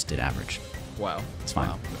technically just did average. Wow. It's fine.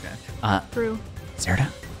 Wow. Okay. True. Zerda?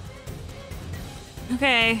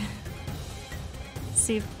 Okay. Let's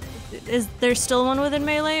see. Is there still one within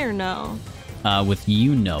melee or no? With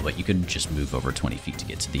you, no, but you could just move over 20 feet to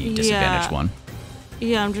get to the disadvantaged one.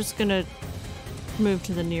 Yeah, I'm just gonna move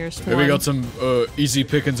to the nearest Hey, one. we got some easy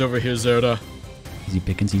pickings over here, Zelda. Easy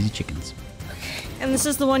pickings, easy chickens. And this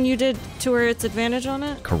is the one you did to where it's advantage on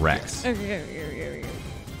it? Correct. Okay.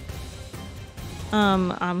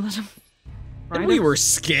 I'm And we were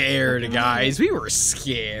scared, guys. We were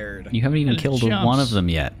scared. You haven't even It killed jumps. one of them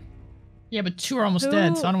yet. Yeah, but 2 are almost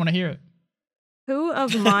dead, so I don't want to hear it. Who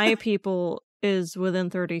of my people is within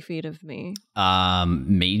 30 feet of me?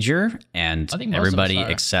 Major and I think most of us everybody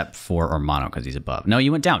are. except for Ormano because he's above. No,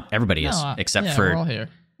 you went down. Everybody is except yeah, for we're all here.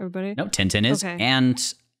 Everybody? no. Tintin is Okay.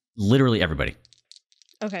 and literally everybody.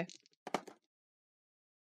 Okay.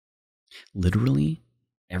 Literally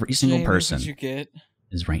every single Jamie, person what'd you get?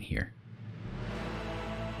 is right here.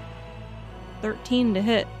 13 to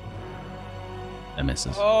hit. That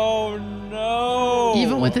misses. Oh no!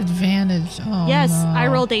 Even with advantage. Oh, Yes, no. I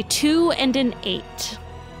rolled a 2 and an 8.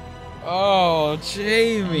 Oh,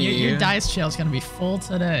 Jamie. Your dice trail's gonna be full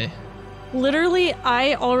today. Literally,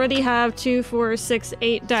 I already have 2, 4, 6,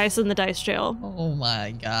 8 dice in the dice jail. Oh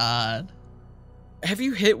my god. Have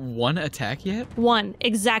you hit one attack yet? 1.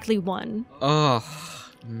 Exactly 1. Oh,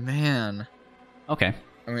 man. Okay.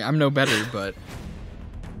 I mean, I'm no better, but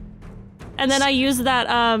And then I used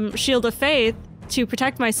that Shield of Faith to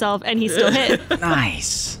protect myself, and he still hit.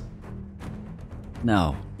 Nice.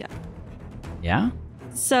 No. Yeah. Yeah?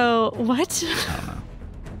 So, what? I don't know.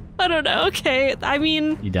 I don't know. Okay. I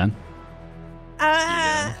mean, You done?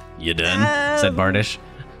 You done? Said Bardish.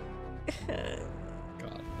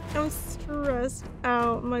 God. I'm stressed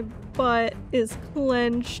out. My butt is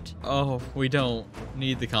clenched. Oh, we don't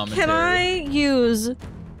need the commentary. Can I use...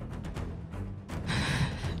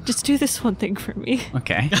 Just do this one thing for me.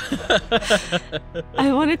 Okay.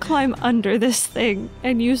 I want to climb under this thing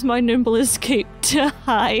and use my nimble escape to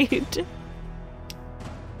hide.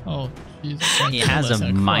 Oh, Jesus. He has a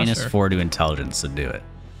 -4 to intelligence to do it.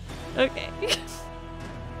 Okay.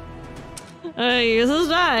 Use this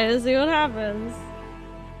die. See what happens.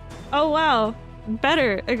 Oh wow,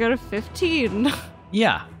 better. I got a 15.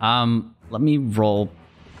 Yeah. Let me roll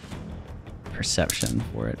perception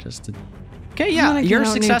for it just to. Okay. I'm Yeah, gonna you're get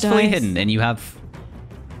out new successfully dice. hidden, and you have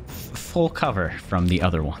full cover from the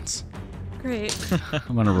other ones. Great.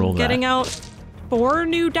 I'm gonna roll that. Getting out 4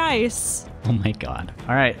 new dice. Oh my god.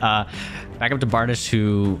 All right. Back up to Bardish,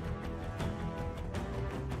 who.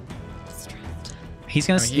 He's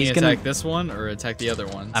gonna. I mean, he he's can gonna. attack this one or attack the other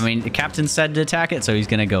ones. I mean, the captain said to attack it, so he's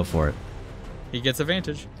gonna go for it. he gets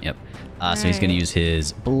advantage. Yep. So he's gonna Alright. use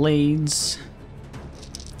his blades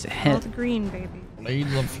to All hit. the green, baby.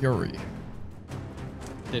 Blades of Fury.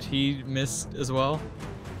 Did he miss as well?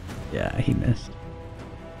 Yeah, he missed.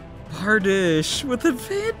 Bardish with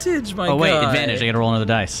advantage, my Oh wait, guy. advantage! I gotta roll another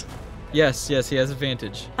dice. Yes, he has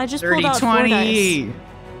advantage. I just pulled out 4 dice.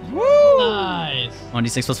 Nice.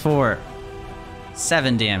 1d6 plus 4.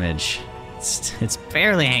 7 damage. It's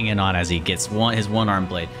barely hanging on as he gets his one arm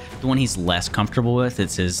blade. The one he's less comfortable with,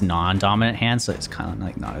 it's his non-dominant hand, so it's kind of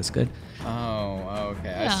like not as good. Oh,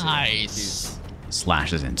 okay. I see. Nice.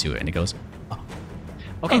 Slashes into it and it goes. Oh.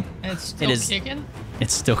 Okay, And it's still is- kicking?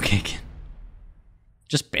 it's still kicking.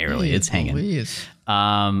 Just barely. It's hanging. Please.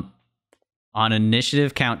 On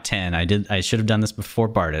initiative count 10, I should have done this before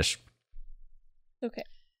Bardish. Okay.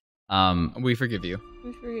 We forgive you.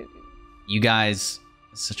 We forgive you. You guys,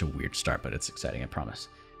 it's such a weird start, but it's exciting, I promise.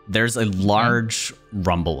 There's a large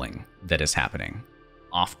rumbling that is happening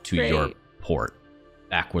off to your Great. port,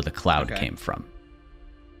 back where the cloud Okay. came from.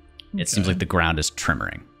 It seems Okay. like the ground is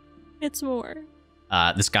tremors. It's more.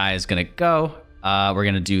 This guy is gonna go. We're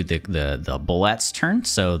gonna do the bullet's turn.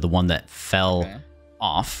 So the one that fell Okay.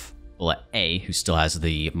 off, bullet A, who still has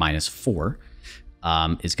the -4,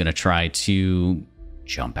 is gonna try to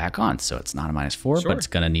jump back on. So it's not a -4, Sure. but it's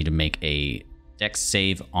gonna need to make a dex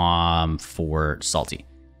save for Salty.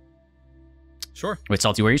 Sure. Wait,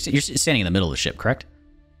 Salty, where you're standing in the middle of the ship, correct?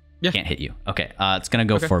 Yeah. Can't hit you. Okay. It's gonna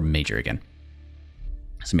go Okay. for Major again.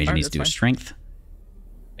 So Major Alright, needs to do a that's fine. strength.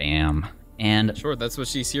 Bam. And Sure, that's what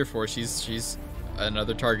she's here for. She's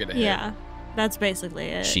another target ahead. Yeah. That's basically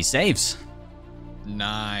it. she saves.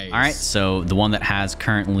 Nice. All right, so the one that has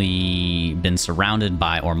currently been surrounded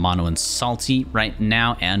by Ormano and Salty right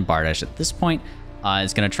now, and Bardish at this point,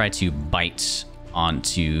 is going to try to bite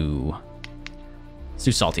onto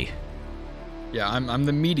Salty. Yeah, I'm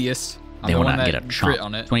the meatiest. I'm They the will one not that get a crit chomp.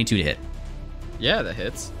 on it. 22 to hit. Yeah, that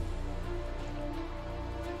hits.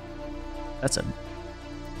 That's a...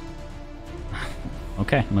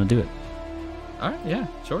 Okay, I'm going to do it. All right, yeah,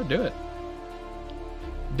 sure, do it.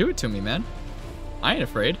 Do it to me, man. I ain't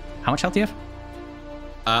afraid. How much health do you have?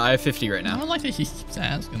 I have 50 right I now. don't like that he keeps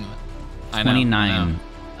asking that. I know. 29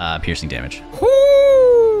 piercing damage.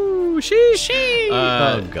 Woo! sheesh.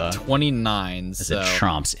 Oh, God. 29. As So, it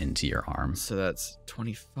tromps into your arm. so that's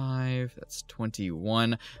 25. That's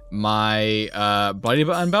 21. My bloody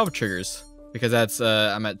but unbound triggers because that's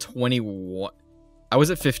I'm at 21. I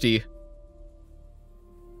was at 50.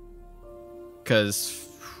 Cause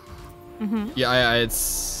yeah,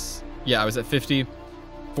 I was at 50.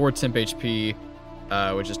 4 temp HP,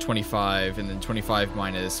 which is 25, and then 25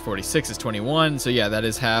 minus 46 is 21. So yeah, that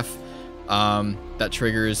is half. That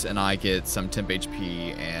triggers, and I get some temp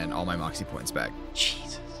HP and all my moxie points back.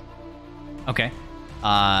 Jesus. Okay.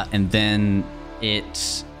 And then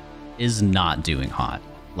it is not doing hot,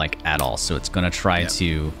 like at all. So it's going to try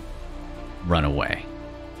to run away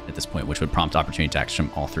at this point, which would prompt opportunity attacks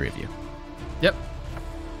from all three of you. Yep.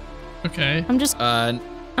 Okay. I'm just gonna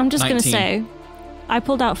 19. say, I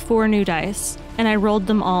pulled out 4 new dice and I rolled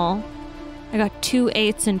them all. I got 2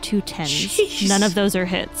 8s and 2 10s. Jeez. None of those are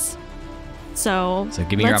hits. So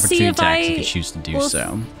give me your let's see opportunity if attacks if you choose to do we'll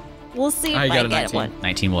so. We'll see if I I got a get 19. one.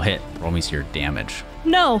 19 will hit. Roll me your damage.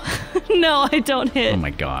 No, no, I don't hit. Oh my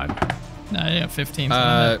god. No, I got 15. So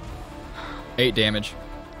I'm 8 damage.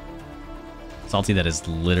 Salty, that is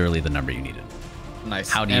literally the number you needed. Nice.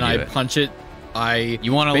 How do you and do I it? punch it.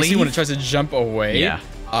 You want to Basically, leave? when it tries to jump away, Yeah.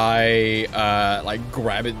 I like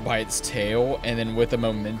grab it by its tail, and then with the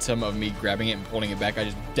momentum of me grabbing it and pulling it back, I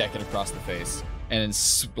just deck it across the face, and then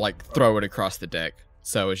like throw it across the deck.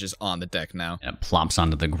 So it's just on the deck now. And it plumps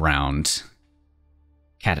onto the ground.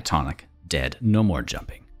 Catatonic. Dead. No more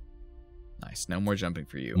jumping. Nice. No more jumping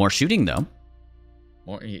for you. More shooting, though.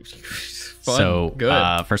 More. Fun. So,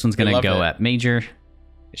 Good. first one's We going to love go it. at Major.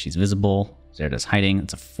 She's visible. Zerda's hiding.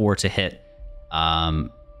 It's a 4 to hit. And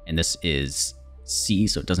this is C,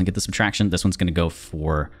 so it doesn't get the subtraction. This one's going to go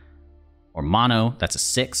for Ormano. That's a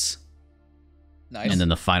 6. Nice. And then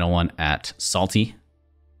the final one at Salty.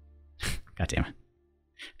 God damn it.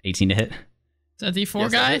 18 to hit. Is that D4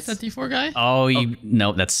 Yes, that guy? hits. Is that D4 guy? Oh,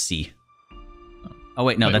 no, that's C. Oh,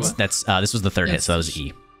 wait, no, Wait, that's what? this was the third hit, Yes. so that was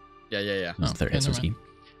E. yeah. That was the third okay, hit, so it was never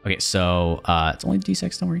E. Okay, so it's only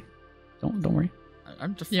D6, don't worry. Don't worry.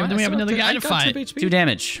 I'm just Yeah, but then we have another guy to fight. 2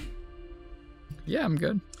 damage. Yeah, I'm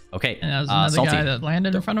good. Okay, And that was another Salty. guy that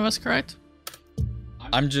landed in front of us, correct?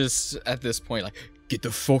 I'm just at this point like, get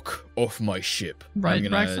the fuck off my ship. Right, I'm gonna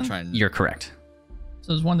Braxton? try and. You're correct.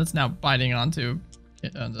 So there's one that's now biting onto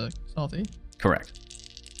the Salty. Correct.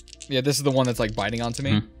 Yeah, this is the one that's like biting onto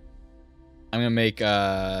me. Mhm. I'm gonna make 3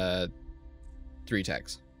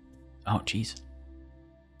 attacks. Oh, jeez.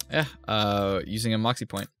 Yeah, using a moxie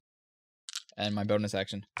point and my bonus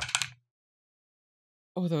action.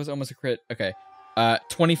 Oh, that was almost a crit. Okay.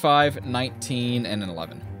 25, 19, and an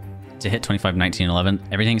 11. To hit 25, 19, 11.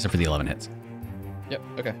 Everything except for the 11 hits. Yep,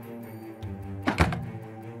 okay.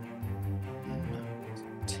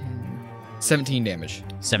 10, 17 damage.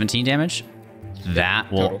 17 damage.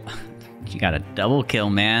 That will... Total. You got a double kill,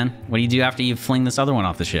 man. What do you do after you fling this other one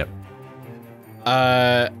off the ship?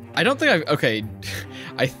 I don't think I've... Okay.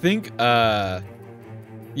 I think, yeah,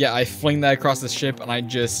 I fling that across the ship, and I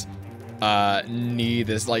just... knee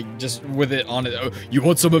this, like, just with it on it. Oh, you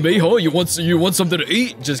want some of me, huh? You want something to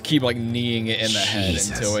eat? Just keep like kneeing it in the head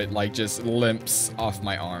Jesus. until it like just limps off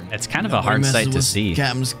my arm. It's kind of a Nobody hard messes sight to with see.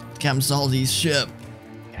 Captain Salty's ship.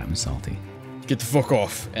 Captain Salty. Get the fuck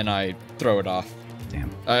off, and I throw it off.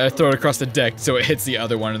 Damn. I throw it across the deck so it hits the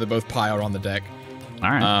other one, and they both pile on the deck.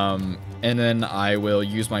 All right. And then I will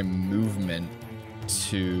use my movement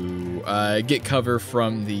to get cover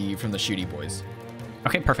from the shooty boys.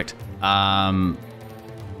 Okay, perfect.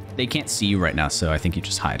 They can't see you right now, so I think you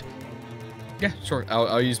just hide. Yeah, sure.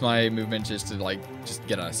 I'll use my movement just to like just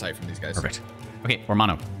get out of sight from these guys. Perfect. Okay,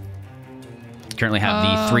 Ormano. You currently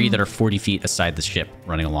have the 3 that are 40 feet aside the ship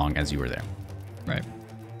running along as you were there. Right.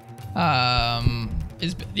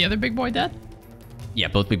 Is the other big boy dead? Yeah,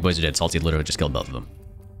 both big boys are dead. Salty literally just killed both of them.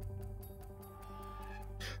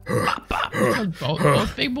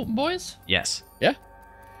 both big boys? Yes. Yeah.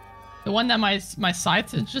 The one that my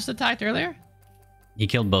scythe had just attacked earlier? He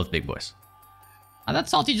killed both big boys. I thought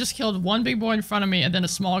Salty just killed one big boy in front of me and then a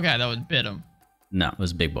small guy that would bit him. No, it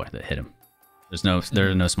was a big boy that hit him. There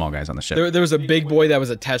are no small guys on the ship. There was a big boy that was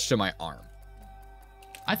attached to my arm.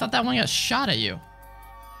 I thought that one got shot at you.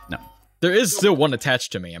 No. There is still one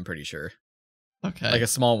attached to me, I'm pretty sure. Okay. Like a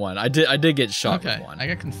small one. I did get shot okay. with one. I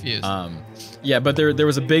got confused. Yeah, but there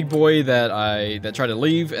was a big boy that tried to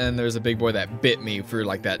leave, and there was a big boy that bit me for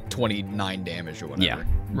like that 29 damage or whatever. Yeah.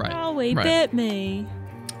 right. Oh, he right. bit me.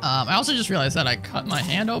 I also just realized that I cut my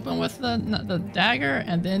hand open with the dagger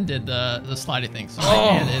and then did the slidey thing. So my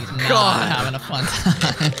hand is not God. having a fun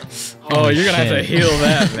time. Oh, you're gonna have to heal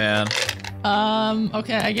that, man.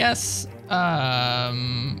 Okay, I guess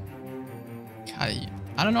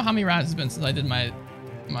I don't know how many rounds it's been since I did my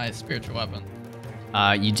spiritual weapon.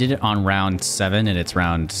 You did it on round 7, and it's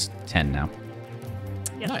round 10 now.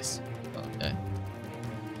 Yep. Nice. Okay.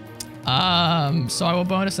 So I will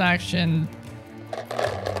bonus action.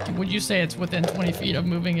 Would you say it's within 20 feet of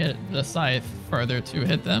moving the scythe further to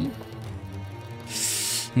hit them?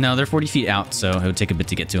 No, they're 40 feet out, so it would take a bit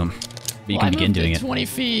to get to them. But you Well, can begin doing it. 20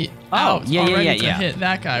 feet Oh, out yeah, already to yeah. hit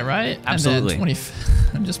that guy, right? Absolutely. And then 20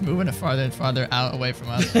 I'm just moving it farther and farther out away from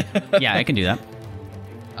us. Yeah, I can do that.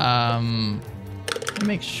 Let me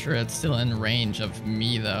make sure it's still in range of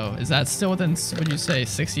me, though. Is that still within, would you say,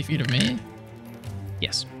 60 feet of me?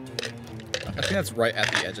 Yes. I think that's right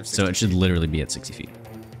at the edge of 60. So it should literally be at 60 feet.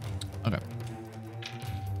 Okay.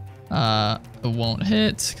 It won't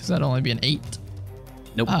hit, because that'll only be an 8.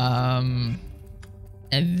 Nope.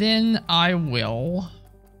 And then I will...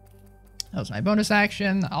 That was my bonus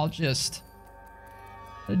action. I'll just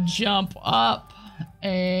jump up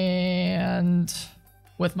and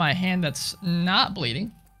with my hand that's not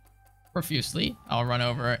bleeding profusely, I'll run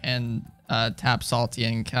over and tap Salty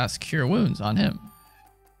and cast Cure Wounds on him.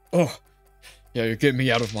 Oh, yeah, you're getting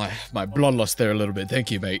me out of my bloodlust there a little bit.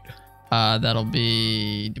 Thank you, mate. That'll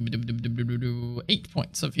be 8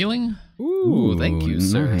 points of healing. Ooh, thank you,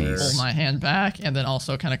 sir. nice. Pull my hand back and then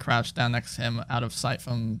also kind of crouch down next to him out of sight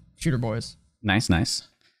from Shooter Boys. Nice.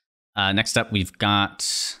 Next up, we've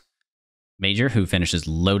got Major, who finishes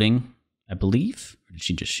loading, I believe. Or did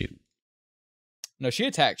she just shoot? No, she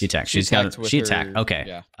attacked. She attacked. She attacked. Okay.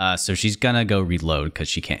 Yeah. So she's gonna go reload because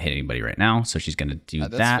she can't hit anybody right now. So she's gonna do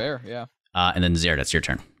That's that. fair. Yeah. And then Zared, it's your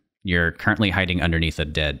turn. You're currently hiding underneath a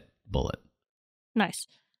dead bullet. Nice.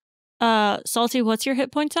 Salty, what's your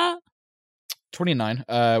hit points at? 29.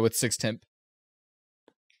 With 6 temp.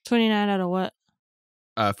 29 out of what?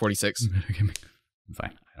 46. I'm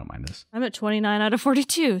fine. I don't mind this. I'm at 29 out of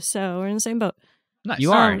 42, so we're in the same boat. Nice.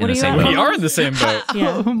 You are in what the are you same at? boat. We are in the same boat.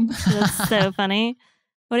 Yeah, that's so funny.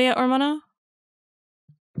 What are you at, Ormano?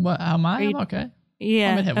 What? How am I? Are you- I'm okay. Yeah,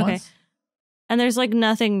 I'm gonna hit okay. once. And there's like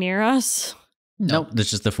nothing near us. Nope.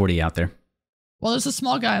 There's just the 40 out there. Well, there's a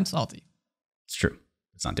small guy on Salty. It's true.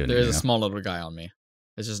 It's not doing There's a anything. small little guy on me.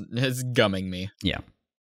 It's gumming me. Yeah.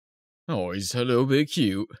 Oh, he's a little bit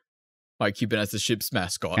cute. Like keeping as the ship's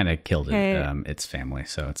mascot. Kind of killed it. Okay. Its family,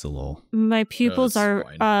 so it's a little. My pupils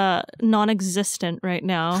That's are non-existent right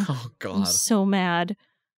now. Oh I'm God. so mad.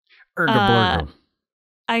 Ergoborgo.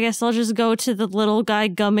 I guess I'll just go to the little guy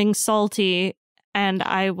gumming Salty, and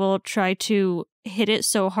I will try to hit it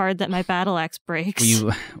so hard that my battle axe breaks.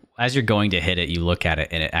 As you're going to hit it, you look at it,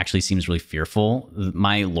 and it actually seems really fearful.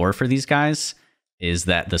 My lore for these guys is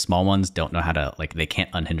that the small ones don't know how to, like, they can't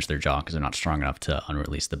unhinge their jaw because they're not strong enough to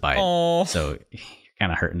unrelease the bite. Oh. So you're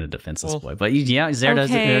kind of hurting a defenseless Well, boy. But Zared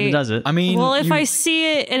okay. does it. I mean, Well, if I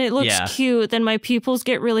see it and it looks Yeah. cute, then my pupils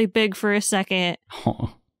get really big for a second,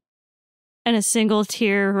 Oh, and a single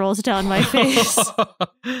tear rolls down my face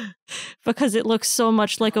because it looks so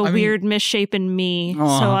much like a I mean- weird misshapen me.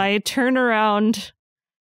 Aw. So I turn around.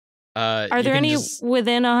 Are there any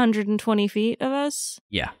within 120 feet of us?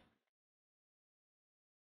 yeah.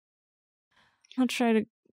 I'll try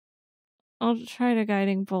to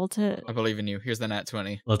guiding bolt it. I believe in you. Here's the nat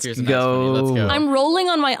 20. Let's Here's the go. Nat 20. Let's go. I'm rolling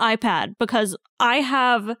on my iPad because I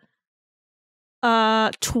have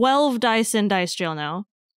 12 dice in dice jail now.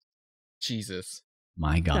 Jesus.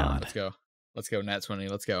 My God. Let's go. Let's go. Nat 20.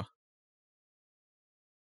 Let's go.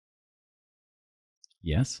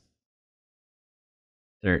 Yes.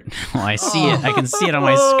 There. Well, I see it. I can see it on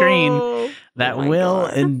my screen. That my will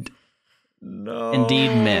God. No.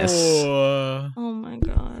 Indeed miss. Oh my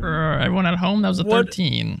God. For everyone at home, that was a What?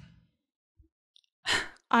 13.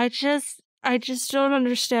 I just don't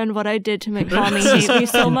understand what I did to make Tommy hate me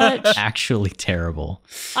so much. Actually terrible.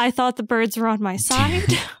 I thought the birds were on my side.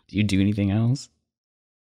 Do you do anything else?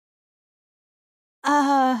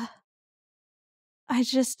 I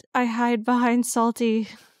hide behind Salty.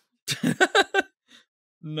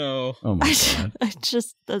 No. Oh my God.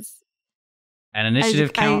 That's At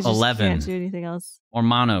initiative I count just 11. Can't do anything else.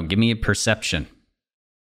 Ormano, give me a perception.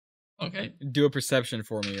 Okay. Do a perception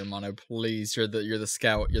for me, Hermano, please. You're the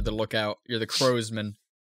scout. You're the lookout. You're the crowsman.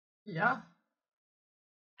 Yeah.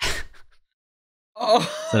 Oh.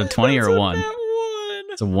 So 20 or that's a 1? nat 1.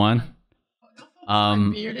 It's a 1. My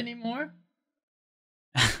beard anymore?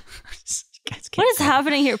 What is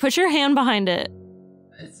happening here? Put your hand behind it.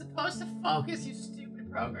 It's supposed to focus, you stupid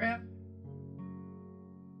program.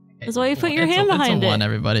 That's why you put your It's hand behind it's a it. 1,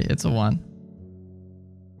 everybody. It's a 1.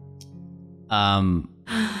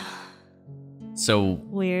 So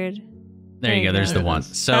Weird. there you go. There's the There it 1.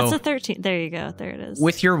 is. So That's a 13. There you go. There it is.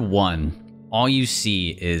 with your 1, all you see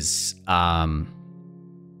is what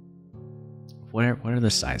are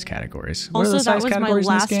the size categories? What are Also, the that size was my categories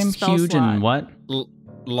in this last game? spell Huge slot. and what?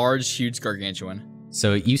 Large, huge, gargantuan.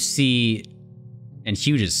 So you see, and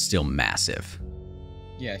huge is still massive.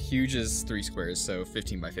 Yeah, huge is 3 squares, so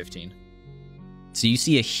 15 by 15. So you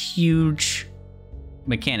see a huge,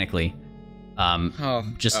 mechanically,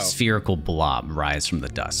 just spherical blob rise from the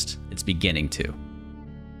dust. It's beginning to.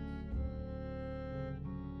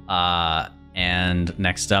 And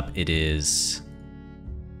next up, it is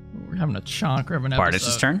We're having a chonker of an episode.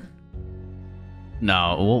 Bardish's turn.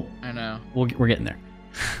 No, I know. we're getting there.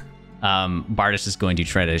 Bardish is going to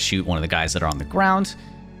try to shoot one of the guys that are on the ground.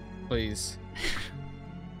 Please.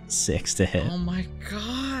 6 to hit. Oh my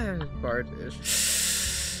god,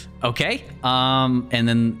 Bardish. Okay. And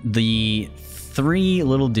then the 3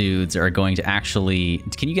 little dudes are going to actually.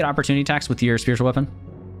 Can you get opportunity attacks with your spiritual weapon?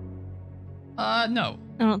 No.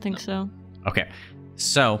 I don't think so. Okay.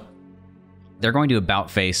 So they're going to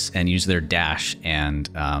about face and use their dash and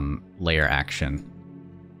layer action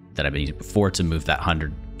that I've been using before to move that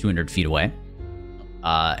 200 feet away.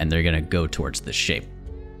 And they're going to go towards the shape.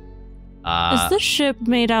 Is this ship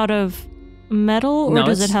made out of metal, or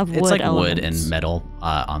does it have wood It's like elements? wood and metal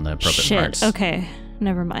on the appropriate Shit. parts. Okay.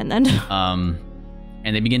 Never mind then.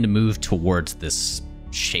 And they begin to move towards this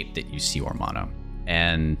shape that you see, Ormano.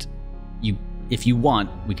 And if you want,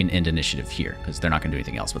 we can end initiative here, because they're not going to do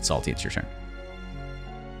anything else. But Salty, it's your turn.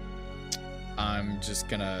 I'm just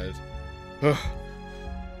gonna.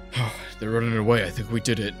 They're running away. I think we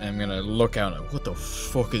did it. I'm gonna look out. What the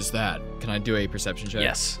fuck is that? Can I do a perception check?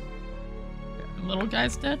 Yes. The little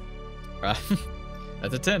guy's dead?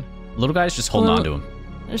 That's a 10. Little guy's just holding on to him.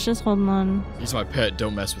 It's just holding on. He's my pet.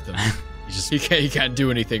 Don't mess with him. He's just He can't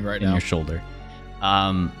do anything right in now. your shoulder.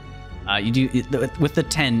 You do with the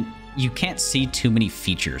 10. You can't see too many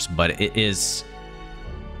features, but it is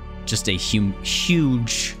just a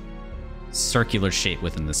huge circular shape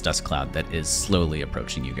within this dust cloud that is slowly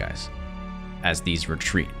approaching you guys as these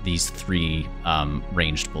 3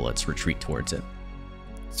 ranged bullets retreat towards it.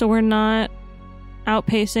 So we're not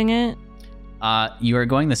outpacing it? You are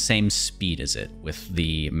going the same speed as it, with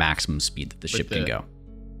the maximum speed that the ship can go.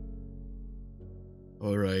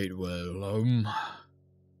 All right. Well,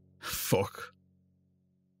 fuck.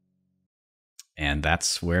 And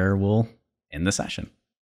that's where we'll end the session.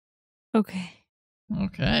 Okay.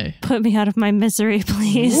 Okay. Put me out of my misery,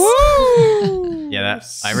 please. Yeah,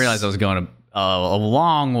 I realized I was going a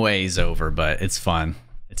long ways over, but it's fun.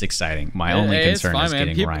 It's exciting. My only concern is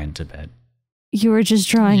getting Ryan to bed. You were just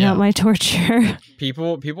drawing out my torture.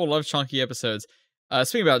 People love chunky episodes.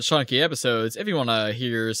 Speaking about chunky episodes, if you want to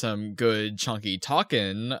hear some good chunky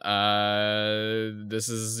talking, you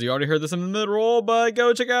already heard this in the mid-roll, but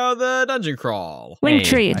go check out the Dungeon Crawl.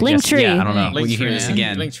 Linktree. Yeah, I don't know. Linktree. Will you hear this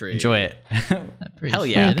again? Linktree. Enjoy it. Hell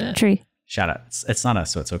yeah. Linktree. Shout out. It's not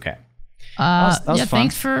us, so it's okay. That was fun.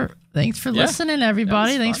 thanks for listening,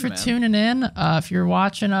 everybody. Thanks for tuning in. If you're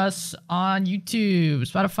watching us on YouTube,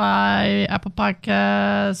 Spotify, Apple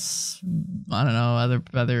Podcasts, I don't know,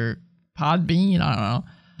 other Podbean, I don't know.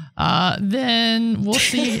 Then we'll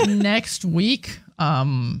see you next week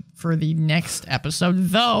for the next episode.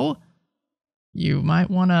 Though you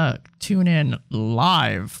might want to tune in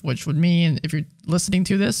live, which would mean if you're listening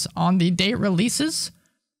to this on the date releases,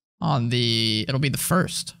 it'll be the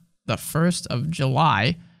 1st of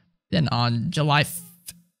July. Then on July,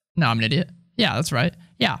 no, I'm an idiot. Yeah, that's right.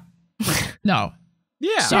 Yeah, no.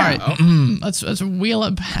 Yeah. Sorry. Let's wheel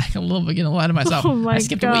it back a little bit, getting ahead of myself. Oh my I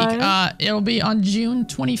skipped a week. It'll be on June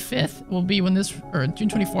 25th. Will be when June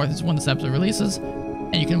 24th is when this episode releases,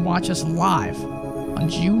 and you can watch us live on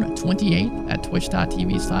June 28th at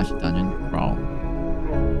twitch.tv/dungeoncrawl.